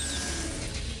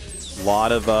 A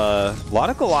lot of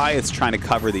Goliaths trying to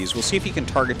cover these. We'll see if he can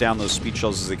target down those speed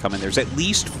shuttles as they come in. There's at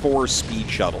least 4 speed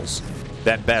shuttles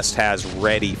that Best has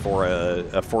ready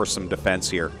for some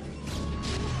defense here.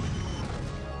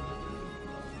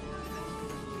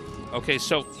 Okay,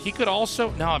 so he could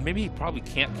also... No, maybe he probably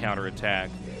can't counterattack.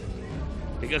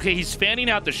 Okay, he's fanning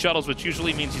out the shuttles, which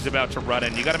usually means he's about to run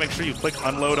in. You got to make sure you click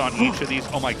unload on each of these.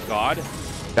 Oh, my God.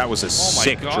 That was a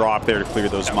sick drop there to clear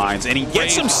those mines. And he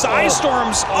gets some Psy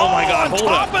Storms my God, on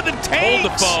top of the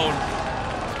tanks. Hold the phone.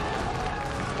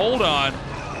 Hold on.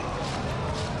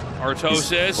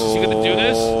 Tastosis, is he going to do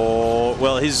this? Oh,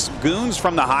 well, his goons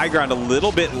from the high ground a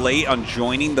little bit late on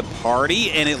joining the party,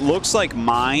 and it looks like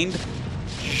Mind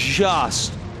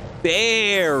just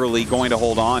barely going to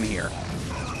hold on here.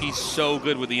 He's so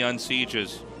good with the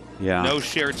unsieges. Yeah. No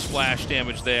shared splash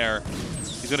damage there.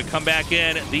 He's going to come back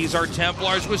in. These are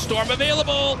Templars with Storm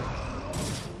available. All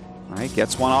right,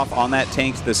 gets one off on that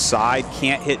tank to the side.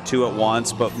 Can't hit 2 at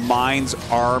once, but Mind's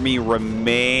army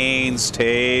remains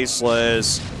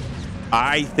tasteless.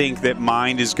 I think that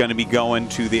Mind is going to be going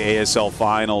to the ASL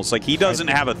finals. Like, he doesn't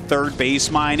have a third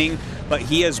base mining, but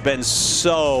he has been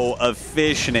so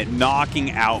efficient at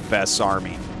knocking out Best's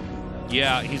army.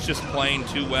 Yeah, he's just playing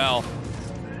too well.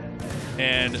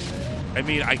 And, I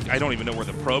mean, I don't even know where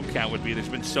the probe count would be. There's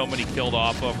been so many killed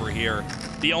off over here.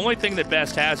 The only thing that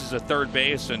Best has is a third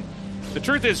base, and the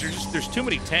truth is there's too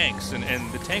many tanks, and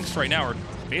the tanks right now are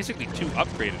basically too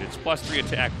upgraded. It's +3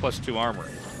 attack, +2 armor.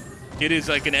 It is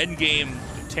like an endgame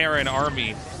Terran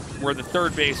army where the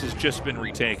third base has just been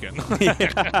retaken.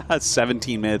 Yeah,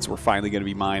 17 minutes, we're finally going to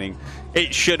be mining.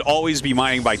 It should always be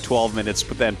mining by 12 minutes,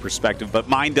 put that in perspective, but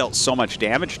Mind dealt so much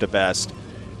damage to Best.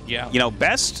 Yeah. You know,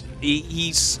 Best,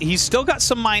 he's still got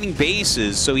some mining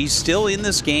bases, so he's still in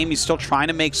this game. He's still trying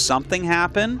to make something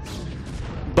happen,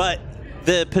 but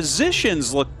the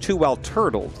positions look too well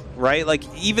turtled, right? Like,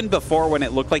 even before, when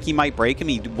it looked like he might break him,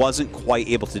 he wasn't quite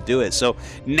able to do it. So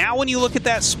now when you look at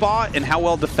that spot and how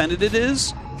well defended it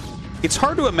is, it's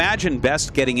hard to imagine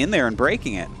Best getting in there and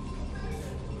breaking it.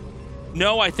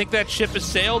 No, I think that ship has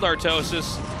sailed,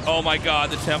 Tastosis. Oh my God,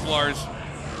 the Templars.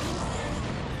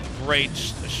 Great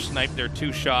snipe their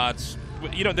 2 shots.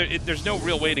 You know, there's no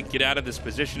real way to get out of this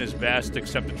position as Best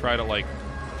except to try to, like,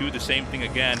 do the same thing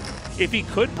again. If he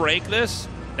could break this,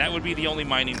 that would be the only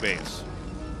mining base.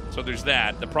 So there's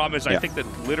that. The problem is, I think that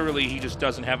literally he just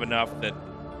doesn't have enough that...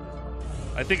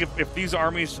 I think if these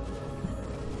armies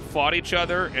fought each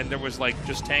other and there was, like,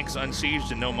 just tanks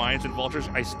unsieged and no mines and vultures,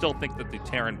 I still think that the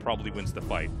Terran probably wins the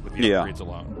fight with the upgrades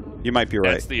alone. You might be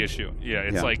right. That's the issue. Yeah,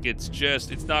 it's like,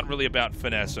 it's not really about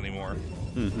finesse anymore.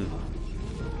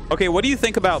 Mm-hmm. Okay, what do you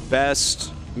think about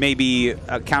Best maybe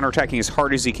counterattacking as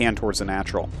hard as he can towards the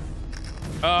natural?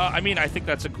 I mean, I think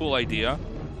that's a cool idea.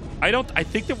 I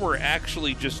think that we're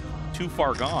actually just too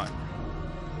far gone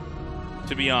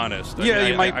to be honest. Yeah,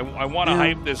 you might. I want to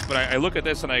hype this, but I look at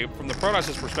this and from the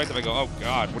Protoss' perspective, I go, oh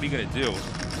God, what are you going to do?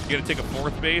 You going to take a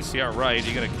 4th base? Yeah, right. Are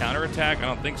you going to counterattack? I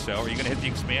don't think so. Are you going to hit the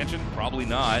expansion? Probably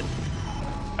not.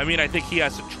 I mean, I think he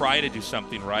has to try to do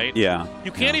something, right? Yeah.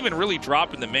 You can't even really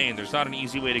drop in the main. There's not an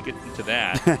easy way to get into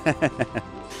that.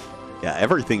 Yeah,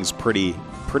 everything's pretty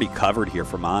covered here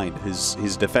for Mind.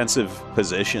 His defensive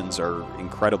positions are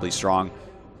incredibly strong.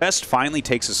 Best finally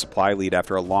takes a supply lead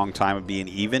after a long time of being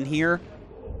even here.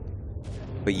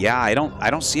 But yeah, I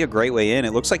don't see a great way in.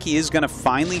 It looks like he is going to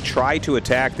finally try to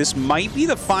attack. This might be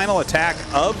the final attack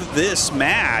of this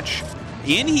match.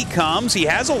 In he comes. He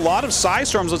has a lot of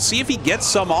Psystorms. Let's see if he gets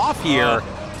some off here.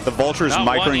 The Vulture's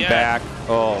microing back.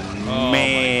 Oh,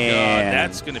 man. My God,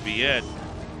 that's going to be it.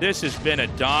 This has been a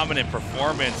dominant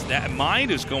performance. That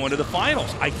Mind is going to the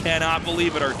finals. I cannot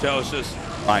believe it,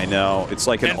 Tastosis. I know. It's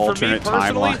like an alternate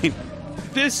timeline.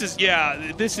 This is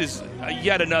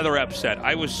yet another upset.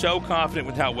 I was so confident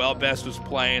with how well Best was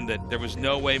playing that there was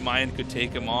no way Mind could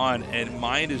take him on, and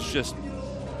Mind is just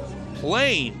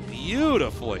playing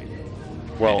beautifully.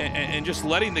 Well, and just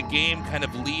letting the game kind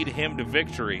of lead him to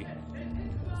victory.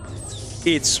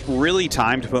 It's really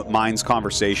time to put Mind's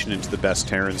conversation into the best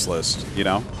Terrans list, you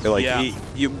know? Like,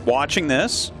 you watching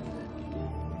this,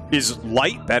 is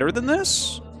Light better than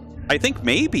this? I think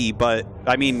maybe, but,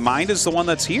 I mean, Mind is the one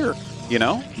that's here, you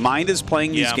know? Mind is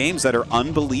playing these games that are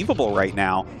unbelievable right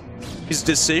now. His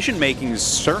decision-making is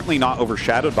certainly not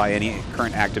overshadowed by any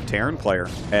current active Terran player,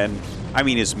 and I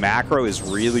mean, his macro is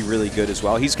really, really good as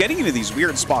well. He's getting into these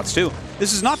weird spots, too.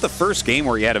 This is not the first game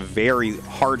where he had a very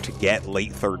hard-to-get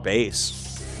late 3rd base.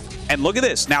 And look at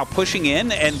this, now pushing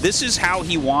in, and this is how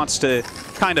he wants to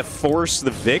kind of force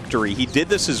the victory. He did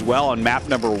this as well on map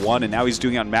number 1, and now he's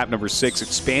doing it on map number 6,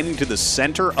 expanding to the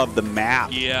center of the map.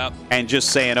 Yeah. And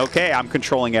just saying, okay, I'm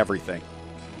controlling everything.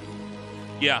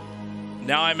 Yeah.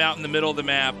 Now I'm out in the middle of the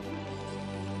map.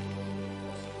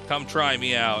 Come try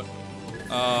me out.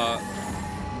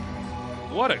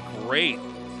 What a great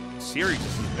series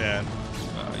this has been.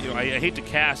 You know, I hate to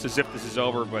cast as if this is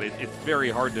over, but it's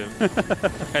very hard to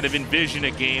kind of envision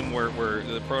a game where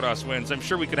the Protoss wins. I'm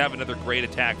sure we could have another great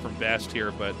attack from Best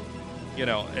here, but, you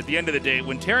know, at the end of the day,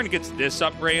 when Terran gets this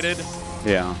upgraded,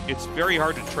 it's very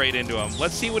hard to trade into him.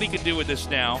 Let's see what he can do with this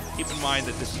now. Keep in mind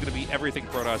that this is going to be everything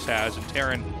Protoss has, and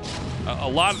Terran, a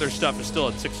lot of their stuff is still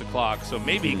at 6 o'clock, so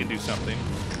maybe he can do something.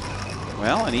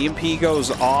 Well, an EMP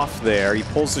goes off there. He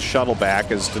pulls the shuttle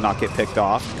back as to not get picked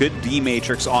off. Good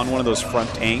D-Matrix on one of those front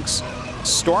tanks.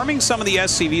 Storming some of the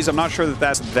SCVs, I'm not sure that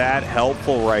that's that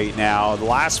helpful right now. The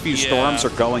last few storms are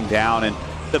going down, and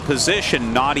the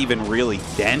position not even really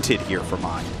dented here for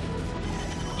Mind.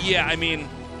 Yeah, I mean,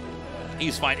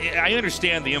 he's fine. I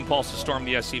understand the impulse to storm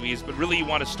the SCVs, but really you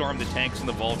want to storm the tanks and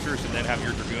the Vultures and then have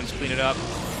your Dragoons clean it up.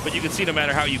 But you can see no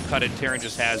matter how you cut it, Terran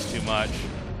just has too much.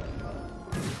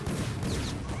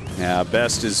 Yeah,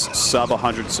 Best is sub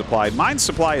 100 supply. Mind's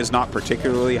supply is not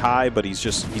particularly high, but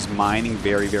he's mining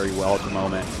very, very well at the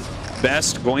moment.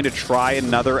 Best going to try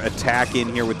another attack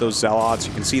in here with those Zealots.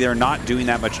 You can see they're not doing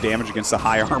that much damage against the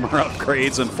high armor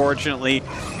upgrades, unfortunately.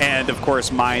 And, of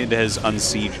course, Mind has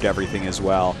unsieged everything as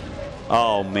well.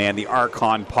 Oh, man, the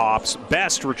Archon pops.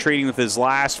 Best retreating with his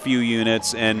last few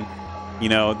units, and, you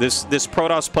know, this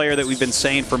Protoss player that we've been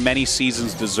saying for many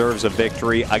seasons deserves a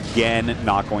victory. Again,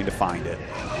 not going to find it.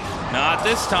 Not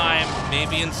this time,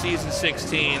 maybe in Season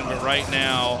 16, but right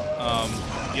now,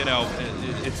 you know,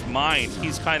 it's Mind.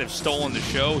 He's kind of stolen the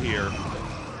show here.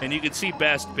 And you can see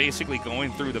Best basically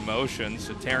going through the motions.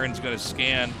 So Terran's going to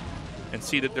scan and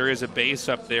see that there is a base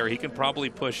up there. He can probably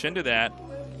push into that.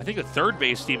 I think a 3rd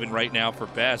base even right now for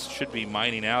Best should be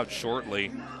mining out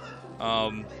shortly.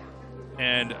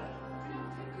 And,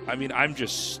 I mean, I'm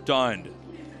just stunned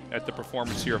at the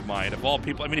performance here of Mind. Of all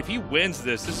people, I mean, if he wins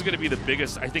this is going to be the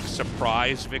biggest, I think,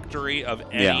 surprise victory of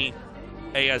any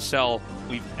ASL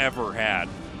we've ever had.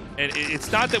 And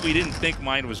it's not that we didn't think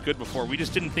Mind was good before. We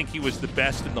just didn't think he was the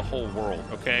best in the whole world,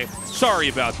 okay? Sorry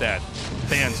about that,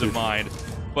 fans of Mind.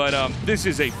 But this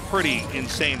is a pretty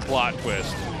insane plot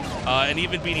twist. And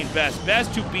even beating Best.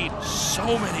 Best who beat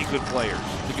so many good players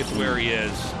to get to where he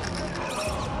is.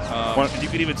 And you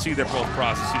can even see they're both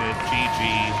processing it.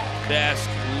 GG. Best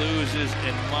loses,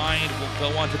 and Mind will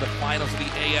go on to the finals of the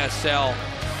ASL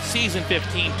Season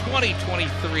 15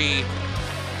 2023.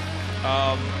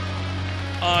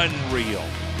 Unreal.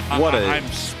 I'm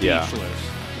speechless.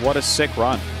 What a sick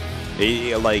run.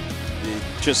 Like,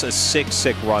 just a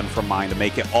sick run from Mind to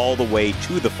make it all the way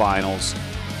to the finals.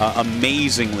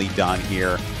 Amazingly done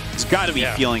here. He's got to be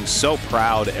feeling so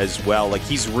proud as well. Like,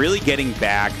 he's really getting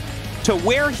back to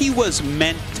where he was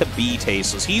meant to be,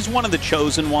 Tastosis. He's one of the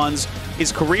chosen ones.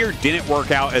 His career didn't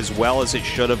work out as well as it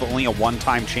should have, only a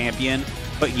one-time champion,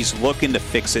 but he's looking to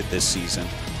fix it this season.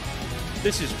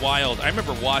 This is wild. I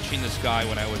remember watching this guy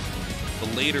when I was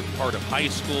the later part of high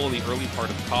school, the early part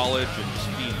of college, and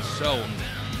just being so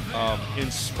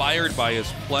inspired by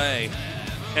his play.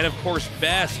 And of course,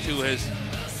 Best, who has,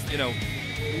 you know,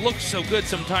 looked so good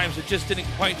sometimes, it just didn't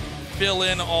quite fill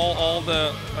in all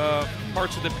the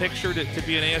parts of the picture to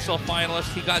be an ASL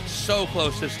finalist. He got so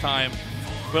close this time,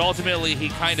 but ultimately he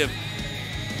kind of,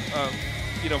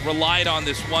 you know, relied on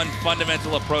this one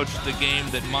fundamental approach to the game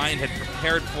that Mind had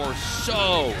prepared for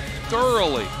so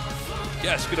thoroughly.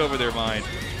 Yes, get over there, Mind.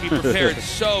 He prepared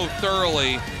so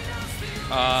thoroughly,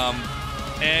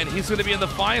 and he's going to be in the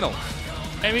finals.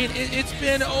 I mean, it's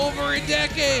been over a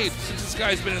decade since this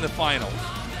guy's been in the finals.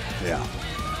 Yeah.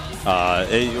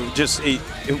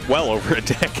 Well over a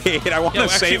decade. I want to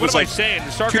say it was like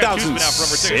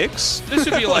 2006. This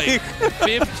would be like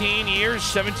 15 years,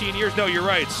 17 years. No, you're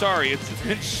right. Sorry, it's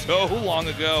been so long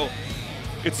ago.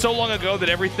 It's so long ago that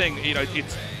everything, you know,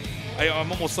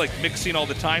 I'm almost like mixing all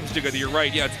the times together. You're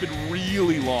right. Yeah, it's been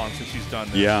really long since he's done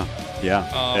this. Yeah,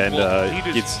 yeah. And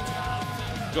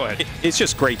go ahead. It's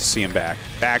just great to see him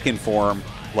back in form.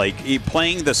 Like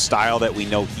playing the style that we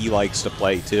know he likes to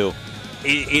play too.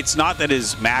 It's not that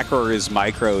his macro or his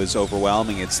micro is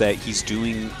overwhelming. It's that he's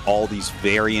doing all these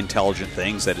very intelligent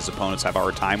things that his opponents have a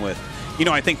hard time with. You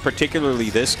know, I think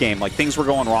particularly this game, like things were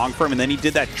going wrong for him, and then he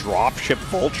did that dropship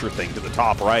vulture thing to the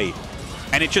top right.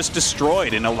 And it just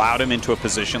destroyed and allowed him into a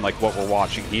position like what we're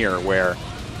watching here, where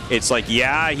it's like,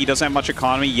 yeah, he doesn't have much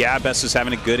economy. Yeah, Best is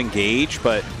having a good engage,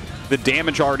 but the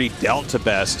damage already dealt to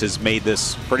Best has made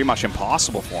this pretty much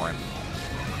impossible for him.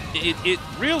 It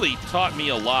really taught me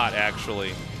a lot,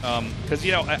 actually, because,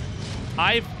 you know,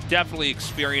 I've definitely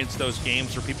experienced those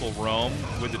games where people roam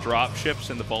with the drop ships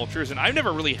and the vultures, and I've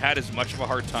never really had as much of a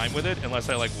hard time with it unless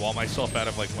I like wall myself out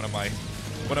of like one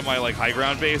of my like high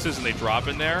ground bases and they drop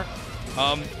in there.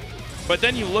 But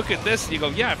then you look at this and you go,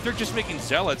 yeah, if they're just making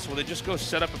zealots, well, they just go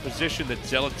set up a position that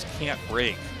zealots can't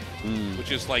break,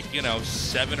 which is like, you know,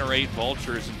 7 or 8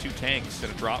 vultures and 2 tanks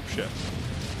and a drop ship.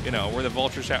 You know, where the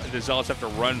vultures the zealots have to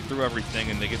run through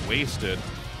everything and they get wasted.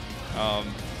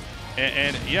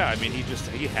 And yeah, I mean,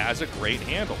 he has a great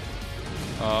handle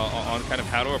on kind of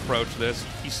how to approach this.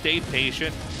 He stayed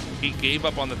patient. He gave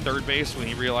up on the third base when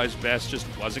he realized Best just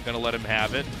wasn't going to let him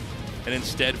have it, and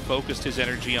instead focused his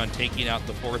energy on taking out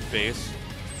the fourth base.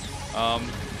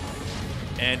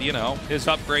 And, you know, his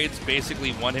upgrades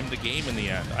basically won him the game in the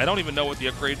end. I don't even know what the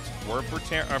upgrades were for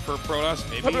Protoss.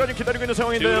 Maybe 2-0 or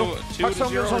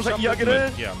something.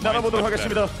 Yeah, 나눠보도록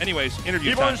하겠습니다. Anyways,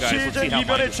 interview time, guys. Let's see how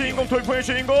이번의 주인공, 돌풍의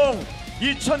주인공.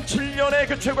 2007년에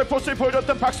그 최고의 포스를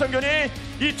보여줬던 박성균이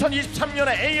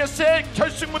 2023년에 ASL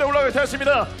결승 무대에 올라가게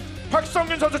되었습니다.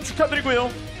 박성균 선수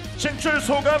축하드리고요. 진출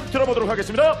소감 들어보도록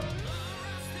하겠습니다.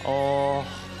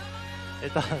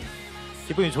 일단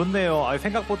기분이 좋네요.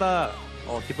 생각보다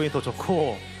기분이 더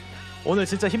좋고, 오늘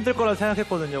진짜 힘들 거라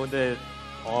생각했거든요. 근데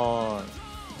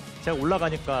제가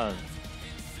올라가니까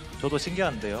저도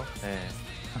신기한데요. 네.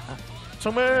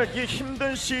 정말 이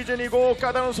힘든 시즌이고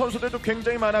까다로운 선수들도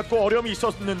굉장히 많았고 어려움이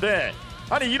있었는데,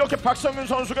 아니 이렇게 박성균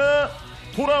선수가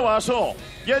돌아와서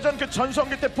예전 그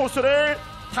전성기 때 포스를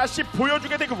다시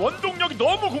보여주게 된 그 원동력이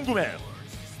너무 궁금해요.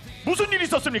 무슨 일이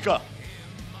있었습니까?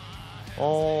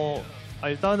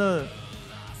 일단은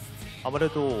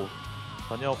아무래도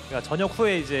저녁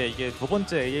후에 이제 이게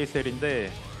 2번째 ASL인데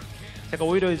제가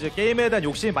오히려 이제 게임에 대한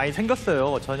욕심이 많이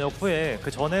생겼어요. 저녁 후에. 그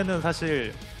전에는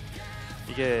사실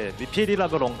이게 리필이라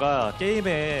그런가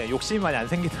게임에 욕심이 많이 안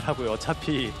생기더라고요.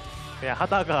 어차피 그냥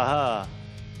하다가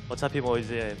어차피 뭐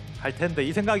이제 갈 텐데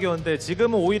이 생각이었는데,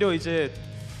 지금은 오히려 이제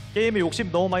게임에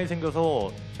욕심 너무 많이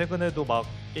생겨서 최근에도 막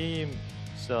게임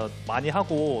진짜 많이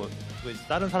하고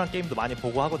다른 사람 게임도 많이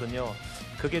보고 하거든요.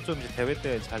 그게 좀 이제 대회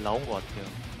때 잘 나온 것 같아요.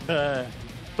 네,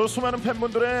 또 수많은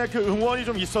팬분들의 그 응원이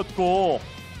좀 있었고,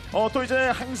 또 이제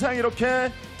항상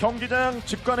이렇게 경기장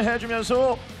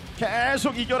직관해주면서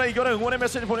계속 이겨라 응원의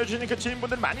메시지 보내주시는 그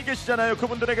지인분들 많이 계시잖아요.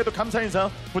 그분들에게도 감사 인사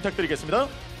부탁드리겠습니다.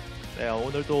 네,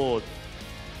 오늘도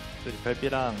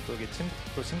별비랑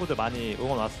또 친구들 많이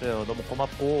응원 왔어요. 너무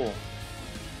고맙고,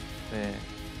 네,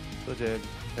 또 이제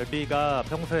별비가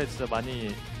평소에 진짜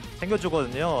많이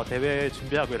챙겨주거든요. 대회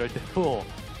준비하고 이럴 때도.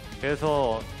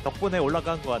 그래서 덕분에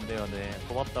올라간 것 같네요. 네,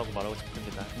 고맙다고 말하고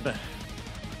싶습니다. 네.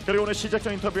 그리고 오늘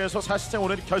시작전 인터뷰에서 사실상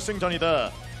오늘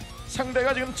결승전이다.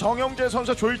 상대가 지금 정영재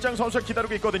선수, 조일장 선수가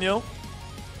기다리고 있거든요.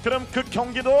 그럼 그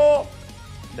경기도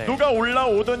네. 누가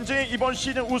올라오든지 이번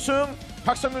시즌 우승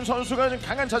박성균 선수가 좀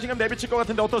강한 자신감 내비칠 것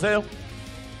같은데 어떠세요?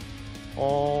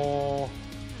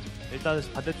 일단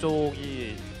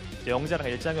반대쪽이 이제 영재랑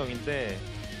일장형인데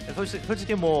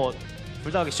솔직히 뭐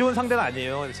둘 다 쉬운 상대는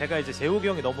아니에요. 제가 이제 재욱이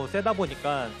형이 너무 세다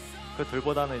보니까 그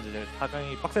둘보다는 이제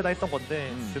 4강이 빡세다 했던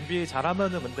건데 준비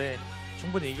잘하면은 근데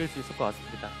충분히 이길 수 있을 것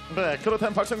같습니다. 네,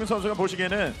 그렇다면 박성균 선수가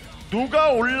보시기에는 누가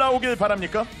올라오길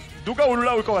바랍니까? 누가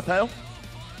올라올 것 같아요?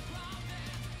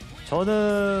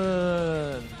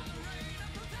 저는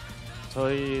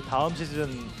저희 다음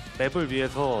시즌 맵을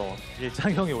위해서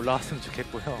일장형이 올라왔으면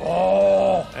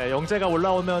좋겠고요. 네, 영재가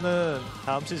올라오면은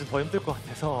다음 시즌 더 힘들 것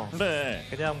같아서 네.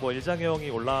 그냥 뭐 일장형이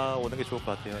올라오는 게 좋을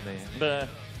것 같아요. 네. 네.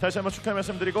 다시 한번 축하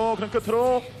말씀드리고 그럼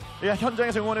끝으로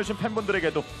현장에서 응원해주신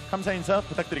팬분들에게도 감사 인사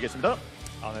부탁드리겠습니다.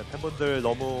 네, 팬분들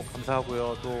너무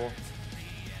감사하고요. 또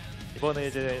이번에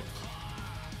이제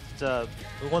진짜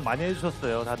응원 많이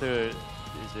해주셨어요. 다들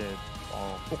이제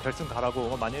꼭 결승 가라고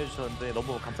응원 많이 해주셨는데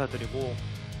너무 감사드리고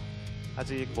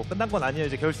아직 뭐 끝난 건 아니에요.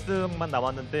 이제 결승만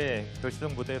남았는데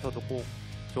결승 무대에서도 꼭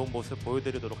좋은 모습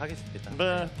보여드리도록 하겠습니다.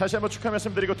 네, 다시 한번 축하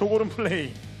말씀드리고 도고른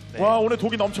플레이. 네. 와, 오늘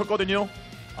독이 넘쳤거든요.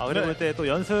 그리고 네. 그때 또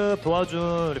연습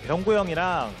도와준 우리 병구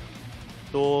형이랑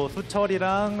또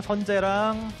수철이랑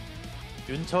선재랑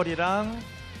윤철이랑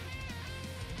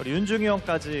우리 윤중이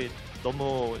형까지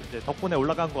너무 이제 덕분에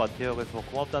올라간 것 같아요. 그래서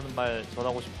고맙다는 말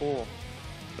전하고 싶고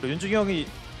그리고 윤중이 형이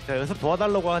제가 연습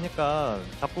도와달라고 하니까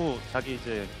자꾸 자기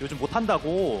이제 요즘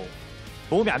못한다고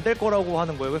도움이 안 될 거라고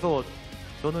하는 거예요. 그래서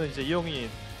저는 이제 이 형이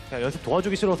그냥 연습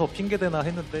도와주기 싫어서 핑계대나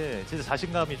했는데 진짜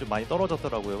자신감이 좀 많이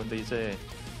떨어졌더라고요. 근데 이제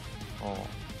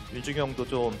윤중이 형도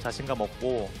좀 자신감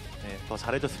얻고 네, 더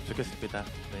잘해줬으면 좋겠습니다.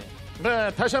 네.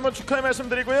 네, 다시 한번 축하의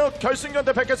말씀드리고요. 결승전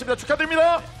때 뵙겠습니다.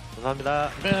 축하드립니다.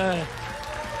 감사합니다. 네.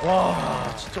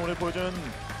 와, 진짜 오늘 보여준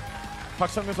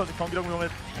박성균 선수 경기력 오늘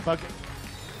대박.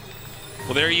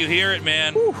 Well, there you hear it,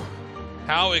 man.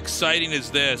 How exciting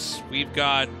is this? We've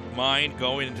got Mind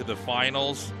going into the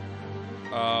finals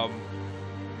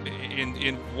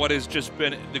in what has just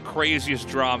been the craziest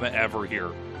drama ever here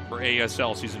for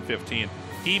ASL Season 15.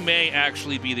 He may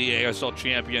actually be the ASL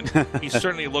champion. He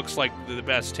certainly looks like the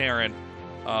best Terran.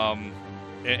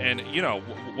 And you know,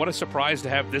 what a surprise to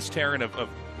have this Terran of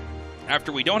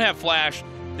after we don't have Flash.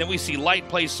 Then we see Light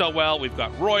play so well. We've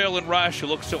got Royal and Rush, who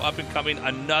looks so up and coming.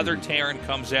 Another Terran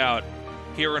comes out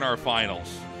here in our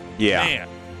finals. Yeah. Man.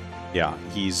 Yeah,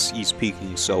 he's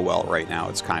peaking so well right now.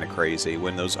 It's kind of crazy.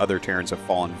 When those other Terrans have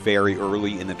fallen very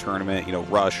early in the tournament, you know,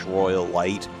 Rush, Royal,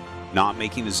 Light, not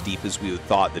making as deep as we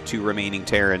thought. The two remaining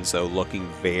Terrans, though, looking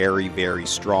very, very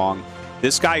strong.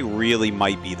 This guy really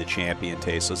might be the champion,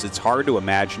 Tastosis. It's hard to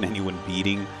imagine anyone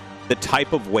beating the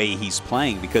type of way he's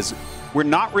playing because we're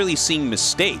not really seeing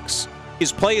mistakes.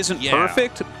 His play isn't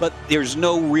perfect, but there's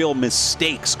no real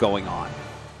mistakes going on.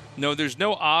 No, there's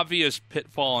no obvious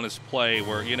pitfall in his play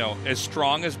where, you know, as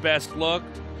strong as Best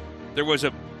looked, there was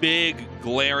a big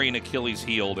glaring Achilles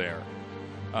heel there.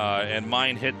 And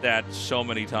Mind hit that so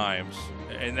many times.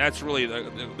 And that's really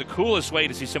the coolest way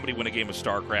to see somebody win a game of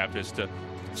StarCraft is to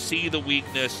see the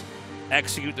weakness,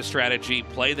 execute the strategy,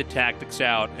 play the tactics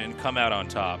out, and come out on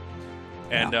top.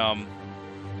 And,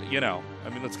 you know, I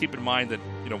mean, let's keep in mind that,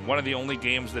 you know, one of the only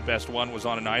games that Best won was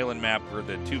on an island map where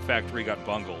the 2-factory got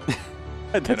bungled.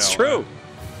 That's true.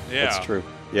 Yeah. That's true.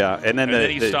 Yeah. And then, then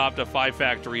he stopped a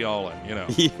 5-factory all-in, you know.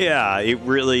 Yeah, it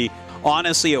really...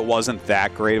 Honestly, it wasn't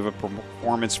that great of a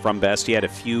performance from Best. He had a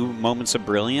few moments of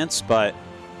brilliance, but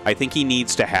I think he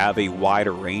needs to have a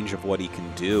wider range of what he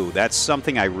can do. That's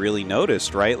something I really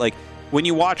noticed, right? Like, when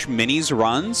you watch Mini's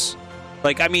runs,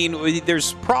 like, I mean,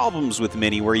 there's problems with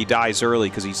Mini where he dies early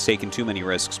because he's taken too many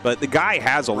risks, but the guy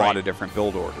has a lot of different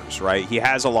build orders, right? He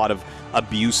has a lot of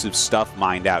abusive stuff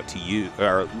lined up to use.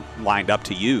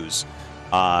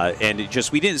 And it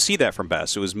just, we didn't see that from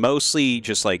Best. It was mostly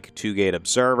just like 2-gate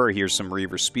Observer, here's some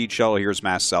Reaver Speed Shuttle, here's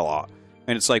Mass Sell-Off.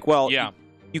 And it's like, well,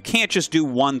 you can't just do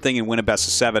one thing and win a best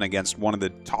of 7 against one of the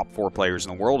top 4 players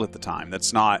in the world at the time.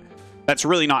 That's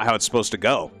really not how it's supposed to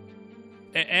go.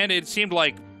 And it seemed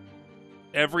like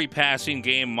every passing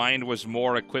game, Mind was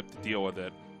more equipped to deal with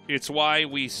it. It's why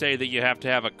we say that you have to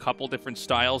have a couple different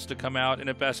styles to come out in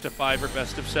a best of 5 or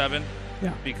best of 7.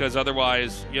 Yeah. Because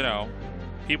otherwise, you know,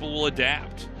 people will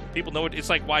adapt. People know it. It's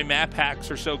like why map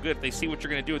hacks are so good. If they see what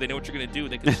you're going to do, they know what you're going to do,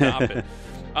 they can stop it.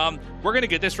 We're going to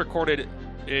get this recorded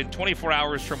in 24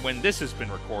 hours from when this has been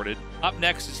recorded. Up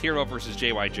next is Hero versus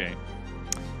JYJ.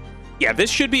 Yeah,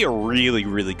 this should be a really,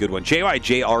 really good one.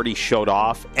 JYJ already showed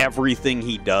off everything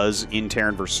he does in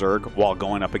Terran vs. Zerg while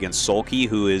going up against Sulky,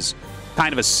 who is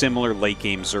kind of a similar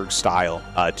late-game Zerg style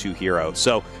to Hero.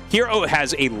 So Hero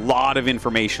has a lot of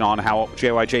information on how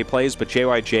JYJ plays, but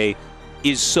JYJ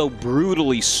is so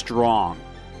brutally strong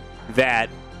that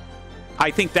I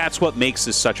think that's what makes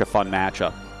this such a fun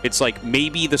matchup. It's like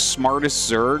maybe the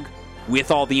smartest Zerg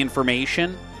with all the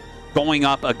information going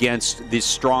up against the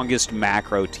strongest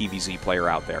macro TVZ player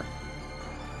out there.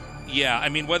 Yeah, I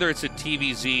mean, whether it's a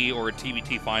TVZ or a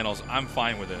TVT finals, I'm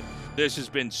fine with it. This has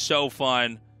been so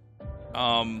fun.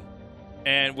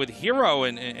 And with Hero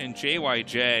and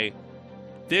JYJ,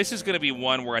 this is going to be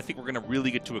one where I think we're going to really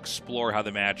get to explore how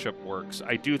the matchup works.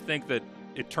 I do think that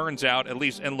it turns out, at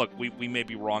least, and look, we may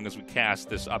be wrong as we cast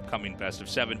this upcoming Best of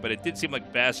 7, but it did seem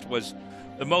like Best was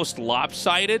the most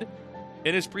lopsided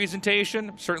in his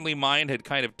presentation. Certainly Mind had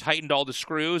kind of tightened all the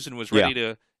screws and was ready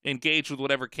to engage with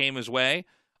whatever came his way.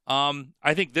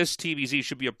 I think this TVZ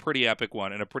should be a pretty epic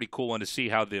one and a pretty cool one to see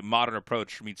how the modern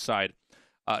approach from each side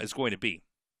is going to be.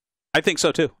 I think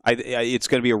so, too. It's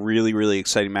going to be a really, really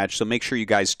exciting match, so make sure you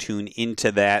guys tune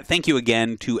into that. Thank you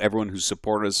again to everyone who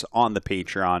supported us on the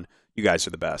Patreon. You guys are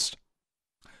the best.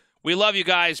 We love you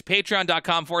guys.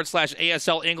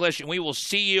 Patreon.com/ASL English, and we will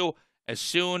see you as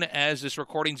soon as this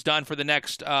recording's done for the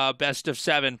next Best of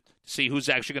 7 to see who's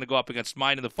actually going to go up against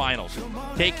Mind in the finals.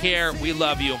 Take care. We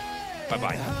love you.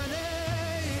 Bye-bye.